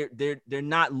 They're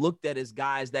not looked at as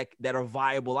guys that are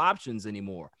viable options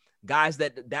anymore. Guys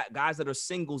that are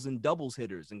singles and doubles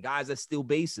hitters and guys that steal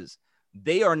bases.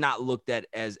 They are not looked at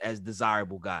as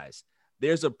desirable guys.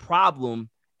 There's a problem,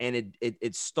 and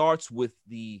it starts with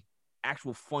the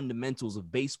actual fundamentals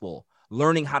of baseball,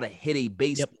 learning how to hit a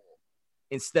baseball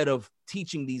instead of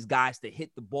teaching these guys to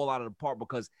hit the ball out of the park,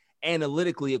 because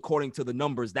analytically, according to the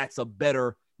numbers, that's a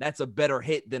better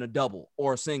hit than a double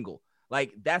or a single.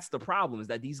 Like, that's the problem, is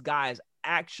that these guys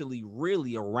actually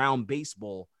really around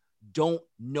baseball don't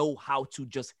know how to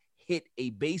just hit a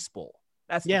baseball.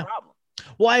 That's the problem.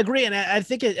 Well, I agree. And I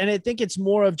think it's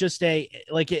more of just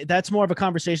that's more of a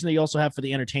conversation that you also have for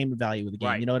the entertainment value of the game.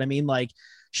 Right. You know what I mean? Like,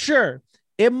 sure,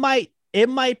 it might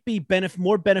be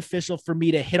more beneficial for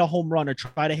me to hit a home run or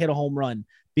try to hit a home run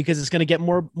because it's going to get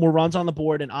more runs on the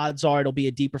board, and odds are it'll be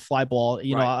a deeper fly ball.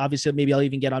 You know, obviously maybe I'll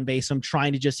even get on base. I'm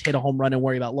trying to just hit a home run and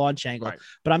worry about launch angle. Right.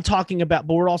 But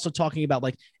we're also talking about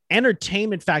like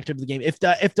entertainment factor of the game. If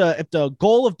the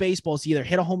goal of baseball is to either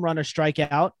hit a home run or strike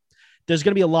out, there's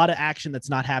going to be a lot of action that's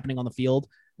not happening on the field,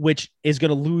 which is going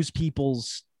to lose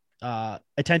people's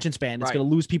attention span. It's going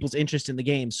to lose people's interest in the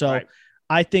game. So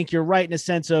I think you're right in a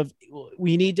sense of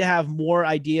we need to have more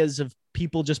ideas of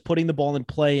people just putting the ball in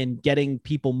play and getting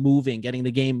people moving, getting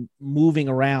the game moving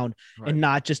around, and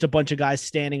not just a bunch of guys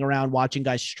standing around watching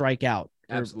guys strike out.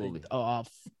 Absolutely.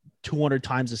 200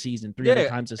 times a season, 300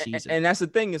 times a season. And that's the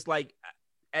thing. It's like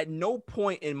at no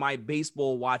point in my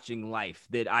baseball watching life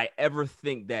did I ever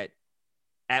think that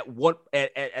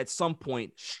at some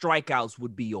point strikeouts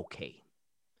would be okay.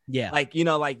 Yeah. Like, you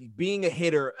know, like being a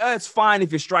hitter, it's fine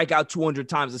if you strike out 200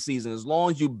 times a season, as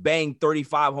long as you bang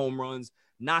 35 home runs,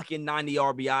 knock in 90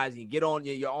 RBIs, and you get on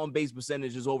your on base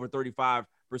percentage is over 35%.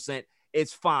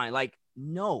 It's fine. Like,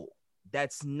 no,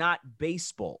 that's not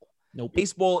baseball. Nope.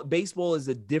 Baseball is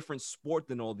a different sport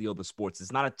than all the other sports.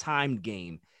 It's not a timed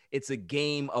game. It's a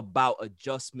game about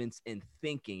adjustments and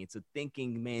thinking. It's a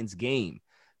thinking man's game.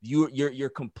 You're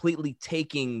completely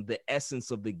taking the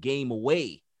essence of the game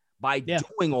away by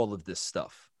doing all of this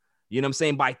stuff. You know what I'm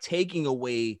saying? By taking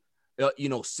away,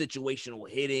 situational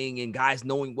hitting and guys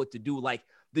knowing what to do, like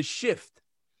the shift.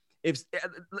 If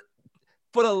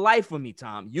for the life of me,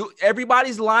 Tom,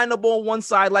 everybody's lined up on one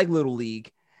side like Little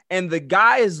League, and the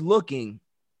guy is looking,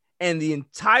 and the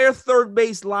entire third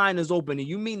base line is open, and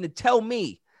you mean to tell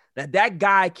me that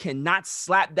guy cannot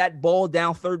slap that ball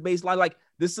down third base line? Like,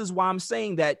 this is why I'm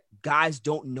saying that guys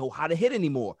don't know how to hit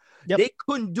anymore. Yep. They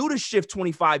couldn't do the shift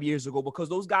 25 years ago because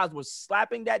those guys were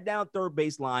slapping that down third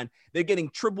base line. They're getting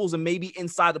triples and maybe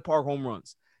inside the park home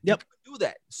runs. Yep. You do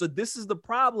that. So this is the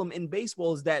problem in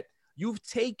baseball, is that you've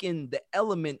taken the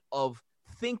element of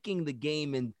thinking the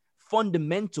game and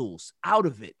fundamentals out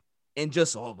of it. And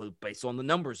just, based on the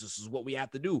numbers, this is what we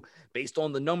have to do. Based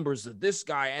on the numbers of this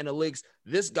guy, analytics,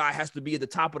 this guy has to be at the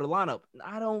top of the lineup.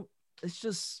 It's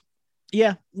just...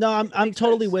 Yeah, no, I'm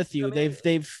totally with you.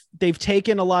 They've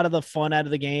taken a lot of the fun out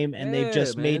of the game, and they've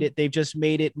just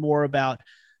made it more about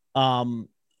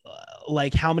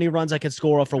like how many runs I could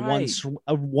score off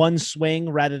one swing,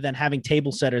 rather than having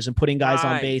table setters and putting guys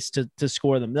on base to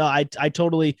score them. No, I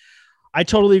totally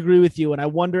agree with you, and I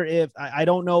wonder if I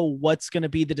don't know what's going to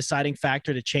be the deciding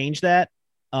factor to change that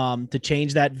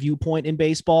viewpoint in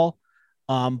baseball,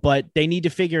 but they need to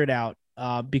figure it out.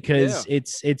 Because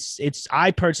it's I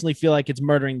personally feel like it's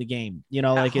murdering the game. You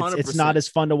know, like it's not as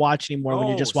fun to watch anymore when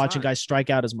you're just watching guys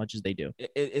strike out as much as they do.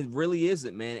 It really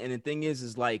isn't, man. And the thing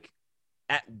is like,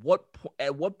 at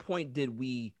what point did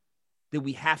we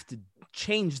have to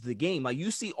change the game? Like, you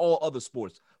see all other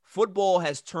sports. Football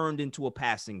has turned into a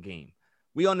passing game.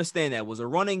 We understand that it was a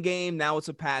running game. Now it's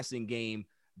a passing game.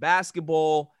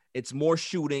 Basketball, it's more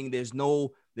shooting. There's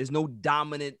no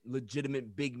dominant,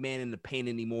 legitimate big man in the paint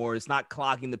anymore. It's not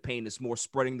clogging the paint. It's more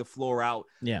spreading the floor out,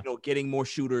 getting more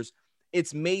shooters.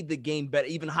 It's made the game better.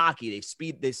 Even hockey,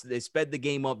 they sped the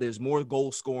game up. There's more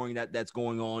goal scoring that's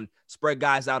going on. Spread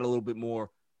guys out a little bit more.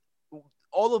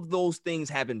 All of those things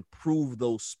have improved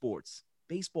those sports.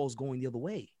 Baseball's going the other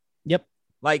way. Yep.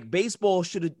 Like, baseball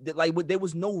should have, there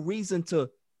was no reason to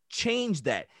change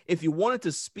that. If you wanted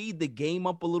to speed the game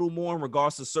up a little more in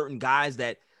regards to certain guys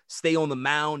that stay on the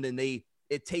mound and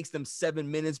it takes them 7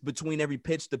 minutes between every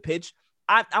pitch to pitch,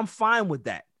 I'm fine with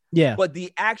that. Yeah. But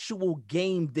the actual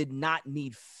game did not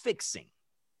need fixing.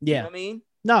 Yeah. You know what I mean?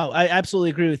 No, I absolutely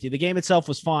agree with you. The game itself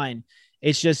was fine.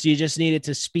 It's just you just needed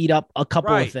to speed up a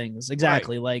couple of things.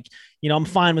 Exactly. Like, I'm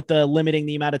fine with the limiting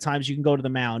the amount of times you can go to the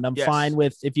mound. I'm fine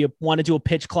with if you want to do a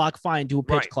pitch clock, fine, do a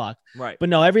pitch clock. Right. But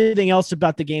no, everything else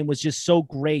about the game was just so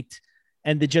great.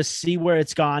 And to just see where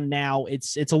it's gone now,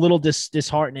 it's a little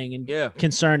disheartening and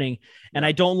concerning. And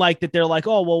I don't like that they're like,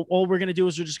 oh, well, all we're going to do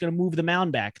is we're just going to move the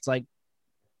mound back. It's like,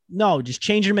 no, just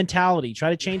change your mentality. Try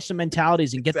to change some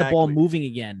mentalities and get the ball moving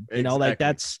again. Like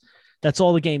that's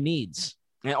all the game needs.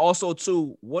 And also,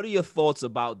 too, what are your thoughts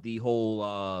about the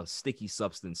whole sticky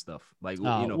substance stuff? Like,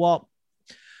 well,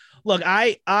 look,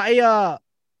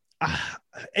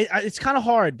 it's kind of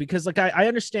hard because like I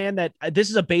understand that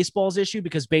this is a baseball's issue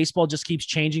because baseball just keeps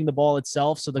changing the ball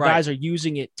itself. So the guys are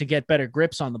using it to get better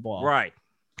grips on the ball. Right.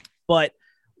 But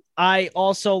I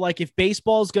also like if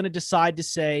baseball is going to decide to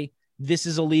say this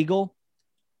is illegal,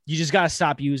 you just got to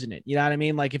stop using it. You know what I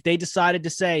mean? Like if they decided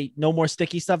to say no more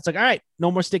sticky stuff, it's like, all right,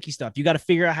 no more sticky stuff. You got to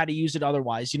figure out how to use it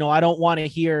otherwise. I don't want to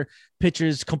hear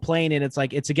pitchers complain and it's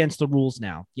like, it's against the rules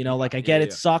now. Like I get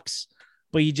it sucks,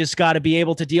 but you just got to be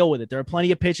able to deal with it. There are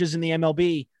plenty of pitchers in the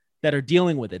MLB that are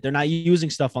dealing with it. They're not using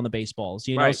stuff on the baseballs,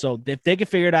 So if they can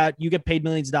figure it out, you get paid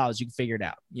millions of dollars. You can figure it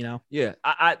out, Yeah.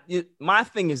 My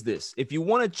thing is this, if you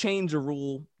want to change a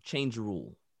rule, change a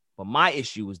rule. But my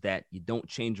issue is that you don't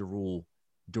change a rule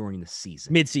during the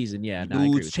season. Mid-season, yeah.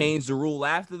 You change the rule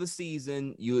after the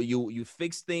season. You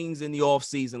fix things in the off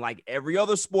season like every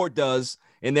other sport does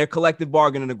in their collective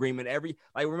bargaining agreement.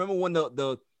 Remember when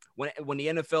when the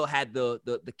NFL had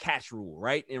the catch rule,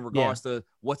 right? In regards to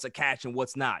what's a catch and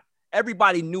what's not.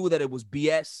 Everybody knew that it was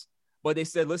BS, but they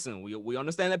said, listen, we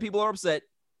understand that people are upset.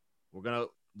 We're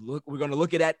gonna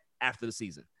look at that after the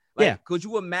season. Could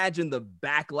you imagine the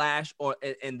backlash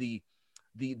and the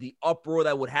uproar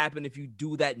that would happen if you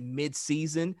do that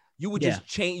mid-season? You would just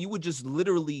change. You would just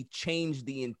literally change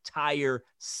the entire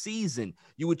season.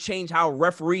 You would change how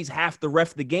referees have to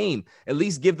ref the game. At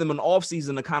least give them an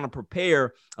offseason to kind of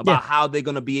prepare about how they're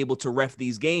going to be able to ref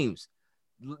these games.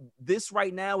 This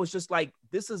right now is just like,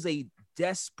 this is a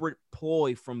desperate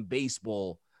ploy from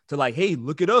baseball to like, hey,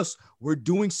 look at us. We're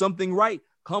doing something right.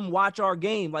 Come watch our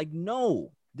game. Like,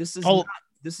 no, this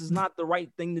is not the right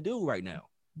thing to do right now.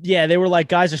 Yeah, they were like,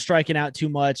 guys are striking out too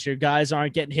much, or guys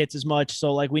aren't getting hits as much.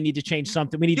 So, like, we need to change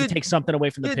something. We need to take something away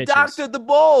from the pitches. You doctored the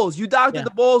balls. You doctored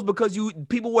the balls because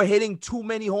people were hitting too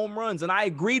many home runs. And I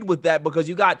agreed with that because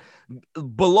you got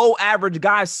below average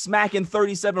guys smacking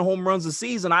 37 home runs a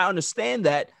season. I understand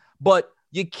that. But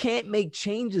you can't make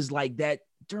changes like that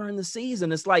during the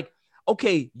season. It's like,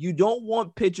 okay, you don't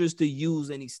want pitchers to use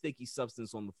any sticky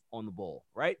substance on the ball,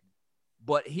 right?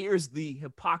 But here's the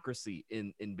hypocrisy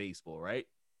in baseball, right?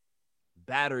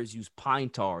 Batters use pine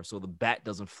tar so the bat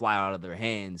doesn't fly out of their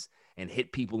hands and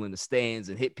hit people in the stands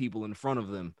and hit people in front of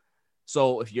them.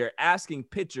 So if you're asking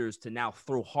pitchers to now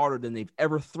throw harder than they've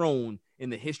ever thrown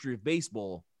in the history of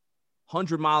baseball,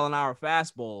 100-mile-an-hour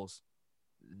fastballs,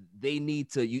 you need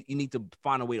to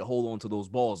find a way to hold on to those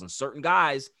balls. And certain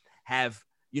guys have,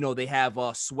 they have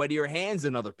sweatier hands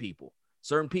than other people.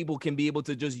 Certain people can be able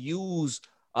to just use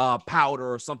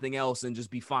powder or something else and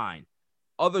just be fine.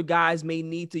 Other guys may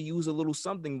need to use a little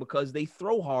something because they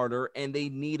throw harder and they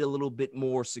need a little bit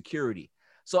more security.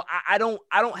 So I don't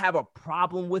have a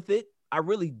problem with it. I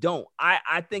really don't.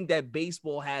 I think that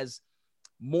baseball has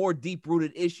more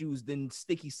deep-rooted issues than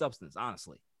sticky substance,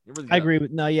 honestly. It really does. I agree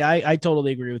with I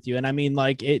totally agree with you. And I mean,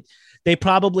 like they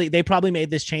probably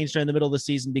made this change during the middle of the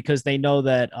season because they know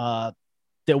that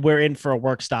that we're in for a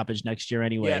work stoppage next year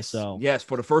anyway. Yes. So yes,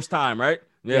 for the first time, right?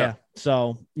 Yeah.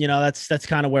 So, that's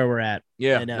kind of where we're at.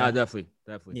 Yeah. And, definitely.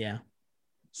 Yeah.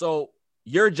 So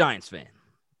you're a Giants fan.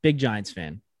 Big Giants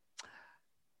fan.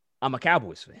 I'm a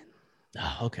Cowboys fan.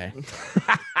 Oh, okay.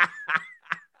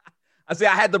 I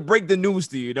had to break the news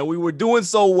to you. We were doing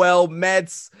so well,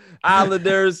 Mets,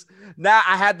 Islanders. Now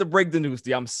I had to break the news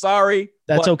to you. I'm sorry.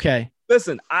 That's okay.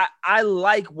 Listen, I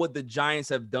like what the Giants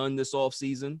have done this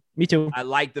offseason. Me too. I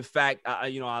like the fact,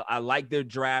 I like their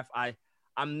draft.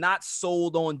 I'm not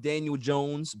sold on Daniel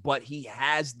Jones, but he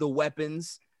has the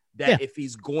weapons that if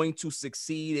he's going to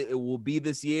succeed, it will be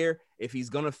this year. If he's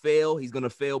going to fail, he's going to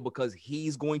fail because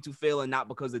he's going to fail and not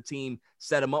because the team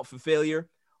set him up for failure.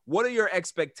 What are your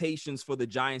expectations for the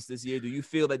Giants this year? Do you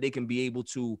feel that they can be able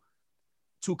to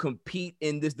compete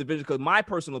in this division? Because my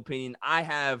personal opinion, I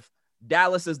have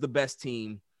Dallas as the best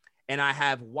team, and I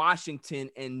have Washington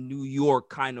and New York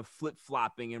kind of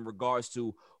flip-flopping in regards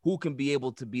to who can be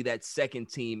able to be that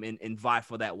second team and vie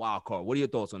for that wild card. What are your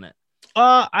thoughts on that?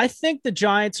 I think the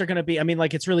Giants are going to be, I mean,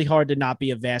 like, it's really hard to not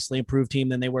be a vastly improved team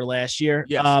than they were last year.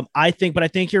 Yes. I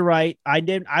think you're right.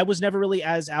 I was never really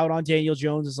as out on Daniel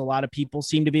Jones as a lot of people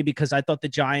seem to be, because I thought the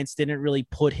Giants didn't really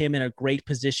put him in a great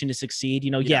position to succeed.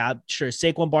 Yeah, sure.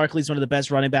 Saquon Barkley is one of the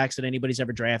best running backs that anybody's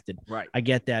ever drafted. Right. I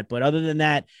get that. But other than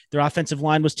that, their offensive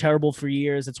line was terrible for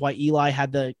years. That's why Eli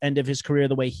had the end of his career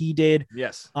the way he did.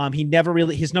 Yes. He never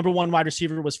really, his number one wide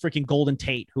receiver was freaking Golden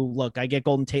Tate, who, look, I get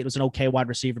Golden Tate was an okay wide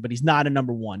receiver, but he's not a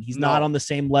number one. He's not on the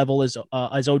same level as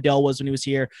Odell was when he was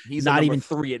here. He's not even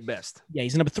 3 at best. Yeah,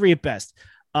 he's a number 3 at best.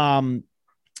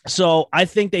 So I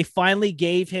think they finally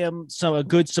gave him a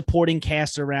good supporting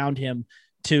cast around him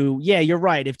to, you're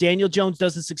right. If Daniel Jones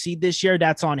doesn't succeed this year,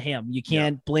 that's on him. You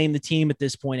can't blame the team at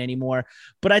this point anymore.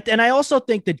 But I also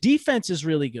think the defense is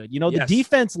really good. The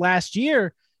defense last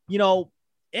year,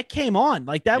 it came on.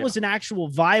 Like, that was an actual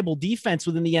viable defense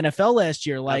within the NFL last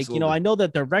year. Like, Absolutely. I know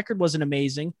that their record wasn't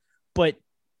amazing, but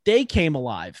they came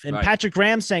alive. And Right. Patrick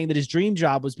Graham saying that his dream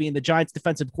job was being the Giants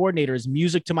defensive coordinator is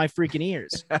music to my freaking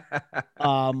ears.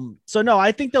 So no,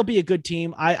 I think they'll be a good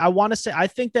team. I want to say, I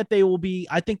think they'll be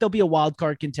a wild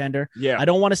card contender. Yeah. I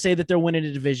don't want to say that they're winning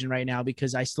a division right now,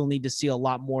 because I still need to see a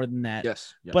lot more than that.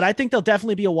 Yes. But I think they'll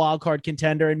definitely be a wild card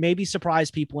contender and maybe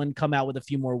surprise people and come out with a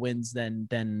few more wins than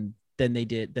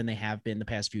they have been the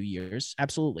past few years.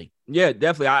 Absolutely. Yeah,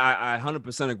 definitely. I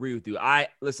 100% agree with you. I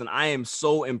am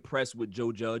so impressed with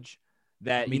Joe Judge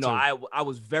that, Me too. I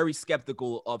was very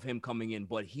skeptical of him coming in,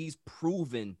 but he's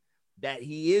proven that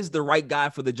he is the right guy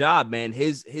for the job, man.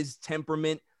 His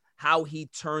temperament, how he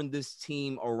turned this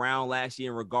team around last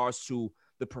year in regards to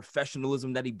the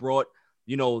professionalism that he brought.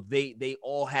 They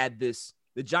all had this,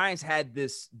 the Giants had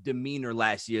this demeanor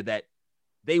last year that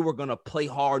they were going to play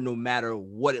hard no matter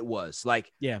what it was.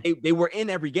 Like, they were in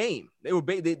every game. They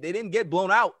didn't get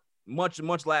blown out much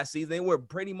last season. They were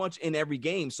pretty much in every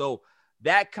game. So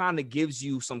that kind of gives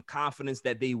you some confidence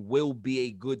that they will be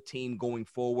a good team going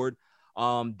forward.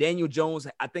 Daniel Jones,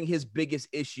 I think his biggest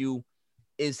issue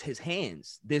is his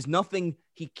hands. There's nothing,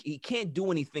 he can't do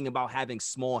anything about having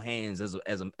small hands as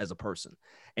a person.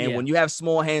 And when you have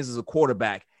small hands as a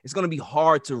quarterback, it's going to be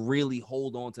hard to really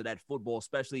hold on to that football,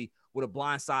 especially with a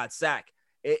blindside sack.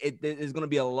 There's going to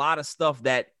be a lot of stuff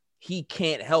that he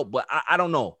can't help, but I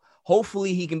don't know.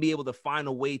 Hopefully he can be able to find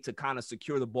a way to kind of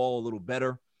secure the ball a little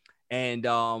better and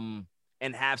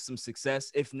have some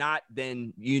success. If not,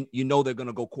 then they're going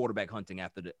to go quarterback hunting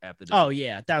after this. Oh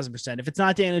yeah, 1,000%. If it's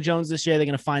not Daniel Jones this year, they're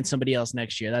going to find somebody else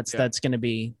next year. That's going to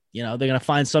be, they're going to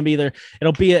find somebody either.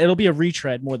 It'll be a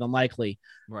retread more than likely,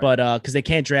 Right. but because they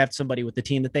can't draft somebody with the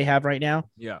team that they have right now.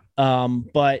 Yeah.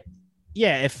 But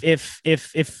yeah, if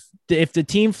the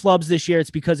team flubs this year, it's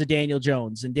because of Daniel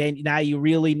Jones, and now you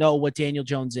really know what Daniel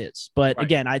Jones is. But Right.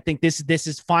 again, I think this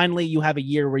is finally, you have a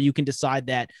year where you can decide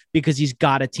that, because he's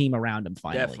got a team around him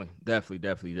finally.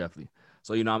 Definitely.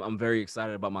 So, I'm very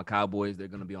excited about my Cowboys. They're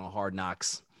going to be on Hard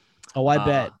Knocks. Oh, I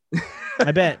bet.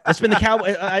 I bet. It's been the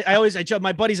Cowboys. I joke.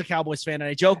 My buddy's a Cowboys fan, and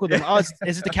I joke with him. Oh,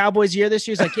 is it the Cowboys year this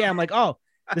year? He's like, yeah. I'm like, oh,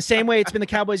 the same way it's been the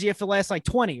Cowboys year for the last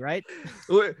 20, right?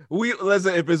 We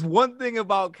listen, if it's one thing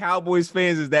about Cowboys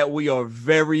fans is that we are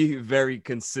very, very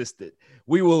consistent.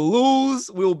 We will lose.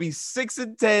 We will be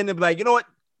 6-10 and be like, you know what?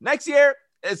 Next year,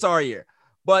 it's our year.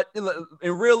 But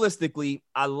realistically,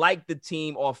 I like the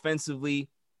team offensively.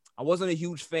 I wasn't a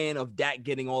huge fan of Dak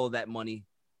getting all of that money.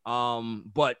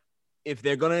 But if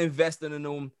they're going to invest in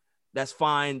them, that's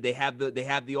fine. They have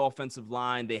the offensive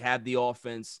line. They have the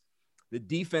offense. The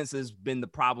defense has been the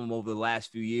problem over the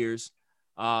last few years.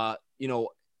 I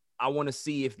want to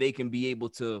see if they can be able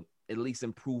to at least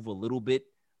improve a little bit.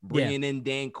 Bringing in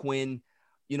Dan Quinn,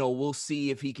 we'll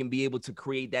see if he can be able to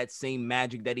create that same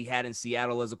magic that he had in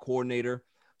Seattle as a coordinator.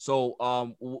 So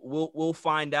we'll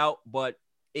find out, but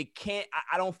it can't.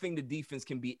 I don't think the defense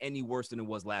can be any worse than it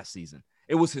was last season.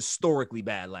 It was historically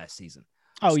bad last season.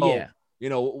 Oh, yeah.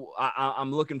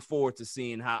 I'm looking forward to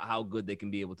seeing how good they can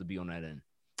be able to be on that end.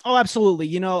 Oh,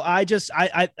 absolutely.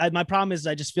 My problem is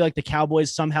I just feel like the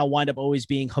Cowboys somehow wind up always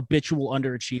being habitual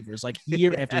underachievers. Like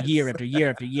year after year after year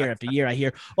after year after year, I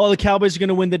hear, oh, the Cowboys are going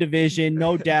to win the division,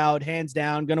 no doubt, hands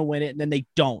down, going to win it, and then they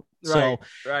don't. Right,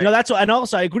 so, right. That's what. And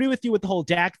also, I agree with you with the whole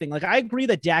Dak thing. Like, I agree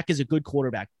that Dak is a good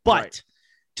quarterback, but Right.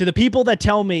 to the people that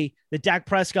tell me that Dak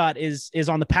Prescott is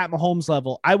on the Pat Mahomes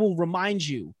level, I will remind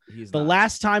you, He's the not.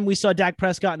 last time we saw Dak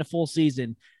Prescott in a full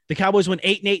season, the Cowboys went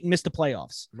 8-8 and missed the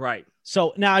playoffs. Right.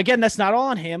 So now, again, that's not all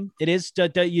on him. It is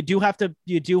you do have to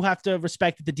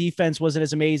respect that the defense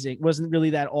wasn't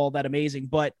really all that amazing.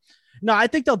 But No, I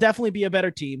think they'll definitely be a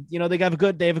better team. You know, they have a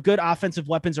good offensive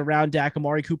weapons around Dak.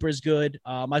 Amari Cooper is good.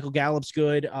 Michael Gallup's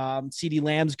good. CeeDee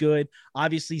Lamb's good.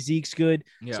 Obviously Zeke's good.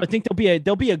 Yeah. So I think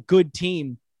they'll be a good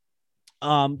team.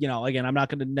 You know, again, I'm not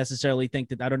going to necessarily think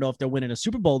that I don't know if they're winning a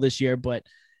Super Bowl this year, but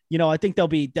you know, I think they'll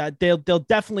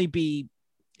definitely be.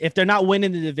 If they're not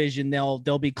winning the division, they'll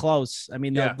be close. I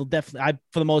mean, they'll definitely.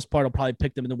 For the most part, I'll probably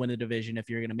pick them to win the division if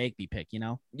you're going to make me pick. You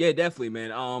know. Yeah, definitely,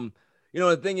 man. You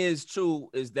know, the thing is, too,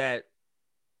 is that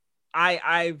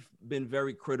I've been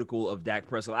very critical of Dak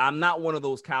Prescott. I'm not one of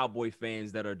those Cowboy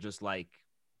fans that are just like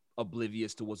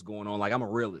oblivious to what's going on. Like, I'm a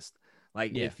realist.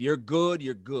 Like, if you're good,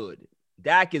 you're good.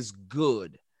 Dak is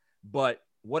good. But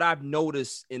what I've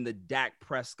noticed in the Dak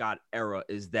Prescott era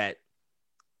is that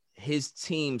his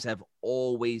teams have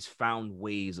always found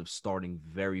ways of starting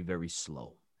very, very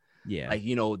slow. Yeah. Like,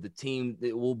 you know, the team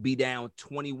that will be down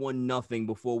 21-0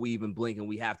 before we even blink, and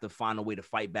we have to find a way to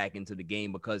fight back into the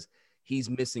game because he's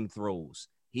missing throws.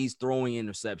 He's throwing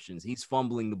interceptions. He's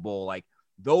fumbling the ball. Like,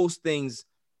 those things,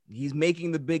 he's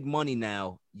making the big money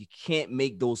now. You can't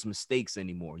make those mistakes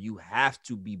anymore. You have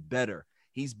to be better.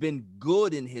 He's been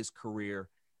good in his career.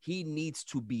 He needs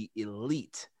to be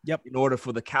elite in order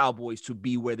for the Cowboys to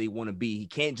be where they want to be. He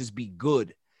can't just be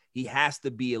good. He has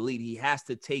to be elite. He has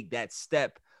to take that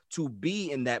step to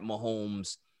be in that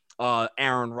Mahomes,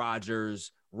 Aaron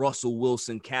Rodgers, Russell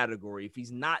Wilson category. If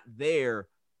he's not there,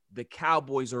 the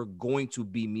Cowboys are going to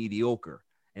be mediocre.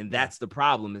 And that's the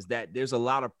problem, is that there's a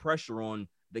lot of pressure on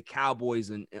the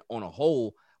Cowboys on a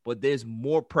whole, but there's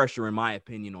more pressure, in my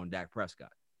opinion, on Dak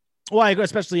Prescott. Well,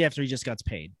 especially after he just got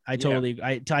paid. I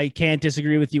can't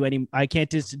disagree with you I can't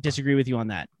disagree with you on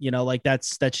that. You know, like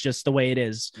that's just the way it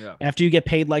is. Yeah. After you get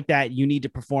paid like that, you need to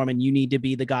perform and you need to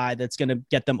be the guy that's going to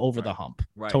get them over the hump.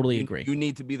 Right. Totally agree. You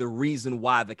need to be the reason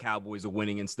why the Cowboys are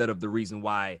winning instead of the reason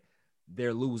why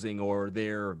they're losing or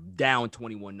they're down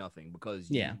 21-0 because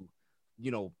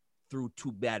you know, threw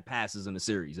 2 bad passes in the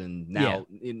series and now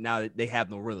they have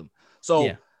no rhythm.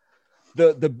 So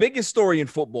The biggest story in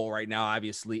football right now,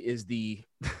 obviously, is the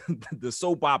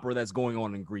soap opera that's going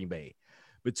on in Green Bay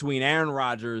between Aaron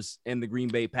Rodgers and the Green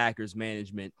Bay Packers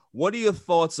management. What are your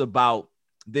thoughts about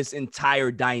this entire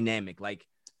dynamic? Like,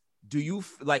 do you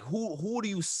like who do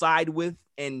you side with,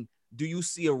 and do you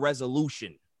see a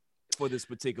resolution for this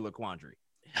particular quandary?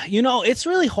 You know, it's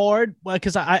really hard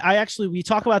because I actually, we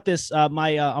talk about this. On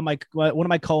one of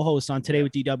my co-hosts on Today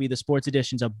with DW, the Sports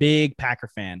Edition's a big Packer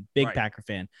fan, Packer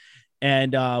fan.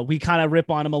 And we kind of rip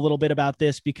on him a little bit about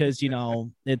this because, you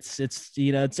know, it's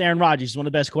Aaron Rodgers. He's one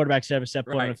of the best quarterbacks to ever step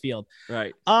foot on the field.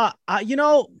 Right. You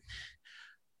know,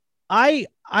 I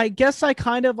guess I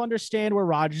kind of understand where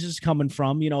Rodgers is coming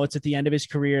from. You know, it's at the end of his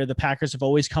career. The Packers have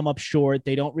always come up short.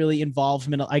 They don't really involve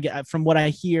him from what I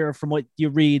hear, from what you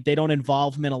read, they don't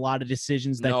involve him in a lot of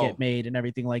decisions that get made and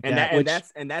everything like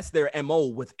that. That's their MO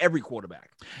with every quarterback.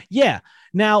 Yeah.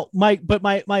 Now, my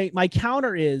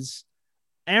counter is,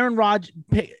 Aaron Rodgers,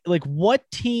 like, what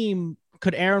team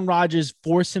could Aaron Rodgers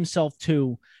force himself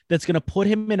to that's going to put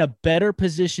him in a better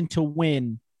position to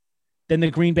win than the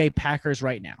Green Bay Packers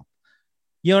right now?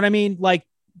 You know what I mean? Like,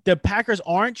 the Packers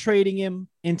aren't trading him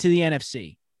into the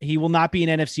NFC. He will not be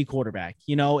an NFC quarterback.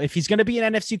 You know, if he's going to be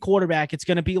an NFC quarterback, it's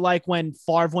going to be like when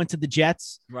Favre went to the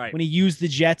Jets, when he used the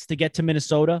Jets to get to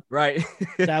Minnesota. Right.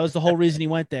 That was the whole reason he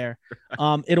went there.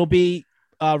 It'll be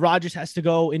Rodgers has to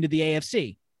go into the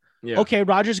AFC. Yeah. Okay,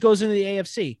 Rodgers goes into the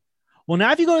AFC. Well,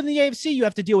 now if you go to the AFC, you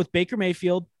have to deal with Baker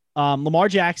Mayfield, Lamar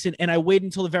Jackson, and I wait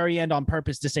until the very end on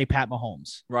purpose to say Pat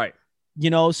Mahomes. Right.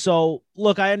 You know, so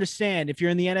look, I understand if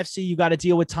you're in the NFC, you got to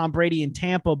deal with Tom Brady in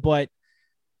Tampa, but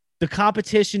the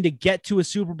competition to get to a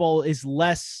Super Bowl is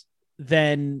less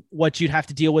than what you'd have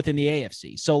to deal with in the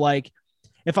AFC. So, like,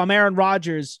 if I'm Aaron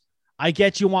Rodgers, I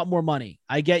get you want more money.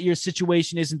 I get your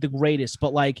situation isn't the greatest,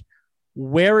 but like,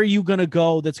 where are you going to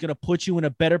go that's going to put you in a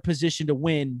better position to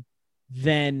win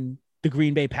than the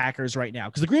Green Bay Packers right now?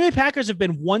 Because the Green Bay Packers have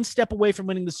been one step away from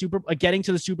winning getting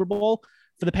to the Super Bowl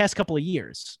for the past couple of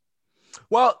years.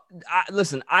 Well,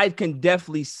 listen, I can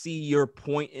definitely see your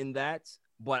point in that,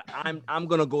 but I'm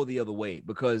going to go the other way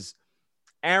because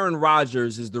Aaron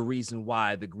Rodgers is the reason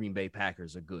why the Green Bay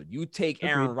Packers are good. You take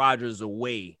Aaron Rodgers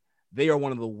away, they are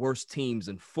one of the worst teams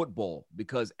in football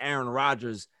because Aaron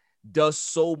Rodgers does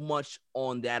so much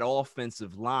on that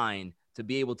offensive line to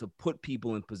be able to put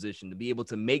people in position, to be able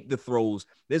to make the throws.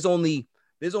 There's only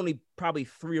probably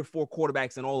 3 or 4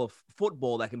 quarterbacks in all of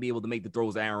football that can be able to make the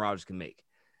throws that Aaron Rodgers can make.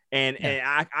 And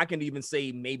I can even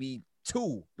say maybe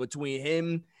 2 between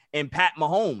him and Pat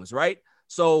Mahomes, right?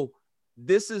 So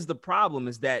this is the problem,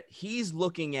 is that he's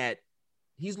looking at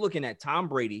Tom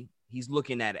Brady. He's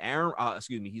looking at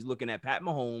he's looking at Pat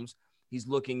Mahomes. He's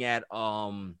looking at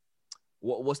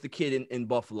what's the kid in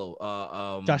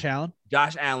Buffalo? Josh Allen.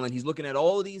 Josh Allen. He's looking at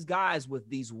all of these guys with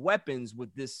these weapons,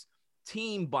 with this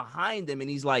team behind them, and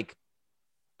he's like,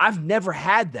 I've never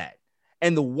had that.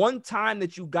 And the one time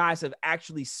that you guys have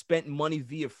actually spent money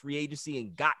via free agency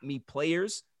and got me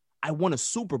players, I won a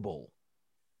Super Bowl.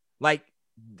 Like,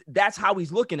 that's how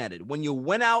he's looking at it. When you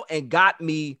went out and got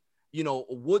me,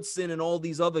 Woodson and all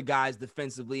these other guys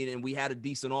defensively, and we had a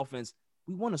decent offense,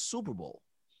 we won a Super Bowl.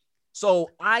 So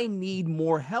I need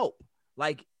more help.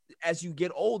 Like, as you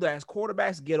get older, as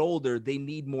quarterbacks get older, they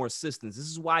need more assistance. This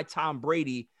is why Tom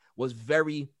Brady was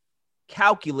very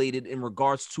calculated in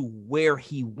regards to where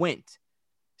he went.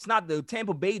 It's not the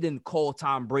Tampa Bay didn't call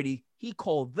Tom Brady. He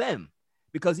called them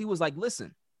because he was like,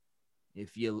 listen,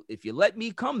 if you let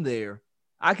me come there,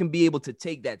 I can be able to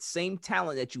take that same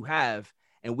talent that you have,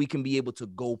 and we can be able to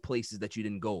go places that you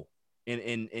didn't go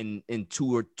in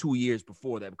 2 years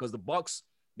before that. Because the Bucs,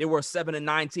 they were a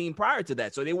 7-9 team prior to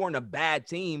that. So they weren't a bad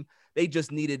team. They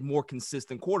just needed more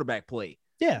consistent quarterback play.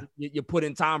 Yeah. You put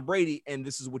in Tom Brady, and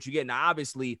this is what you get. Now,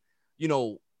 obviously,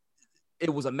 it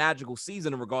was a magical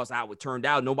season in regards to how it turned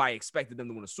out. Nobody expected them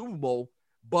to win a Super Bowl,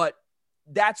 but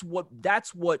that's what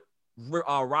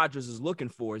Rodgers is looking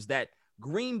for, is that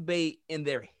Green Bay in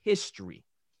their history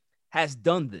has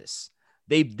done this.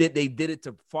 They did it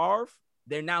to Favre.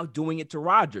 They're now doing it to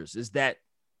Rodgers, is that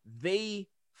they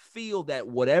feel that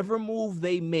whatever move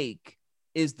they make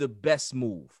is the best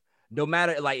move. No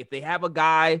matter, like, if they have a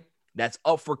guy that's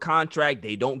up for contract,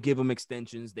 they don't give him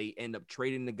extensions. They end up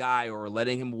trading the guy or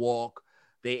letting him walk.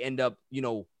 They end up,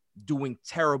 doing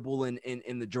terrible in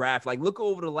the draft. Like, look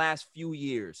over the last few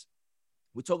years.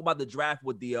 We talk about the draft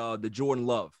with the Jordan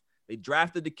Love. They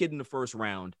drafted the kid in the first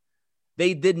round.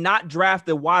 They did not draft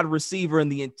a wide receiver in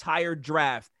the entire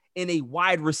draft in a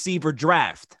wide receiver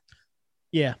draft.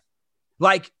 Yeah.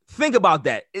 Like, think about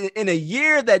that. In a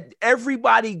year that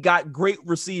everybody got great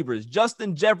receivers,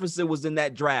 Justin Jefferson was in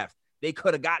that draft. They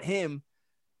could have got him.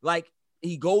 Like,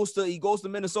 he goes to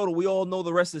Minnesota. We all know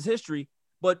the rest is history.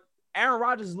 But Aaron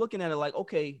Rodgers is looking at it like,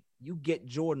 okay, you get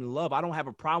Jordan Love. I don't have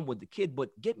a problem with the kid, but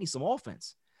get me some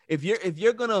offense. If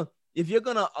you're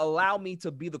gonna allow me to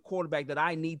be the quarterback that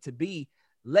I need to be,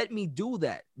 let me do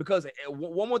that. Because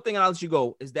one more thing, and I'll let you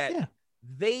go, is that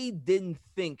they didn't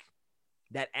think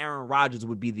that Aaron Rodgers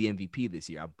would be the MVP this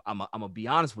year. I'm gonna be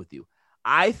honest with you.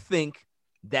 I think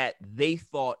that they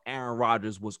thought Aaron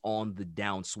Rodgers was on the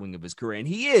downswing of his career, and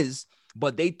he is,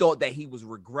 but they thought that he was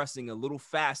regressing a little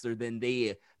faster than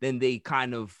they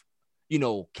kind of,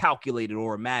 calculated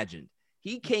or imagined.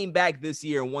 He came back this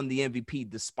year and won the MVP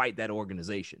despite that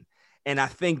organization. And I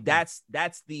think that's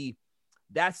the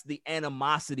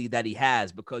animosity that he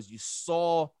has, because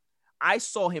I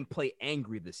saw him play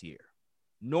angry this year.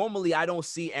 Normally, I don't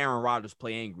see Aaron Rodgers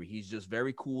play angry. He's just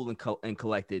very cool and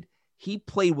collected. He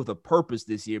played with a purpose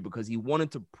this year because he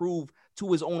wanted to prove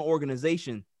to his own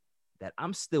organization that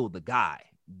I'm still the guy.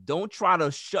 Don't try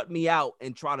to shut me out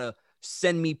and try to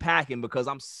send me packing, because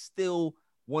I'm still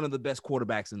one of the best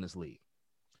quarterbacks in this league.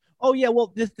 Oh, yeah.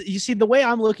 Well, you see, the way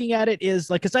I'm looking at it is,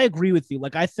 like, because I agree with you.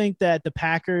 Like, I think that the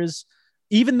Packers,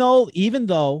 even though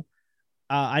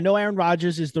I know Aaron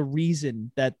Rodgers is the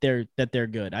reason that they're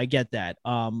good. I get that.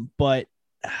 But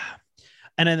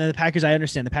and then the Packers, I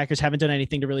understand the Packers haven't done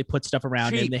anything to really put stuff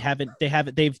around him.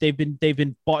 They've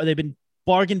been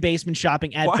bargain basement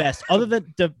shopping at best, other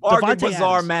than Devontae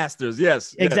Bazaar Adams. Masters.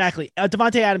 Yes, exactly.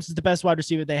 Devontae Adams is the best wide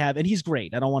receiver they have, and he's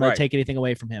great. I don't want to take anything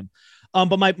away from him.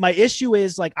 But my issue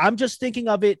is, like, I'm just thinking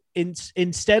of it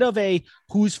instead of a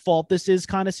whose fault this is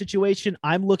kind of situation.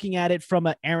 I'm looking at it from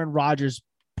an Aaron Rodgers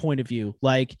point of view.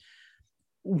 Like,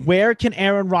 where can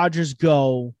Aaron Rodgers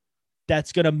go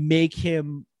that's going to make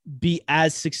him be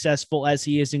as successful as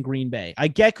he is in Green Bay? I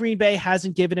get Green Bay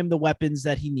hasn't given him the weapons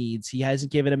that he needs. He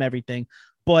hasn't given him everything.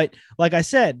 But like I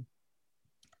said,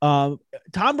 Tom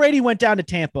Brady went down to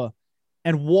Tampa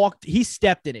and he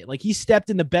stepped in it. Like, he stepped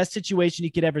in the best situation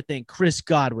he could ever think. Chris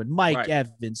Godwin, Mike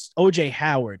Evans, OJ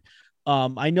Howard.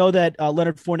 I know that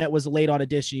Leonard Fournette was a late on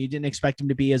addition. You didn't expect him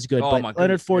to be as good, but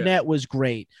Leonard Fournette was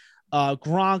great.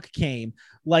 Gronk came.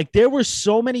 Like, there were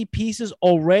so many pieces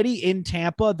already in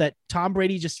Tampa that Tom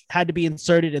Brady just had to be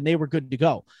inserted and they were good to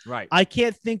go. Right. I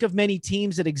can't think of many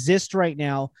teams that exist right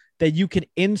now that you can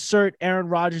insert Aaron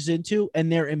Rodgers into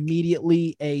and they're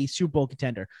immediately a Super Bowl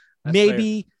contender.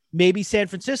 Maybe San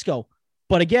Francisco.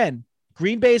 But again,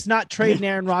 Green Bay is not trading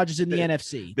Aaron Rodgers in the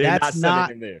NFC. That's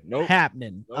not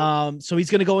happening. Nope. So he's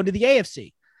going to go into the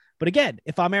AFC. But again,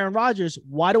 if I'm Aaron Rodgers,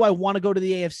 why do I want to go to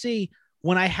the AFC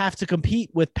when I have to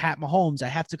compete with Pat Mahomes, I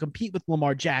have to compete with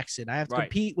Lamar Jackson. I have to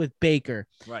compete with Baker,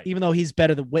 even though he's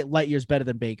light years better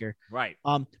than Baker. Right.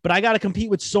 But I got to compete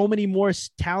with so many more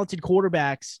talented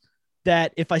quarterbacks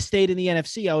that if I stayed in the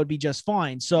NFC, I would be just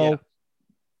fine. So,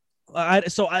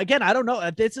 again, I don't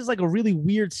know. This is like a really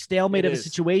weird stalemate of a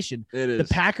situation. It is.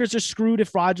 The Packers are screwed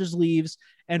if Rodgers leaves,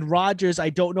 and Rodgers, I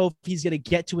don't know if he's going to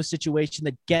get to a situation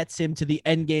that gets him to the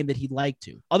end game that he'd like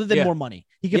to, other than more money.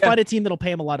 He can find a team that'll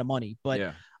pay him a lot of money,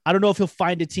 but I don't know if he'll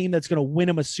find a team that's going to win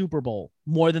him a Super Bowl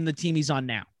more than the team he's on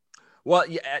now. Well,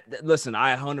 listen,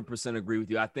 I 100% agree with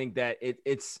you. I think that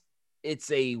it's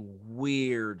a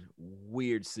weird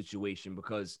situation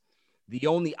because the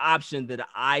only option that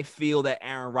I feel that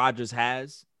Aaron Rodgers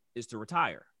has is to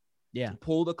retire. Yeah. To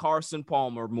pull the Carson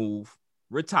Palmer move,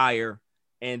 retire,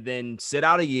 and then sit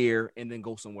out a year and then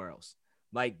go somewhere else.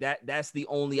 Like that's the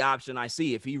only option I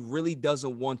see. If he really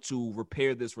doesn't want to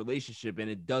repair this relationship and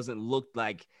it doesn't look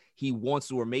like he wants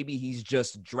to, or maybe he's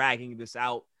just dragging this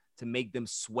out to make them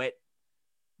sweat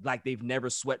like they've never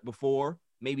sweat before.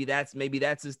 Maybe that's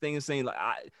his thing, is saying like,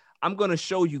 I'm going to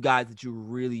show you guys that you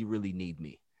really, really need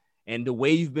me. And the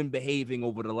way you've been behaving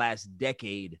over the last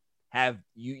decade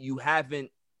you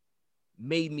haven't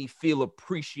made me feel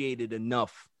appreciated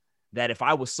enough that if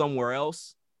I was somewhere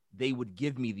else, they would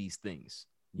give me these things.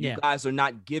 You guys are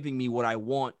not giving me what I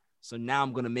want. So now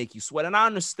I'm going to make you sweat. And I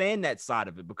understand that side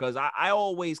of it because I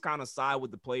always kind of side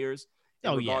with the players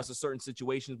in regards to certain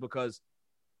situations because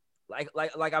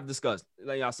like I've discussed,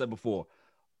 like I said before,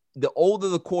 the older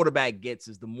the quarterback gets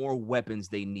is the more weapons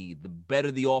they need, the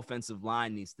better the offensive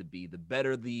line needs to be, the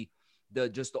better the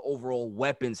overall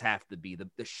weapons have to be, the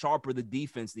sharper the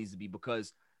defense needs to be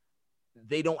because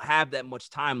they don't have that much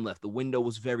time left. The window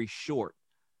was very short,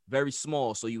 very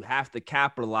small. So you have to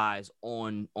capitalize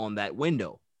on that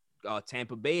window.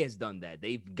 Tampa Bay has done that.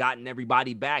 They've gotten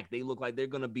everybody back. They look like they're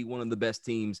going to be one of the best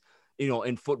teams,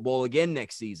 in football again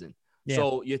next season. Yeah.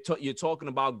 So you're talking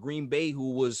about Green Bay,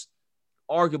 who was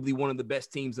arguably one of the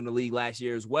best teams in the league last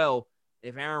year as well.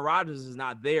 If Aaron Rodgers is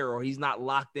not there or he's not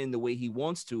locked in the way he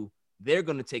wants to, they're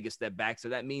going to take a step back. So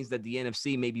that means that the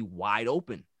NFC may be wide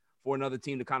open for another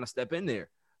team to kind of step in there.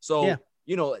 So,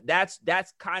 that's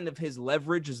kind of his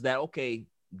leverage is that, okay,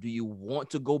 do you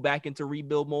want to go back into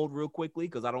rebuild mode real quickly?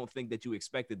 Because I don't think that you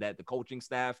expected that. The coaching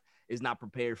staff is not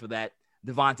prepared for that.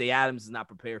 Devontae Adams is not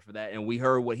prepared for that. And we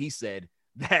heard what he said,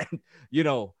 that,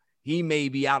 he may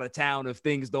be out of town if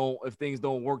things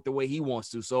don't work the way he wants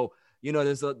to. So,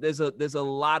 there's a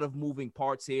lot of moving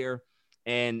parts here.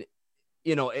 And,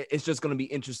 it's just going to be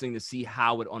interesting to see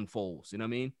how it unfolds. You know what I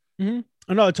mean?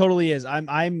 Mm-hmm. No, it totally is.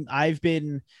 I've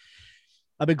been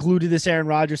glued to this Aaron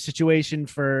Rodgers situation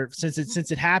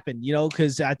since it happened,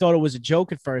 because I thought it was a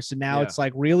joke at first. And now it's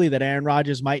like really that Aaron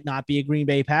Rodgers might not be a Green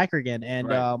Bay Packer again.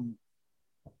 And,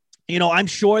 I'm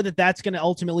sure that that's going to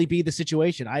ultimately be the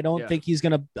situation. I don't think he's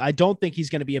going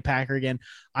to be a Packer again.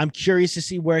 I'm curious to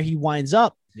see where he winds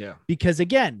up. Yeah. Because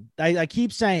again, I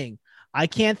keep saying, I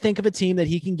can't think of a team that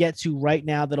he can get to right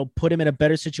now that'll put him in a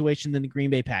better situation than the Green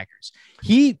Bay Packers.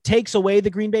 He takes away the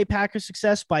Green Bay Packers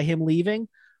success by him leaving,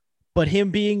 but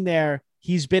him being there,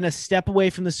 he's been a step away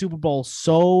from the Super Bowl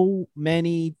so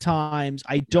many times.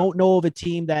 I don't know of a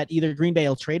team that either Green Bay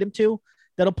will trade him to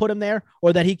that'll put him there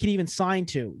or that he could even sign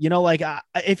to.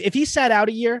 If he sat out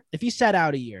a year,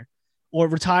 or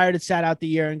retired and sat out the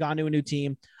year and gone to a new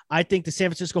team, I think the San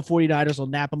Francisco 49ers will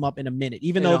nap him up in a minute,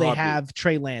 even though they have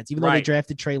Trey Lance, even though they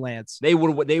drafted Trey Lance. They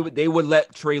would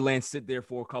let Trey Lance sit there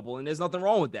for a couple, and there's nothing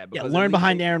wrong with that. Learn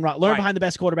behind Aaron Rodgers, learn behind the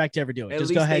best quarterback to ever do it.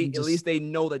 Just go ahead. At least they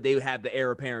know that they would have the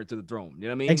heir apparent to the throne. You know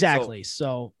what I mean? Exactly.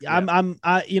 So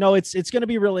it's going to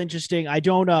be real interesting.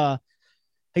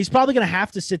 He's probably going to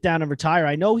have to sit down and retire.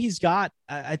 I know I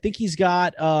think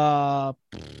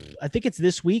it's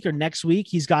this week or next week.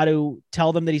 He's got to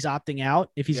tell them that he's opting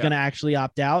out if he's going to actually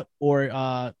opt out,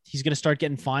 or he's going to start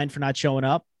getting fined for not showing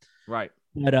up. Right.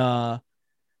 But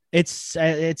it's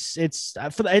got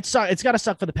to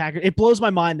suck for the Packers. It blows my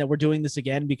mind that we're doing this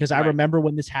again because I remember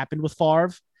when this happened with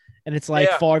Favre, and it's like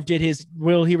Favre did his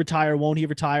will he retire, won't he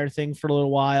retire thing for a little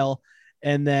while.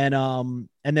 And then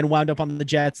wound up on the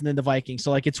Jets and then the Vikings.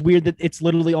 So it's weird that it's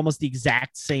literally almost the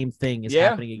exact same thing is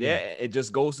happening again. Yeah, it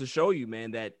just goes to show you, man,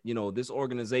 that this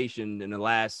organization in the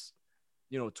last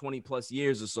 20 plus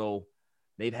years or so,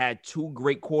 they've had two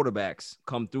great quarterbacks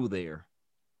come through there,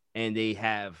 and they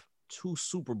have 2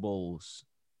 Super Bowls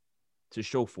to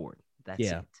show for it.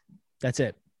 That's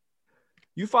it.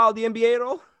 You followed the NBA at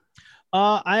all?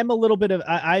 I'm a little bit of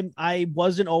I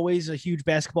wasn't always a huge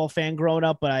basketball fan growing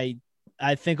up, but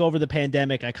I think over the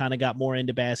pandemic, I kind of got more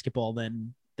into basketball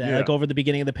than Like over the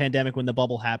beginning of the pandemic when the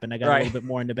bubble happened, I got a little bit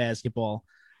more into basketball.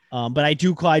 But I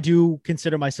do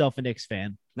consider myself a Knicks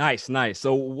fan. Nice.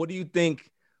 So what do you think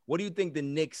the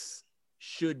Knicks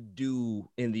should do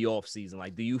in the offseason?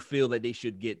 Like, do you feel that they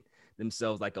should get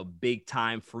themselves like a big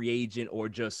time free agent, or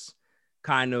just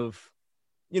kind of,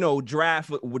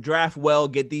 draft well,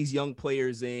 get these young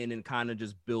players in and kind of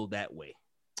just build that way?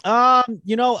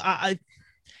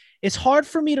 It's hard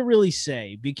for me to really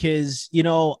say because,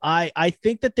 I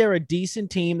think that they're a decent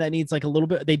team that needs like a little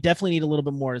bit. They definitely need a little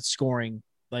bit more scoring,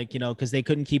 because they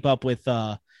couldn't keep up with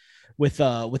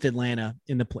Atlanta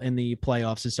in the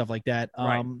playoffs and stuff like that.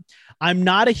 I'm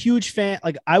not a huge fan.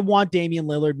 Like, I want Damian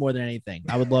Lillard more than anything.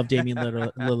 I would love Damian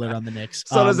Lillard on the Knicks.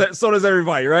 So does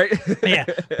everybody, right? Yeah,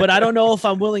 but I don't know if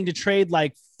I'm willing to trade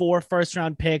like 4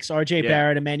 first-round picks, RJ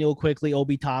Barrett, Emmanuel Quickly,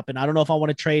 Obi Toppin. I don't know if I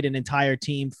want to trade an entire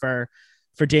team for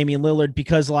Damian Lillard,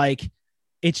 because like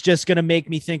it's just going to make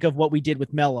me think of what we did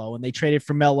with Melo, and they traded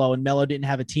for Melo, and Melo didn't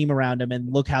have a team around him,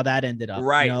 and look how that ended up.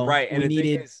 Right. And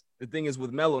the thing is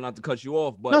with Melo, not to cut you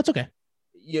off, but no, it's okay.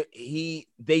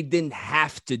 They didn't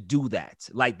have to do that.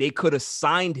 Like, they could have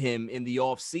signed him in the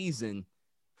offseason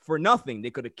for nothing. They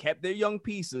could have kept their young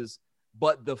pieces,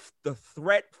 but the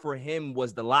threat for him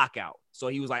was the lockout. So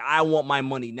he was like, I want my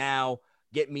money now.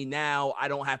 Get me now. I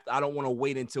don't want to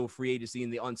wait until free agency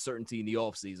and the uncertainty in the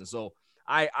offseason. So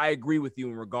I agree with you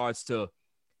in regards to,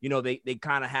 they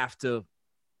kind of have to,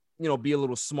 be a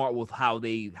little smart with how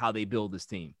they build this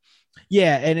team.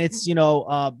 Yeah. And it's,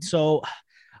 so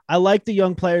I like the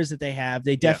young players that they have.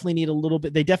 They definitely need a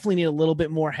little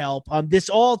bit more help. This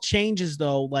all changes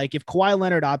though. Like, if Kawhi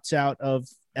Leonard opts out of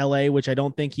LA, which I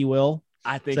don't think he will.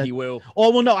 I think he will.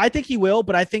 Oh, well, no, I think he will,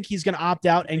 but I think he's going to opt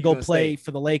out and go play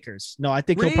for the Lakers. No, I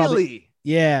think he'll probably.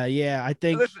 Yeah. I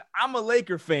think. Listen, I'm a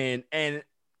Laker fan, and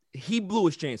he blew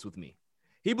his chance with me.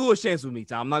 Tom.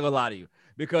 I'm not going to lie to you,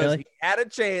 because he had a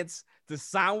chance to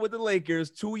sign with the Lakers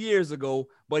 2 years ago,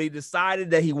 but he decided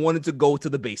that he wanted to go to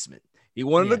the basement. He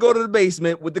wanted to go to the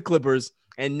basement with the Clippers,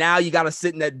 and now you got to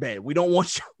sit in that bed. We don't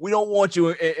want you. We don't want you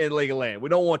in Lakerland. We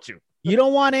don't want you. You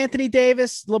don't want Anthony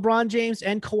Davis, LeBron James,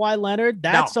 and Kawhi Leonard.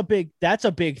 That's a big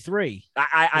three.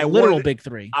 I literal big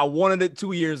three. I wanted it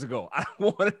 2 years ago. I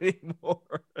don't want it anymore.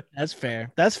 That's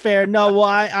fair. No,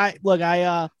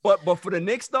 well, But for the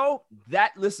Knicks though,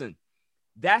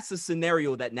 that's a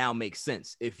scenario that now makes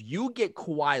sense. If you get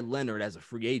Kawhi Leonard as a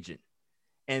free agent,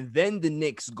 and then the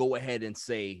Knicks go ahead and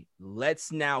say,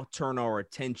 let's now turn our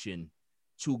attention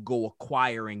to go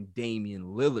acquiring Damian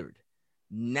Lillard.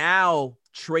 Now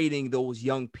trading those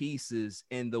young pieces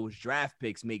and those draft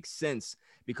picks makes sense,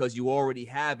 because you already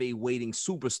have a waiting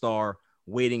superstar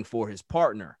waiting for his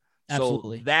partner.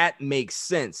 Absolutely. So that makes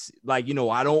sense. Like,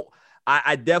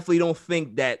 I definitely don't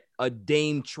think that a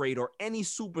Dame trade or any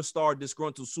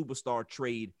disgruntled superstar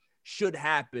trade should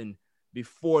happen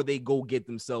before they go get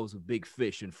themselves a big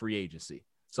fish in free agency.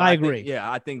 So I agree.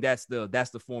 I think that's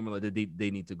the formula that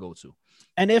they need to go to.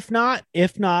 And if not,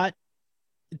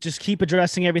 just keep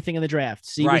addressing everything in the draft.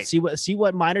 See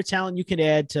what minor talent you can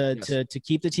add to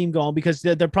keep the team going, because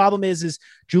the problem is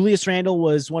Julius Randle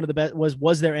was one of the best,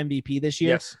 was their MVP this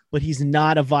year, but he's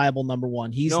not a viable number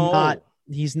one. He's not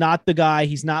the guy.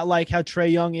 He's not like how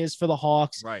Trae Young is for the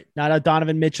Hawks. Right. Not how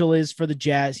Donovan Mitchell is for the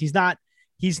Jazz. He's not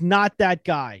that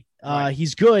guy.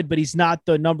 He's good, but he's not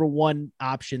the number one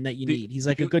option that you need. He's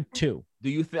like a good 2. Do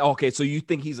you think? Okay, so you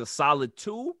think he's a solid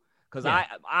 2? Because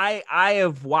I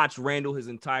have watched Randall his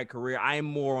entire career. I am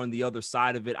more on the other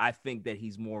side of it. I think that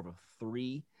he's more of a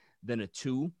 3 than a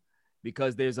 2,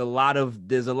 because there's a lot of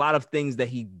things that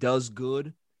he does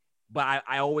good, but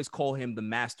I always call him the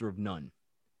master of none.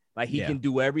 Like, he can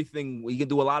do everything. He can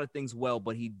do a lot of things well,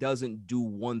 but he doesn't do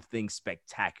one thing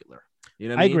spectacular. You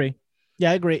know what I mean? Agree.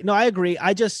 Yeah, I agree. No, I agree.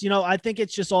 I just, I think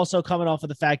it's just also coming off of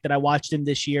the fact that I watched him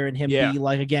this year and him be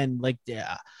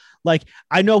like,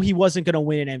 I know he wasn't going to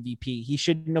win an MVP. He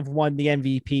shouldn't have won the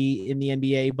MVP in the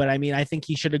NBA, but I mean, I think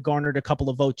he should have garnered a couple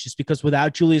of votes, just because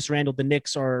without Julius Randle, the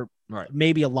Knicks are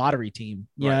maybe a lottery team.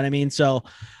 You know what I mean? So,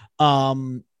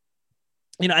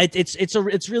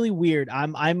 it's really weird.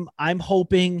 I'm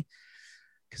hoping,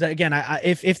 because again,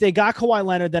 if they got Kawhi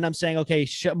Leonard, then I'm saying, okay,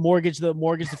 mortgage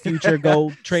the future,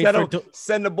 go trade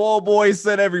send the ball boys,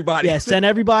 send everybody. Yeah, send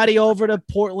everybody over to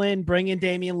Portland, bring in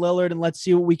Damian Lillard, and let's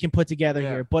see what we can put together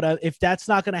here. But if that's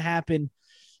not going to happen,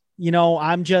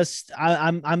 I'm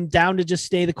down to just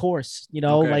stay the course.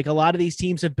 Like a lot of these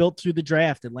teams have built through the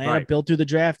draft. Atlanta built through the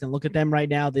draft, and look at them right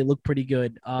now; they look pretty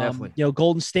good. Definitely.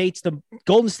 Golden State's the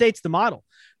model.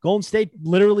 Golden State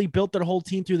literally built their whole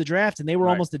team through the draft, and they were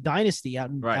almost a dynasty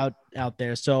out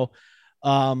there. So,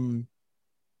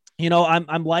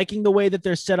 I'm liking the way that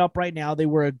they're set up right now. They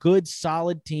were a good,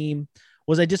 solid team.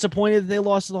 Was I disappointed that they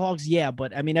lost to the Hawks? Yeah,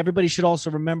 but I mean, everybody should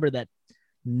also remember that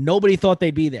nobody thought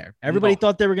they'd be there. Everybody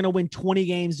thought they were going to win 20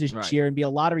 games this year and be a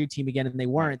lottery team again, and they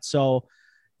weren't. So,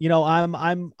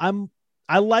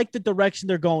 I like the direction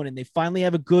they're going, and they finally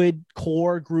have a good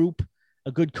core group,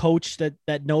 a good coach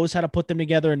that knows how to put them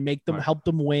together and make them help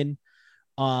them win.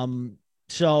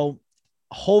 So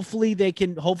hopefully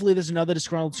there's another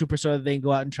disgruntled superstar that they can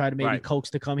go out and try to maybe coax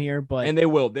to come here. And they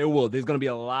will. There's going to be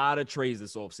a lot of trades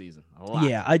this offseason.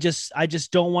 Yeah. I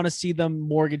just don't want to see them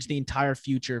mortgage the entire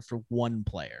future for one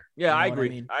player. Yeah, I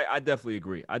agree. I definitely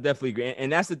agree.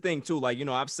 And that's the thing too. Like,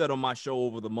 I've said on my show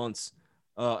over the months,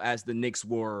 as the Knicks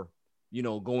were,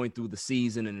 going through the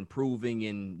season and improving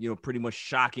and, pretty much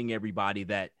shocking everybody,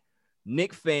 that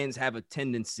Knicks fans have a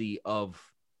tendency of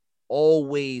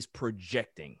always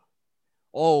projecting.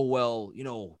 Oh, well,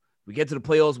 we get to the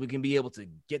playoffs, we can be able to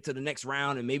get to the next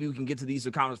round, and maybe we can get to the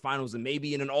Eastern Conference Finals, and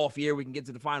maybe in an off year we can get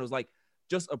to the finals. Like,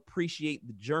 just appreciate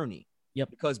the journey. Yep.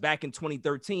 Because back in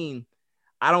 2013,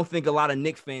 I don't think a lot of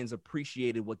Knicks fans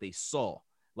appreciated what they saw.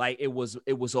 Like, it was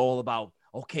all about,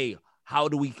 okay, how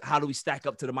do we stack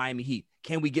up to the Miami Heat?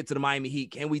 Can we get to the Miami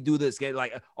Heat? Can we do this?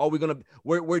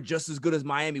 We're just as good as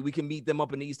Miami. We can meet them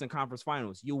up in the Eastern Conference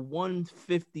Finals. You won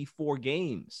 54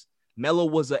 games. Melo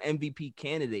was an MVP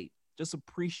candidate. Just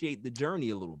appreciate the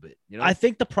journey a little bit. I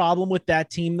think the problem with that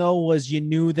team though was you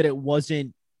knew that it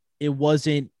wasn't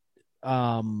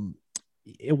going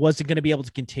to be able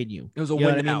to continue. It was a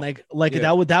win now.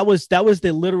 That was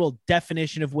the literal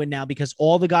definition of win now, because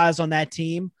all the guys on that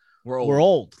team were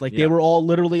old. They were all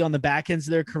literally on the back ends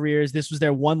of their careers. This was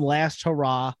their one last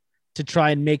hurrah to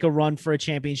try and make a run for a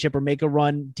championship or make a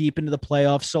run deep into the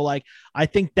playoffs. So I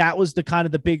think that was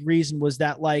the big reason, was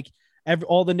that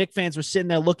all the Knicks fans were sitting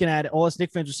there looking at it. All us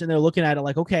Knicks fans were sitting there looking at it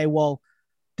like, okay, well,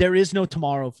 there is no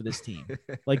tomorrow for this team.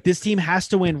 This team has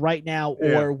to win right now,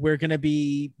 or we're going to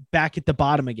be back at the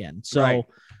bottom again. So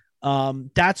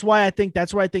that's why I think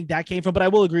that came from. But I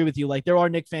will agree with you. There are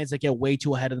Knicks fans that get way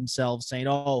too ahead of themselves, saying,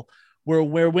 "Oh,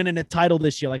 we're winning a title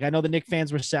this year." I know the Knicks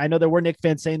fans were saying, I know there were Knicks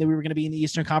fans saying that we were going to be in the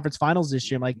Eastern Conference Finals this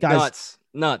year. I'm like, guys,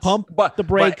 nuts. Pump the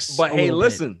brakes. But hey,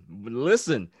 listen.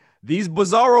 These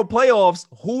bizarro playoffs,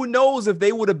 who knows if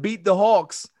they would have beat the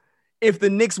Hawks if the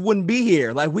Knicks wouldn't be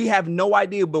here. We have no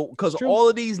idea, but because all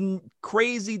of these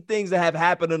crazy things that have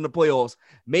happened in the playoffs,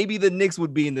 maybe the Knicks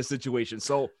would be in this situation.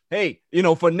 So, hey,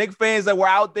 for Knicks fans that were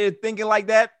out there thinking like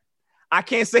that, I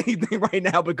can't say anything right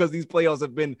now because these playoffs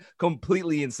have been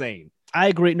completely insane. I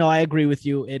agree. No, I agree with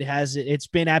you. It's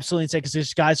been absolutely insane because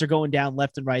these guys are going down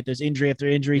left and right. There's injury after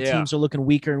injury. Yeah. Teams are looking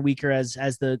weaker and weaker as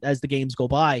the games go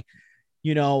by.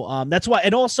 That's why.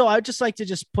 And also, I'd just like to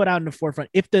just put out in the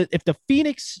forefront, if the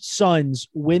Phoenix Suns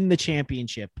win the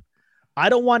championship, I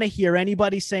don't want to hear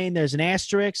anybody saying there's an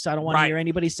asterisk. I don't want to hear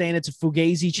anybody saying it's a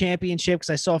Fugazi championship, because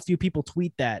I saw a few people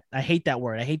tweet that. I hate that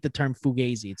word. I hate the term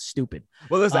Fugazi. It's stupid.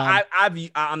 Well, listen,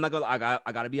 I'm not gonna.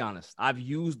 I gotta be honest. I've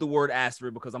used the word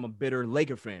asterisk because I'm a bitter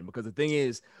Laker fan. Because the thing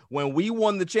is, when we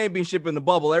won the championship in the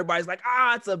bubble, everybody's like,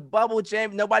 it's a bubble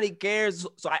champ. Nobody cares.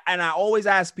 So I always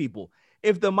ask people,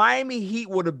 if the Miami Heat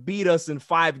would have beat us in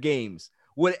 5 games,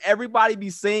 would everybody be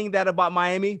saying that about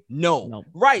Miami? No.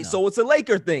 Right. No. So it's a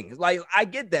Laker thing. I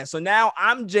get that. So now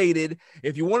I'm jaded.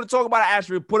 If you want to talk about an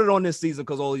asterisk, put it on this season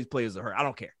because all these players are hurt. I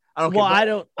don't care. I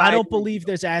don't believe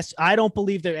there's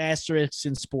asterisks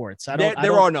in sports.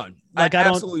 There are none.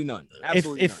 Absolutely none.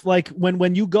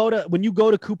 When you go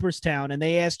to Cooperstown and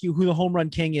they ask you who the home run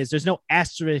king is, there's no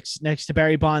asterisk next to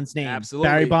Barry Bonds' name. Absolutely.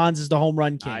 Barry Bonds is the home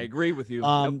run king. I agree with you.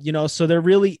 So there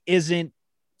really isn't.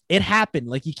 It happened.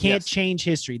 You can't change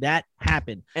history. That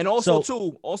happened. And also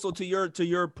to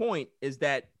your point is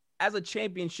that as a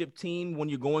championship team, when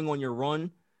you're going on your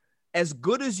run, as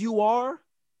good as you are,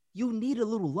 you need a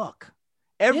little luck.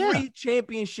 Every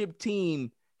championship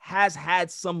team has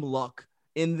had some luck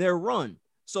in their run.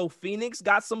 So Phoenix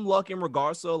got some luck in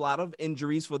regards to a lot of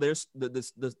injuries for the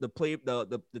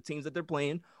teams that they're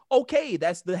playing. Okay,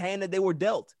 that's the hand that they were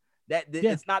dealt.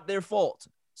 It's not their fault.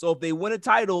 So if they win a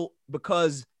title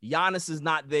because Giannis is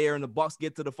not there and the Bucks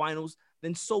get to the finals,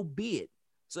 then so be it.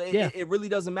 So it really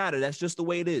doesn't matter. That's just the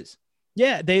way it is.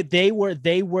 Yeah, they were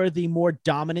the more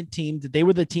dominant team. They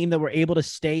were the team that were able to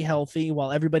stay healthy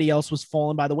while everybody else was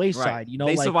falling by the wayside. Right.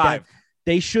 They survived.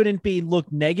 They shouldn't be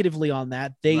looked negatively on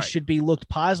that. They should be looked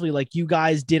positively. Like, you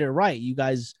guys did it right. You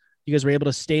guys were able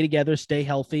to stay together, stay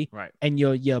healthy. Right. And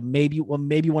you maybe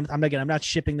one. I'm not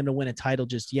shipping them to win a title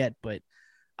just yet, but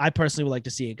I personally would like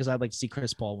to see it because I'd like to see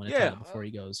Chris Paul win a title before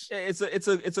he goes.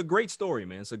 It's a great story,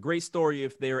 man. It's a great story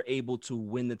if they're able to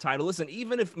win the title. Listen,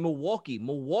 even if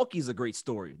Milwaukee's a great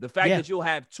story. The fact that you'll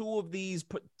have two of these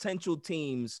potential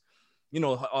teams,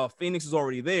 Phoenix is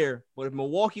already there, but if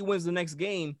Milwaukee wins the next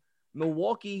game,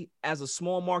 Milwaukee as a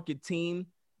small market team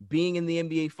being in the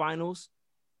NBA Finals,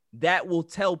 that will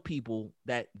tell people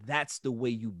that that's the way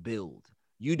you build.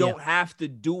 You don't have to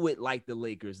do it like the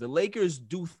Lakers. The Lakers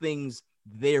do things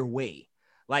their way.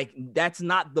 Like, that's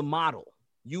not the model.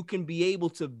 You can be able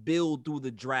to build through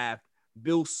the draft,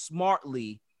 build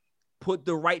smartly, put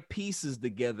the right pieces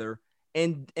together,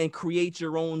 and create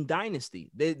your own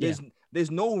dynasty.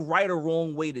 There's no right or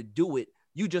wrong way to do it.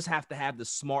 You just have to have the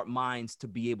smart minds to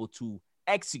be able to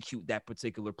execute that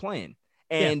particular plan.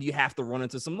 And you have to run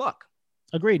into some luck.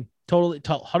 Agreed. Totally.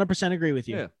 100% agree with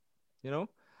you. Yeah.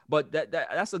 But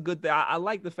that's a good thing. I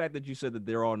like the fact that you said that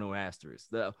there are no asterisks.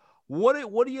 What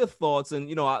are your thoughts?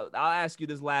 And, I'll ask you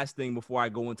this last thing before I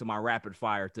go into my rapid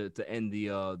fire to end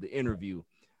the interview.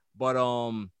 But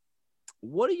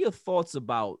what are your thoughts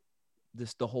about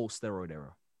the whole steroid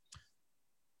era?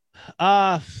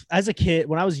 As a kid,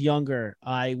 when I was younger,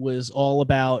 I was all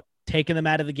about taking them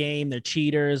out of the game. They're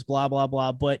cheaters, blah, blah,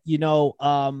 blah. But,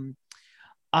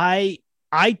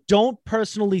 I don't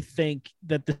personally think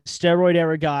that the steroid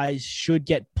era guys should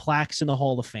get plaques in the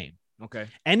Hall of Fame. Okay.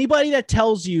 Anybody that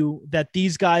tells you that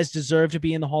these guys deserve to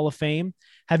be in the Hall of Fame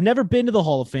have never been to the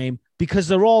Hall of Fame because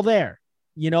they're all there.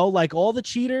 Like all the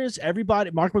cheaters,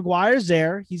 everybody. Mark McGuire's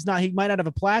there. He might not have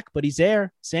a plaque, but he's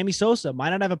there. Sammy Sosa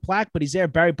might not have a plaque, but he's there.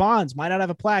 Barry Bonds might not have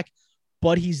a plaque,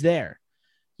 but he's there.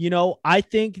 I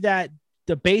think that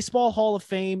the Baseball Hall of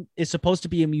Fame is supposed to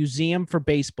be a museum for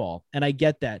baseball, and I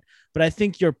get that. But I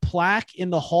think your plaque in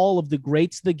the Hall of the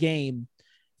Greats of the Game,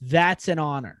 that's an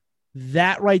honor.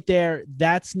 That right there,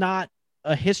 that's not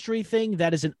a history thing.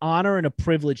 That is an honor and a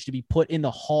privilege to be put in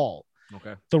the Hall.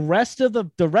 Okay. The rest of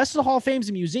the Hall of Fame is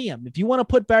a museum. If you want to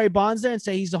put Barry Bonds there and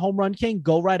say he's the home run king,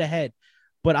 go right ahead.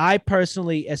 But I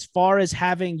personally, as far as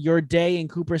having your day in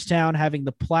Cooperstown, having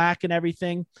the plaque and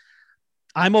everything,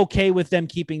 I'm okay with them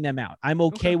keeping them out. I'm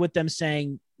okay with them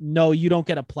saying, no, you don't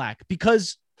get a plaque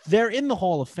because they're in the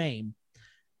Hall of Fame.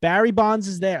 Barry Bonds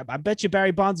is there. I bet you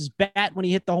Barry Bonds' bat when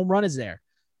he hit the home run is there.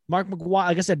 Mark McGwire,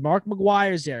 like I said, Mark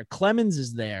McGuire's there. Clemens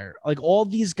is there. Like all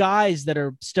these guys that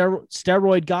are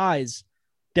steroid guys,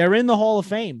 they're in the Hall of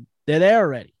Fame. They're there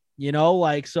already,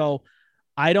 so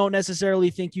I don't necessarily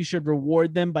think you should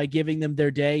reward them by giving them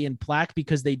their day and plaque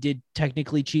because they did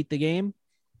technically cheat the game.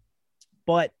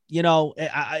 But,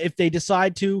 if they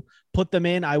decide to put them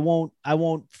in, I won't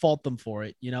fault them for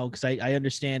it, because I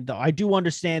understand I do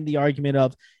understand the argument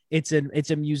of it's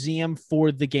a museum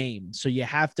for the game. So you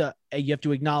have to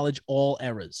acknowledge all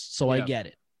eras. So I get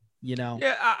it,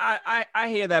 Yeah, I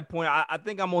hear that point. I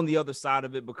think I'm on the other side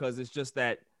of it because it's just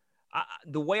that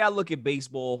the way I look at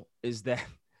baseball is that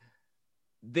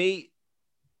they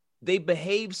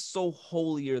behave so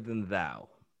holier than thou,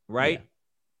 right? Yeah.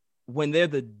 When they're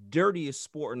the dirtiest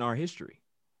sport in our history.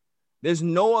 There's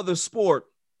no other sport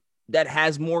that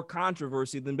has more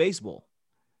controversy than baseball.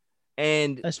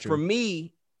 And for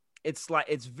me, it's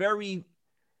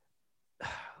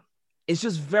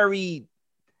just very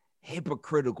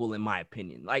hypocritical in my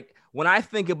opinion. Like when I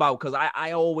think about, because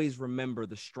I always remember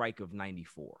the strike of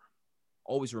 94.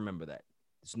 Always remember that.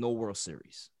 There's no World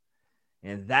Series.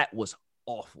 And that was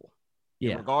awful.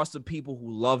 In regards to people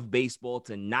who love baseball,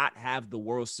 to not have the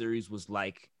World Series was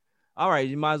like, all right,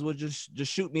 you might as well just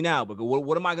shoot me now. But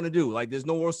what am I going to do? Like, there's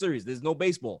no World Series. There's no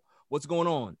baseball. What's going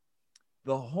on?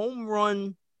 The home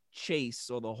run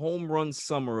chase or the home run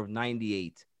summer of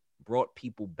 98 brought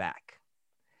people back.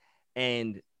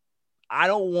 And I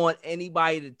don't want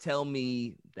anybody to tell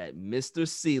me that Mr.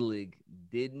 Selig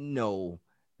didn't know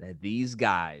that these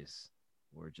guys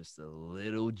were just a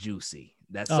little juicy.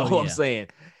 That's all I'm saying.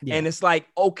 Yeah. And it's like,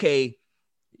 okay,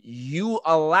 you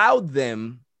allowed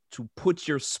them to put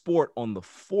your sport on the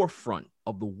forefront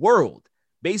of the world.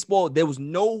 Baseball, there was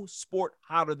no sport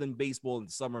hotter than baseball in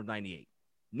the summer of 98.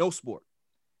 No sport.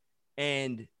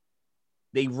 And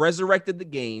they resurrected the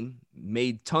game,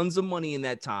 made tons of money in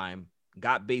that time,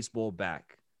 got baseball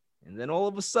back. And then all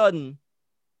of a sudden,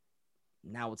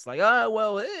 now it's like,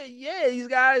 these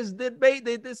guys they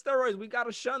did steroids. We got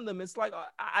to shun them. It's like,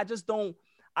 I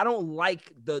don't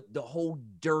like the whole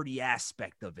dirty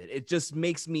aspect of it. It just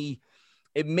makes me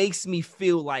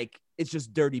feel like it's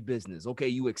just dirty business. Okay,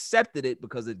 you accepted it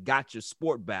because it got your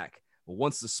sport back. But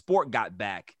once the sport got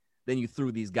back, then you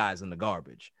threw these guys in the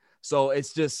garbage. So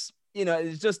it's just,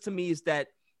 to me, it's that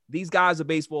these guys are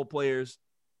baseball players.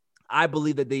 I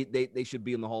believe that they should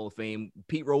be in the Hall of Fame.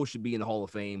 Pete Rose should be in the Hall of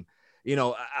Fame. You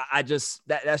know, I just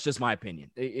that's just my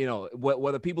opinion. You know,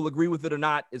 whether people agree with it or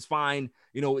not is fine.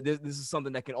 You know, this is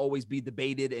something that can always be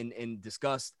debated and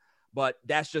discussed, but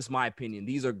that's just my opinion.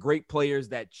 These are great players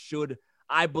that should.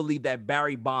 I believe that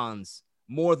Barry Bonds,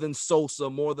 more than Sosa,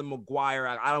 more than McGwire.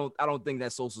 I don't think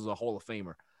that Sosa's a Hall of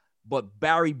Famer, but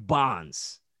Barry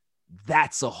Bonds,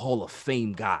 that's a Hall of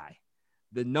Fame guy.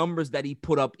 The numbers that he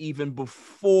put up even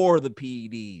before the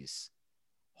PEDs,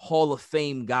 Hall of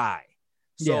Fame guy.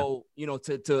 So, you know,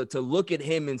 to look at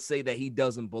him and say that he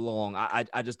doesn't belong,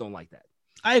 I just don't like that.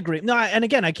 I agree. No, and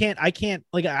again, I can't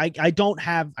like, I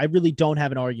really don't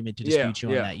have an argument to dispute you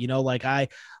on that. You know, like I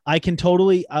can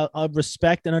totally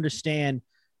respect and understand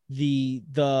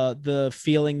the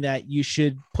feeling that you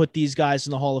should put these guys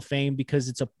in the Hall of Fame because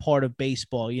it's a part of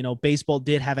baseball. You know, baseball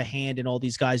did have a hand in all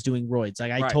these guys doing roids.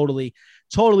 Like I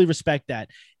totally respect that.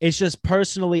 It's just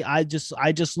personally, I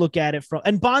just look at it from,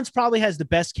 and Bonds probably has the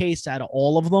best case out of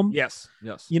all of them. Yes.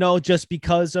 You know, just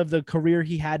because of the career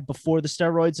he had before the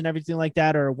steroids and everything like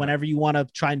that, or whenever you want to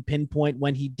try and pinpoint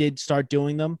when he did start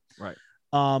doing them. Right.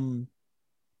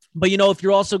 But, you know, if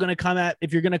you're also going to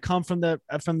come from the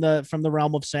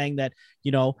realm of saying that,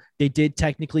 you know, they did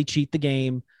technically cheat the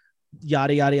game,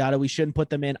 yada, yada, yada, we shouldn't put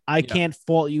them in. I can't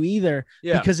fault you either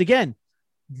because, again,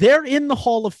 they're in the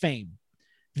Hall of Fame.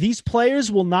 These players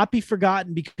will not be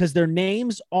forgotten because their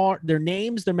names,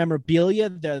 their memorabilia,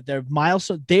 their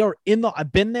milestones, they are in the,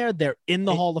 I've been there, they're in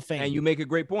the Hall of Fame. And you make a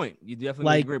great point. You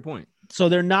definitely make a great point. So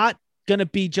they're not going to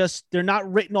be they're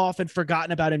not written off and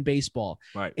forgotten about in baseball.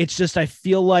 Right. It's just, I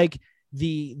feel like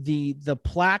the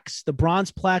plaques, the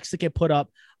bronze plaques that get put up,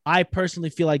 I personally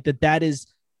feel like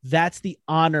that's the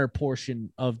honor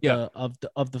portion of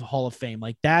the Hall of Fame.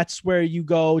 Like that's where you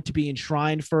go to be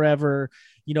enshrined forever.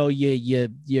 You know,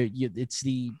 it's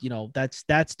the, you know, that's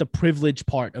the privilege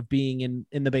part of being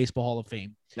in the Baseball Hall of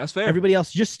Fame. That's fair. Everybody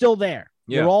else, you're still there.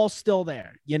 Yeah. You're all still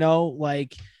there, you know,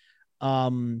 like,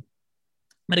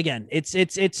 but again,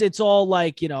 it's all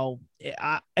like, you know,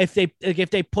 if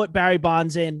they put Barry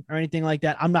Bonds in or anything like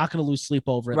that, I'm not going to lose sleep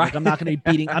over it. Right. Like I'm not going to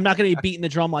be beating the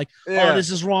drum like, oh, this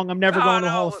is wrong, I'm never going to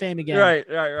the Hall of Fame again. Right.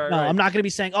 No, I'm not going to be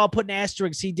saying, oh, put an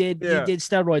asterisk, he did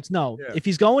steroids. No, if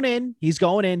he's going in,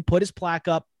 put his plaque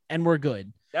up, and we're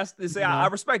good. That's the say. I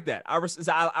respect that. I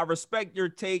respect your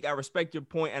take. I respect your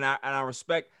point, and I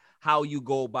respect how you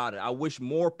go about it. I wish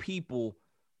more people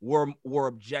were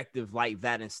objective like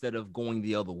that instead of going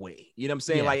the other way. You know what I'm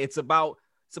saying? Like it's about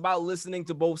listening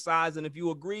to both sides, and if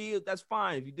you agree, that's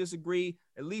fine. If you disagree,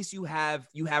 at least you have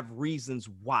reasons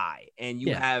why, and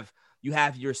you have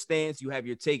your stance, you have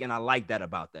your take, and I like that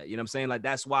about that. You know what I'm saying? Like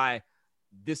that's why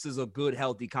this is a good,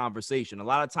 healthy conversation. A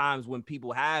lot of times when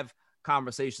people have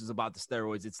conversations about the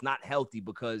steroids, it's not healthy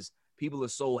because people are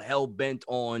so hell-bent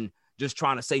on just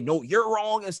trying to say, no, you're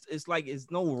wrong. It's like,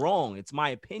 it's no wrong. It's my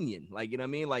opinion. Like, you know what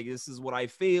I mean? Like, this is what I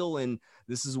feel, and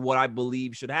this is what I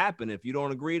believe should happen. If you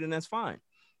don't agree, then that's fine.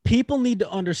 People need to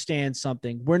understand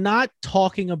something. We're not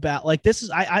talking about like this is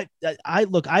I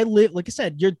live, like I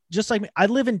said, you're just like me. I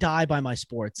live and die by my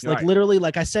sports. Like literally,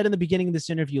 like I said in the beginning of this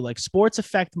interview, like sports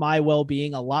affect my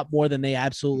well-being a lot more than they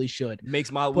absolutely should.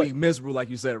 Makes my week miserable,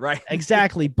 like you said, right?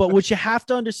 Exactly. But what you have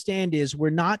to understand is we're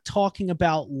not talking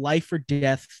about life or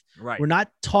death. Right. We're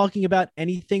not talking about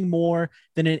anything more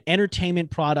than an entertainment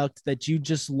product that you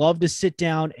just love to sit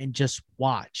down and just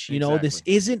watch. You know, this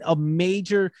isn't a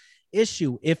major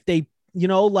issue. If they, you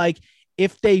know, like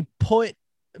if they put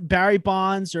Barry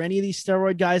Bonds or any of these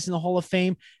steroid guys in the Hall of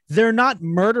Fame, they're not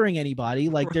murdering anybody.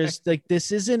 Like there's like,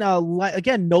 this isn't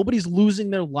again, nobody's losing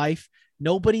their life.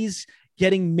 Nobody's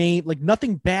getting maimed. Like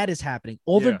nothing bad is happening.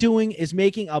 All they're doing is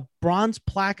making a bronze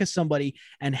plaque of somebody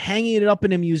and hanging it up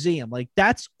in a museum. Like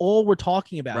that's all we're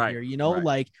talking about here. You know,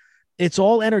 like it's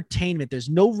all entertainment. There's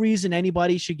no reason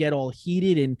anybody should get all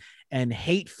heated and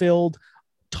hate filled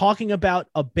talking about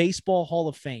a baseball Hall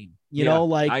of Fame. You know,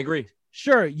 like I agree.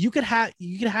 Sure, you could have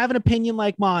an opinion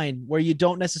like mine where you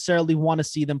don't necessarily want to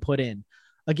see them put in.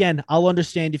 Again, I'll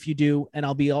understand if you do, and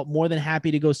I'll be more than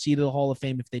happy to go see the Hall of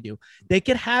Fame if they do. They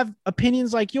could have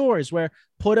opinions like yours where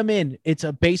put them in. It's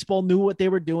a baseball knew what they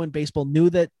were doing. Baseball knew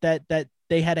that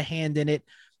they had a hand in it.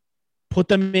 Put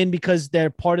them in because they're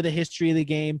part of the history of the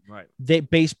game. Right.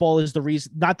 Baseball is the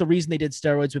reason, not the reason they did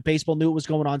steroids, but baseball knew what was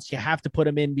going on. So you have to put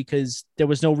them in because there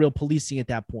was no real policing at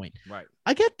that point. Right.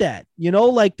 I get that. You know,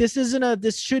 like this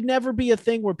should never be a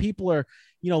thing where people are,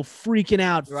 you know, freaking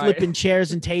out, flipping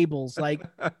chairs and tables. Like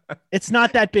it's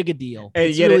not that big a deal. And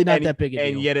it's really not that big a deal.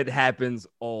 And yet it happens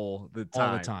all the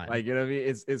time. All the time. Like, you know what I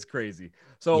mean? It's crazy.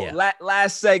 So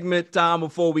last segment, Tom,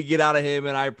 before we get out of here,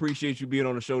 man, I appreciate you being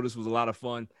on the show. This was a lot of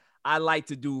fun. I like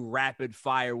to do rapid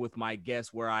fire with my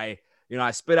guests where I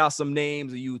spit out some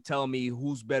names and you tell me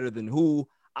who's better than who.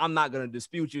 I'm not going to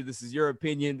dispute you. This is your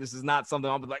opinion. This is not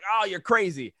something I'm like, oh, you're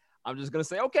crazy. I'm just going to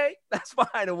say, okay, that's fine.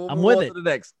 And we'll move on to the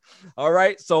next. All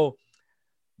right. So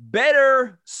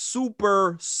better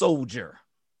super soldier,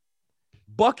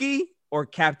 Bucky or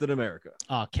Captain America?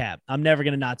 Oh, Cap. I'm never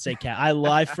going to not say Cap. I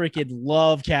freaking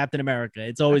love Captain America.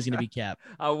 It's always going to be Cap.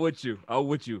 I'm with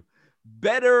you.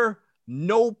 Better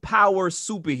no power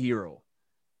superhero,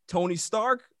 Tony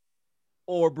Stark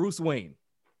or Bruce Wayne?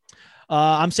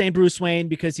 I'm saying Bruce Wayne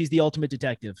because he's the ultimate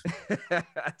detective.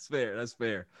 That's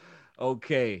fair.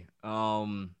 Okay.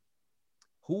 Who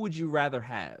would you rather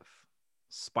have,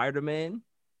 Spider-Man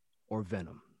or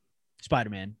Venom?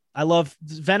 Spider-Man. I love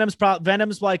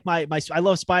Venom's like my I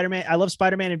love Spider-Man. I love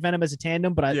Spider-Man and Venom as a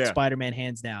tandem, but Spider-Man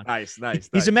hands down. Nice.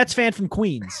 He's a Mets fan from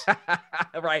Queens.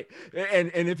 Right.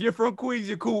 And if you're from Queens,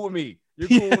 you're cool with me.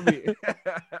 With me.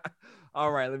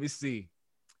 All right, let me see.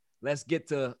 Let's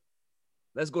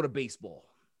go to baseball.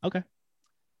 Okay.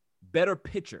 Better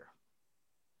pitcher,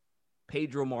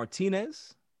 Pedro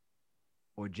Martinez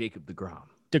or Jacob DeGrom?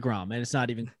 DeGrom, and it's not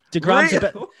even DeGrom's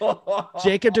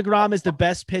Jacob DeGrom is the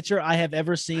best pitcher I have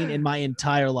ever seen in my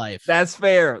entire life. That's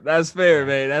fair, man. That's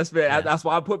fair. Yeah. That's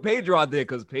why I put Pedro out there,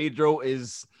 because Pedro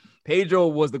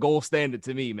was the gold standard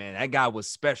to me, man. That guy was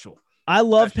special. I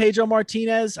love Pedro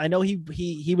Martinez. I know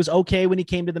he was okay when he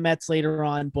came to the Mets later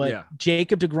on, but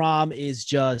Jacob DeGrom is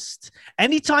just,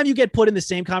 anytime you get put in the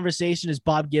same conversation as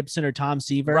Bob Gibson or Tom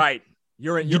Seaver, right?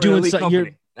 You're doing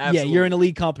something. Yeah, you're in a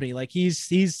league company. Like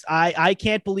I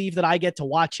can't believe that I get to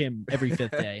watch him every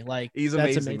fifth day. Like he's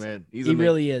amazing, man. He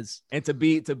really is. And to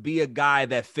be a guy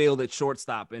that failed at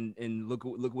shortstop and look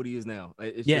what he is now.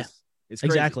 It's crazy.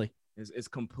 Exactly. It's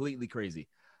completely crazy.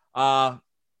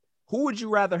 Who would you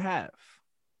rather have,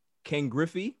 Ken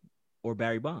Griffey or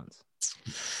Barry Bonds?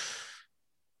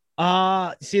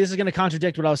 See, this is going to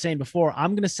contradict what I was saying before.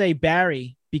 I'm going to say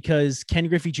Barry, because Ken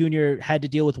Griffey Jr. had to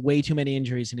deal with way too many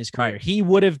injuries in his career. Right. He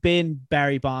would have been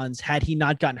Barry Bonds had he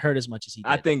not gotten hurt as much as he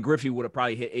did. I think Griffey would have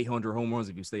probably hit 800 home runs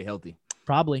if you stay healthy.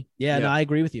 Probably. Yeah. No, I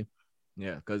agree with you.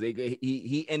 Yeah, because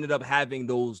he ended up having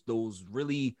those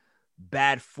really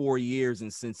bad 4 years in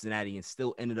Cincinnati and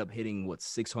still ended up hitting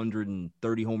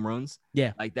 630 home runs.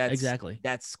 Yeah, like that's exactly.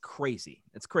 That's crazy.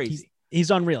 That's crazy. He's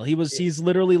unreal. He's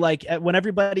literally like, when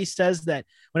everybody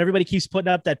keeps putting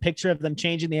up that picture of them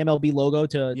changing the MLB logo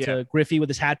to Griffey with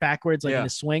his hat backwards, like in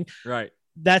his swing. Right.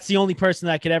 That's the only person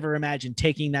that I could ever imagine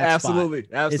taking that Absolutely.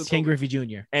 spot. It's Ken Griffey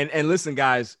Jr. And listen,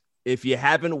 guys, if you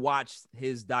haven't watched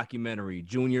his documentary,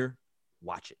 Junior,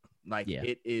 watch it. Like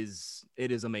it is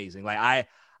amazing. Like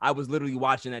I was literally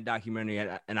watching that documentary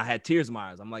and I had tears in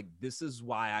my eyes. I'm like, this is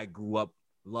why I grew up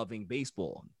loving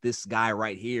baseball. This guy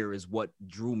right here is what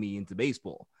drew me into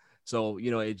baseball. So,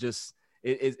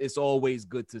 it's always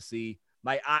good to see.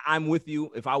 Like, I'm with you.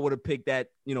 If I would have picked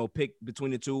pick between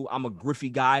the two, I'm a Griffey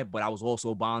guy, but I was also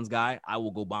a Bonds guy. I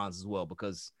will go Bonds as well,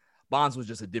 because Bonds was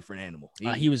just a different animal.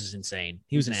 He was insane.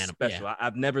 He was an animal. Special. Yeah.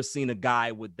 I've never seen a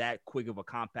guy with that quick of a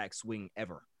compact swing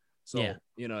ever. So,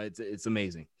 it's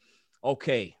amazing.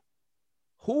 Okay.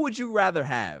 Who would you rather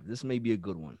have? This may be a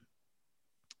good one.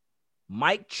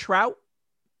 Mike Trout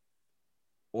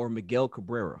or Miguel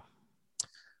Cabrera?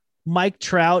 Mike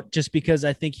Trout, just because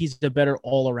I think he's the better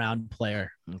all-around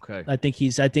player. Okay. I think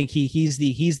he's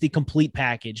the complete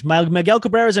package. Miguel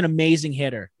Cabrera is an amazing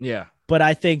hitter. Yeah. But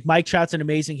I think Mike Trout's an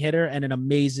amazing hitter and an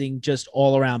amazing just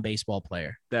all-around baseball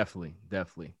player. Definitely.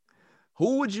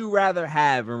 Who would you rather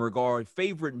have in regard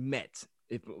favorite Met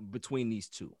between these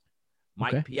two?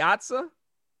 Mike Piazza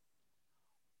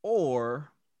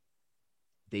or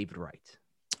David Wright?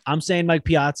 I'm saying Mike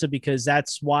Piazza because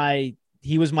that's why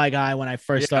he was my guy when I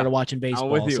first started watching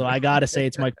baseball. So I got to say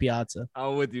it's Mike Piazza.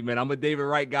 I'm with you, man. I'm a David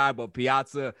Wright guy, but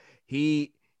Piazza,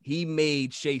 he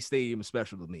made Shea Stadium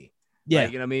special to me. Yeah.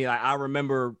 Like, you know what I mean? I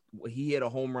remember he hit a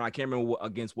home run. I can't remember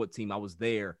against what team. I was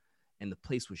there and the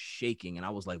place was shaking. And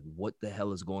I was like, what the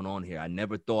hell is going on here? I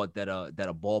never thought that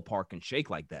a ballpark can shake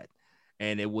like that.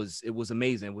 And it was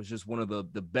amazing. It was just one of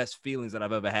the best feelings that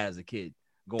I've ever had as a kid.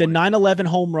 The 9/11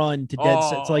 home run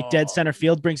to dead center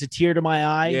field brings a tear to my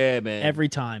eye. Yeah, man. Every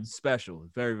time. Special.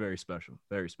 Very, very special.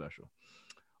 Very special.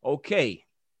 Okay.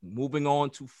 Moving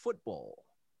on to football.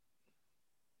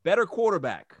 Better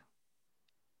quarterback,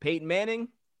 Peyton Manning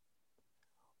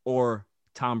or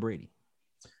Tom Brady?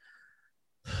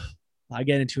 I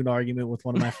get into an argument with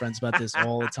one of my friends about this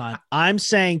all the time. I'm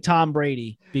saying Tom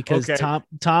Brady because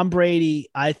Tom Brady,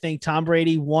 I think Tom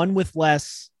Brady won with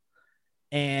less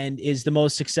and is the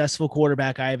most successful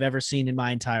quarterback I have ever seen in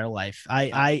my entire life.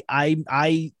 I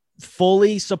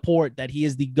fully support that he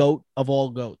is the GOAT of all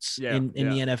GOATs in the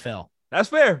NFL. That's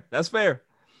fair. That's fair.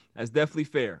 That's definitely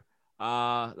fair.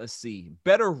 Let's see.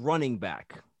 Better running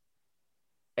back.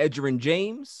 Edgerrin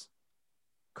James,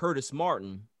 Curtis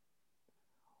Martin,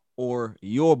 or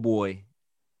your boy,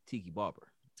 Tiki Barber?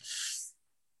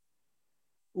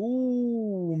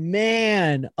 Ooh,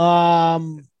 man. It's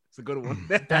a good one.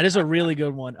 That is a really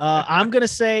good one. I'm going to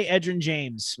say Edgerrin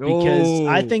James because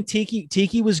I think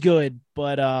Tiki was good,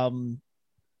 but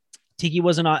Tiki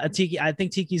wasn't on Tiki. I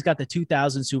think Tiki's got the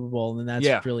 2000 Super Bowl, and then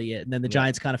that's really it. And then the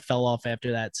Giants kind of fell off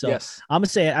after that. So I'm gonna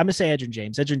say Edgerrin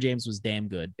James. Edgerrin James was damn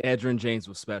good. Edgerrin James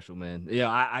was special, man. Yeah,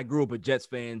 I grew up a Jets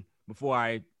fan before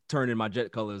I turned in my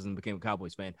Jet colors and became a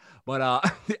Cowboys fan. But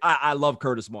I love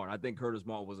Curtis Martin. I think Curtis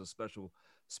Martin was a special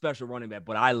running back.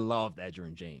 But I loved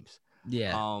Edgerrin James.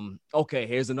 Yeah. Okay,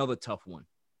 here's another tough one.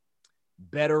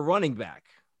 Better running back,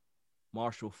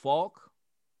 Marshall Faulk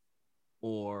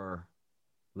or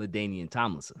LaDainian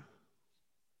Tomlinson?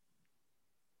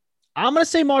 I'm gonna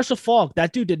say Marshall Faulk.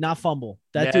 That dude did not fumble.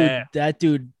 That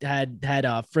dude had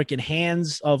freaking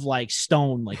hands of like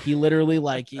stone. Like he literally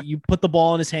like you put the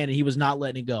ball in his hand and he was not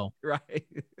letting it go. Right.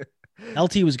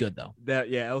 LT was good though.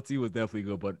 LT was definitely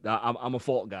good, but I'm a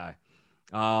Faulk guy.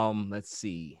 Let's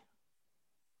see.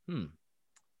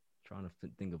 Trying to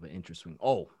think of an interesting.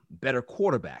 Better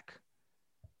quarterback,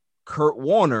 Kurt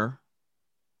Warner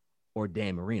or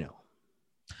Dan Marino?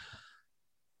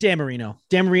 Dan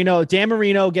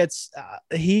Marino gets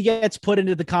he gets put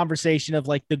into the conversation of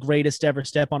like the greatest ever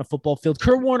step on a football field.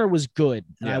 Kurt Warner was good,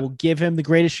 and I will give him the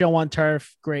greatest show on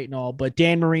turf, great and all. But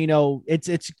Dan Marino,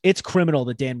 it's criminal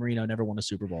that Dan Marino never won a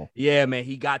Super Bowl. Yeah, man,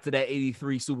 he got to that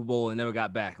 '83 Super Bowl and never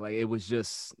got back. Like it was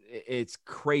just, it's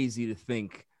crazy to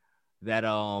think that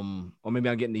or maybe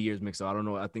I'm getting the years mixed up. I don't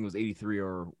know. I think it was '83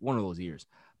 or one of those years.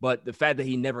 But the fact that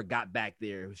he never got back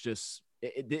there was just.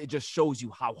 It just shows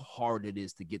you how hard it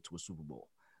is to get to a Super Bowl.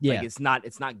 Yeah. Like it's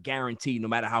not guaranteed no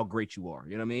matter how great you are.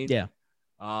 You know what I mean? Yeah.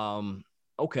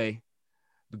 Okay.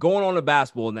 Going on to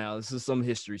basketball now. This is some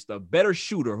history stuff. Better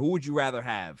shooter. Who would you rather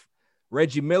have?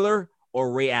 Reggie Miller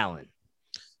or Ray Allen?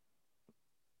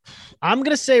 I'm going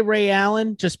to say Ray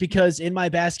Allen just because in my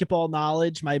basketball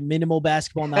knowledge, my minimal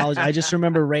basketball knowledge, I just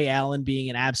remember Ray Allen being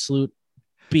an absolute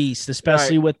beast,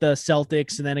 especially with the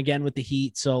Celtics and then again with the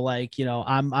Heat. So like,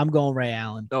 I'm going Ray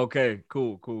Allen. Okay,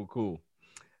 cool.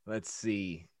 Let's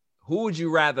see. Who would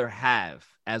you rather have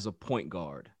as a point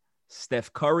guard?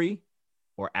 Steph Curry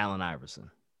or Allen Iverson?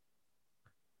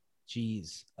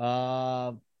 Jeez.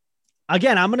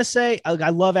 Again, I'm going to say I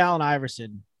love Allen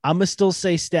Iverson. I'm going to still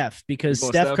say Steph because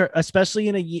Steph, especially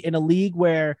in a league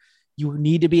where you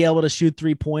need to be able to shoot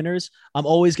 3-pointers. I'm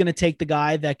always going to take the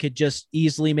guy that could just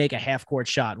easily make a half-court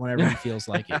shot whenever he feels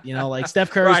like it. Like Steph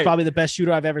Curry is probably the best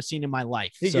shooter I've ever seen in my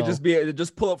life. He could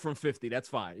just pull up from 50. That's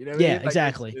fine. You know what I mean? Like,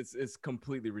 exactly. It's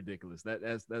completely ridiculous.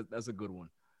 That's a good one.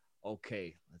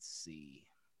 Okay, let's see.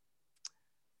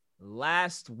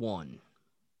 Last one.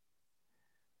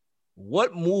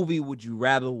 What movie would you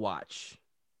rather watch?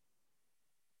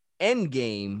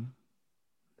 Endgame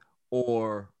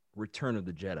or Return of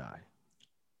the Jedi?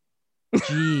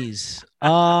 Jeez.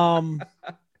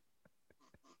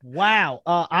 Wow.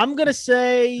 I'm gonna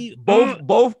say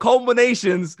both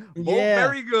culminations, both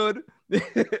very good.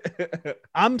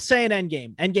 I'm saying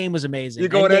Endgame. Endgame was amazing. You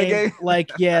going Endgame? Like,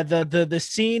 the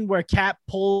scene where Cap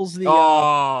pulls the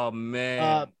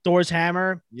Thor's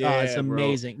hammer. It's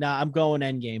amazing. Bro. Nah, I'm going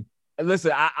Endgame.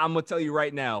 Listen, I'm gonna tell you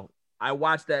right now. I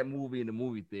watched that movie in the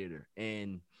movie theater,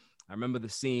 and I remember the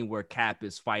scene where Cap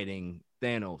is fighting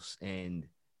Thanos, and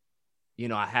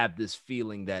I have this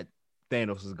feeling that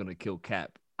Thanos is gonna kill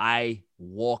Cap. I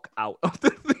walk out of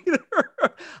the theater.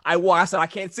 I said, I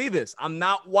can't see this. I'm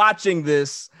not watching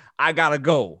this. I gotta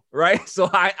go. Right. So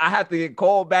I have to get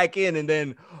called back in, and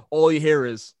then all you hear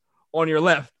is on your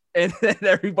left, and then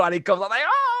everybody comes. I'm like,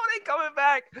 oh, they coming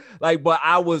back. Like, but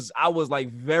I was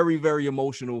like very, very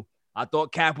emotional. I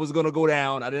thought Cap was gonna go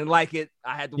down. I didn't like it.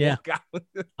 I had to walk out.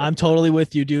 I'm totally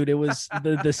with you, dude. It was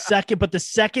the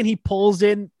second he pulls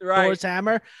in Thor's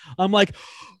hammer, I'm like,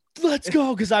 let's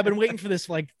go, because I've been waiting for this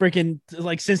like freaking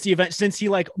like since the event, since he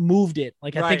like moved it.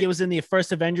 Like I think it was in the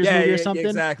first Avengers movie or something.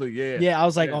 Exactly. Yeah. I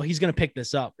was like, oh, he's gonna pick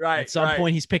this up. Right. At some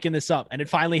point, he's picking this up, and it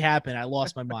finally happened. I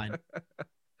lost my mind.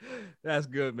 That's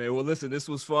good, man. Well, listen, this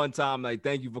was fun time. Like,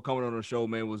 thank you for coming on the show,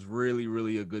 man. It was really,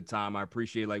 really a good time. I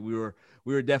appreciate it. Like we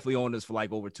were definitely on this for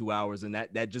like over 2 hours, and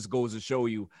that just goes to show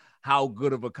you how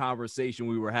good of a conversation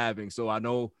we were having. So I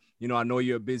know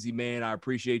you're a busy man. I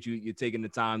appreciate you taking the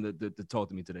time to talk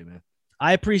to me today, man.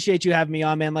 I appreciate you having me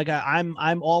on, man. Like I'm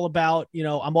all about,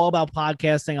 I'm all about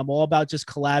podcasting. I'm all about just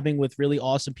collabing with really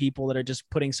awesome people that are just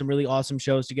putting some really awesome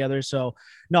shows together. So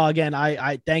no, again,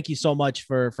 I thank you so much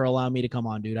for allowing me to come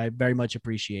on, dude. I very much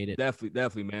appreciate it.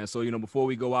 Definitely, man. So, before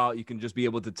we go out, you can just be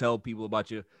able to tell people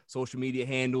about your social media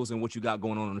handles and what you got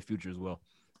going on in the future as well.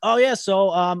 Oh yeah.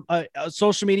 So,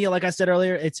 social media, like I said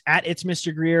earlier, it's at It's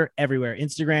Mr. Greer everywhere.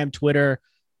 Instagram, Twitter,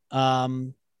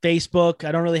 Facebook.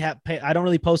 I don't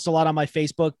really post a lot on my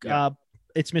Facebook.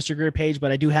 It's Mr. Greer page,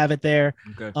 but I do have it there.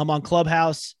 Okay. On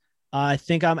Clubhouse. I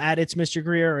think I'm at It's Mr.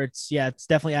 Greer, or it's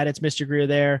definitely at It's Mr. Greer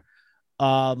there.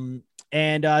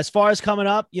 And as far as coming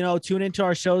up, tune into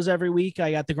our shows every week.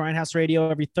 I got the Grindhouse Radio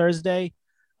every Thursday.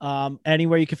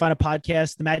 Anywhere you can find a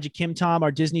podcast, the Magic Kim Tom,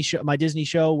 my Disney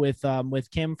show with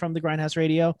Kim from the Grindhouse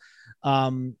Radio.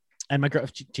 And my girl,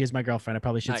 she is my girlfriend. I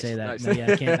probably should say that. Nice. No,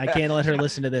 yeah, I can't let her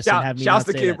listen to this and have me. Shouts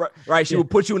to Kim, right? She will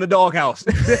put you in the doghouse.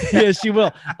 Yeah, she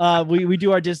will. We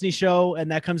do our Disney show,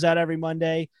 and that comes out every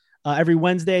Monday. Every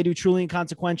Wednesday, I do Truly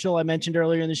Inconsequential. I mentioned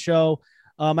earlier in the show.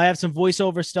 I have some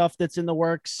voiceover stuff that's in the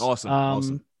works.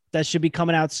 Awesome. That should be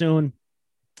coming out soon.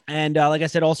 And like I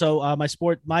said, also my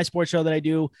sports show that I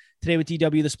do today with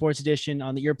DW, the Sports Edition,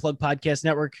 on the Earplug Podcast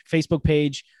Network Facebook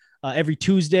page every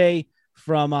Tuesday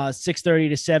from 6:30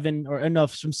 to 7, or no,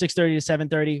 from 6:30 to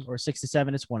 7:30, or 6 to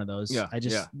 7. It's one of those. Yeah, I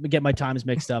just get my times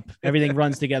mixed up. Everything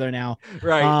runs together now.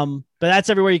 Right. But that's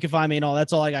everywhere you can find me, and all.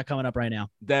 That's all I got coming up right now.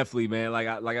 Definitely, man. Like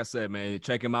I said, man,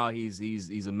 check him out.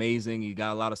 He's amazing. He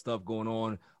got a lot of stuff going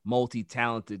on.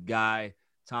 Multi-talented guy.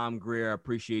 Tom Greer, I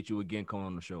appreciate you again coming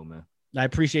on the show, man. I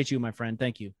appreciate you, my friend.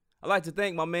 Thank you. I'd like to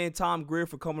thank my man Tom Greer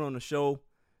for coming on the show.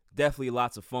 Definitely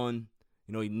lots of fun.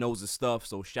 He knows his stuff.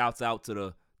 So shouts out to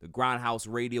the Grindhouse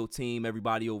Radio team,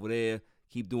 everybody over there.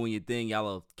 Keep doing your thing. Y'all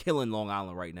are killing Long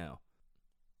Island right now.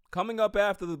 Coming up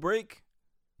after the break,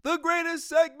 the greatest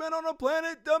segment on the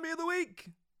planet, Dummy of the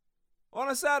Week. On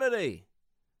a Saturday.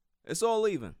 It's All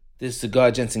Even. This is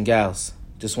Cigar Gents and Gals.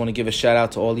 Just want to give a shout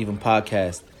out to All Even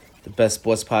Podcast, the best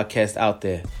sports podcast out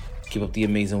there. Keep up the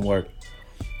amazing work.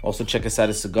 Also check us out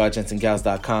at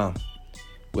cigargentsandgals.com.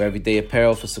 We're everyday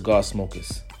apparel for cigar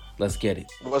smokers. Let's get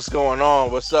it. What's going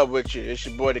on? What's up with you? It's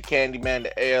your boy, the Candyman,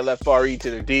 the ALFRE to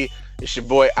the D. It's your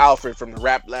boy, Alfred from the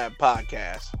Rap Lab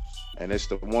Podcast. And it's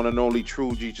the one and only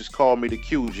True G. Just call me the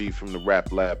QG from the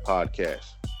Rap Lab Podcast.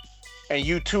 And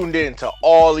you tuned in to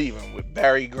All Even with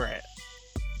Barry Grant.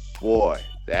 Boy,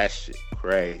 that shit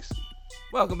crazy.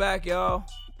 Welcome back, y'all.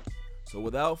 So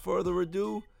without further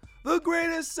ado, the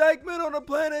greatest segment on the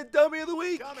planet, Dummy of the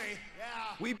Week. Dummy,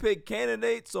 yeah. We pick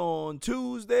candidates on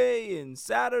Tuesday and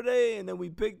Saturday, and then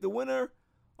we pick the winner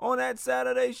on that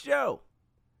Saturday show.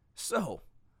 So,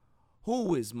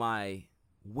 who is my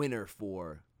winner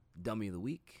for Dummy of the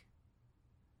Week?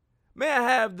 May I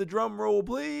have the drum roll,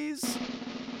 please?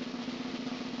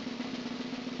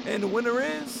 And the winner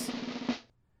is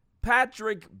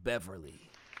Patrick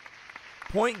Beverley,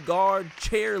 point guard,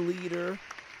 cheerleader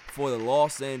for the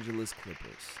Los Angeles Clippers.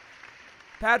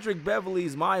 Patrick Beverley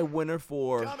is my winner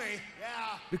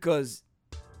because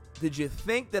did you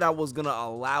think that I was going to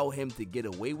allow him to get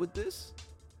away with this?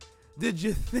 Did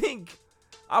you think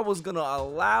I was going to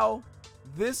allow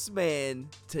this man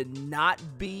to not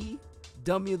be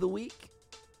Dummy of the Week?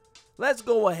 Let's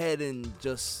go ahead and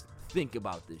just think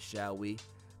about this, shall we?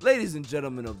 Ladies and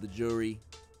gentlemen of the jury,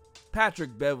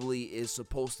 Patrick Beverley is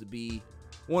supposed to be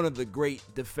one of the great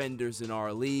defenders in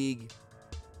our league.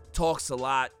 Talks a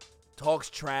lot, talks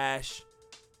trash,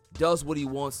 does what he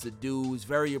wants to do, is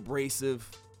very abrasive.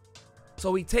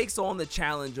 So he takes on the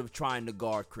challenge of trying to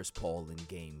guard Chris Paul in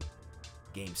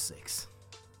game 6.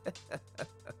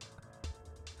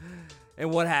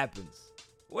 And what happens?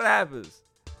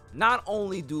 Not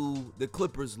only do the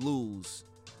Clippers lose,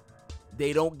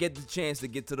 they don't get the chance to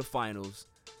get to the finals,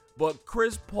 but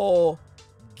Chris Paul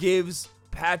gives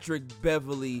Patrick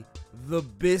Beverley the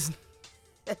business.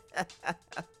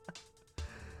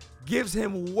 Gives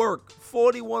him work,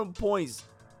 41 points,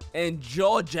 and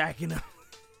jaw-jacking him.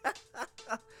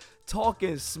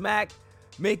 Talking smack,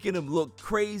 making him look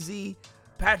crazy.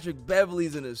 Patrick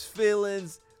Beverley's in his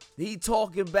feelings. He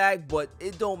talking back, but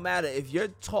it don't matter. If you're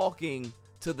talking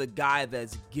to the guy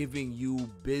that's giving you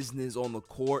business on the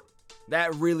court,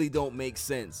 that really don't make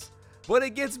sense. But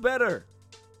it gets better.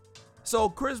 So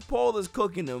Chris Paul is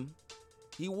cooking him.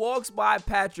 He walks by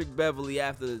Patrick Beverley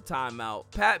after the timeout.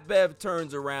 Pat Bev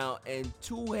turns around and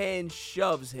two-hand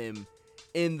shoves him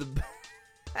in the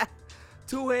back.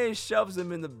 Two-hand shoves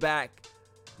him in the back.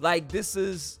 Like this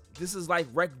is like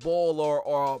rec ball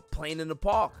or playing in the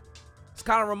park. This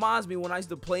kind of reminds me when I used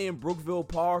to play in Brookville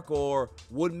Park or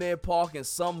Woodman Park, and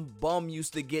some bum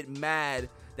used to get mad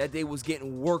that they was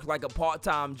getting work like a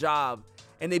part-time job,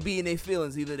 and they be in their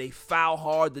feelings. Either they foul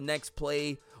hard the next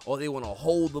play, or they want to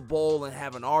hold the ball and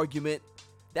have an argument.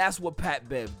 That's what Pat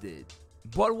Bev did.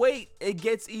 But wait, it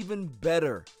gets even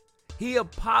better. He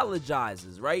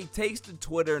apologizes, right? He takes to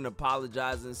Twitter and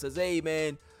apologizes and says, hey,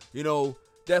 man,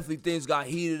 definitely things got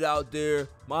heated out there.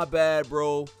 My bad,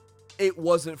 bro. It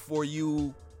wasn't for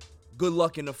you. Good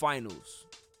luck in the finals.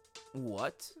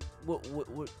 What?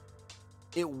 What?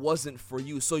 It wasn't for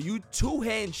you. So you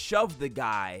two-hand shoved the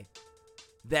guy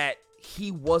that he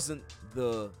wasn't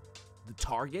the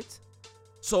target?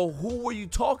 So who were you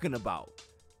talking about?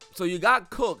 So you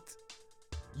got cooked.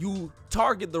 You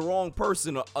target the wrong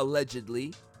person,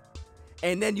 allegedly,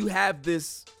 and then you have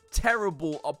this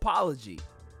terrible apology.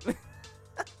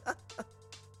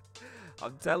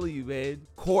 I'm telling you, man,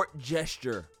 court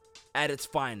gesture at its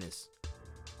finest.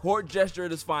 Court gesture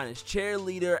at its finest.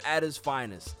 Cheerleader at its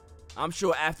finest. I'm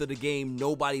sure after the game,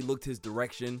 nobody looked his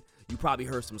direction. You probably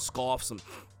heard some scoffs,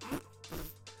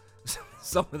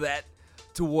 some of that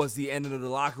towards the end of the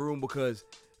locker room, because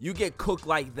you get cooked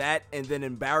like that and then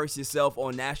embarrass yourself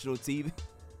on national TV.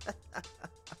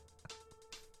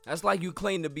 That's like you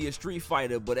claim to be a street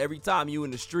fighter, but every time you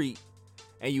in the street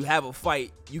and you have a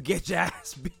fight, you get your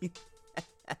ass beat.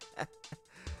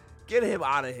 Get him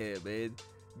out of here, man.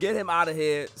 Get him out of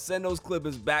here. Send those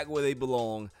Clippers back where they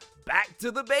belong. Back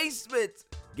to the basement.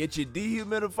 Get your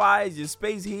dehumidifiers, your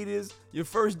space heaters, your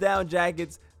first down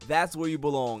jackets. That's where you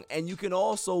belong. And you can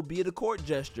also be the court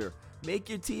gesture. Make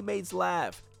your teammates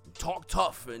laugh. Talk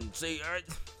tough and say,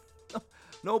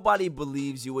 nobody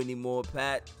believes you anymore,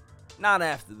 Pat. Not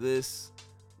after this.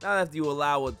 Not after you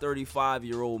allow a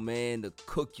 35-year-old man to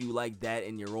cook you like that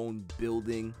in your own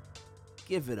building.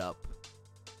 Give it up.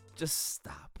 Just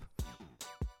stop.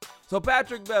 So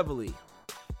Patrick Beverley,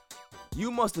 you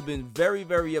must have been very,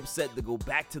 very upset to go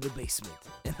back to the basement.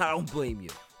 And I don't blame you.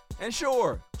 And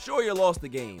sure you lost the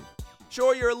game.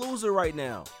 Sure, you're a loser right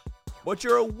now. But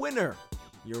you're a winner.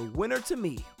 You're a winner to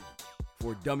me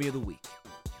for Dummy of the Week.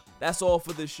 That's all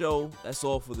for this show. That's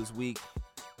all for this week.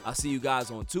 I'll see you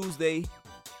guys on Tuesday.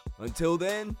 Until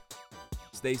then,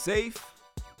 stay safe.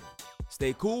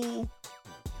 Stay cool.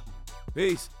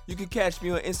 Peace. You can catch me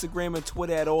on Instagram and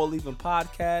Twitter at All Even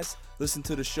Podcast. Listen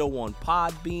to the show on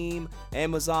Podbeam,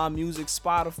 Amazon Music,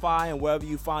 Spotify, and wherever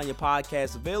you find your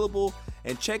podcasts available.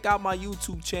 And check out my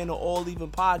YouTube channel, All Even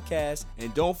Podcast.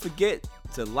 And don't forget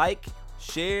to like,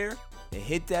 share, and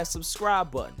hit that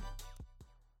subscribe button.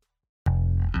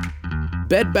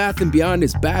 Bed Bath & Beyond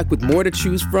is back with more to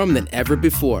choose from than ever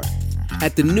before.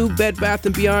 At the new Bed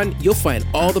Bath & Beyond, you'll find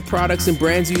all the products and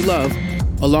brands you love,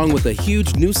 along with a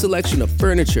huge new selection of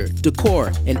furniture,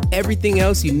 decor, and everything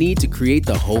else you need to create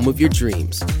the home of your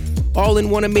dreams. All in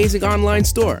one amazing online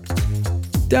store.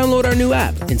 Download our new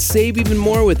app and save even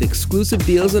more with exclusive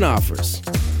deals and offers.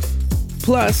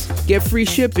 Plus, get free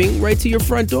shipping right to your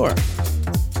front door.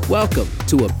 Welcome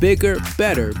to a bigger,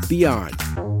 better Beyond.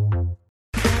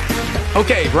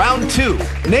 Okay, round two.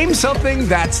 Name something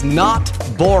that's not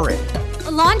boring.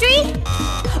 A laundry?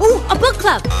 Ooh, a book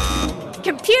club.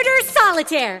 Computer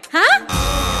solitaire, huh?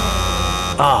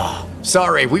 Ah,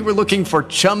 sorry, we were looking for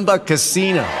Chumba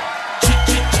Casino.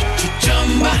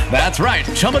 That's right,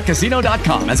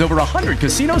 ChumbaCasino.com has over 100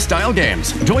 casino-style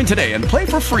games. Join today and play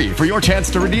for free for your chance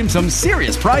to redeem some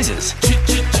serious prizes.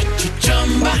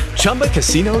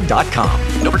 ChumbaCasino.com.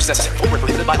 No purchase necessary. Void where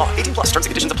prohibited by law. 18+ terms and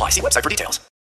conditions apply. See website for details.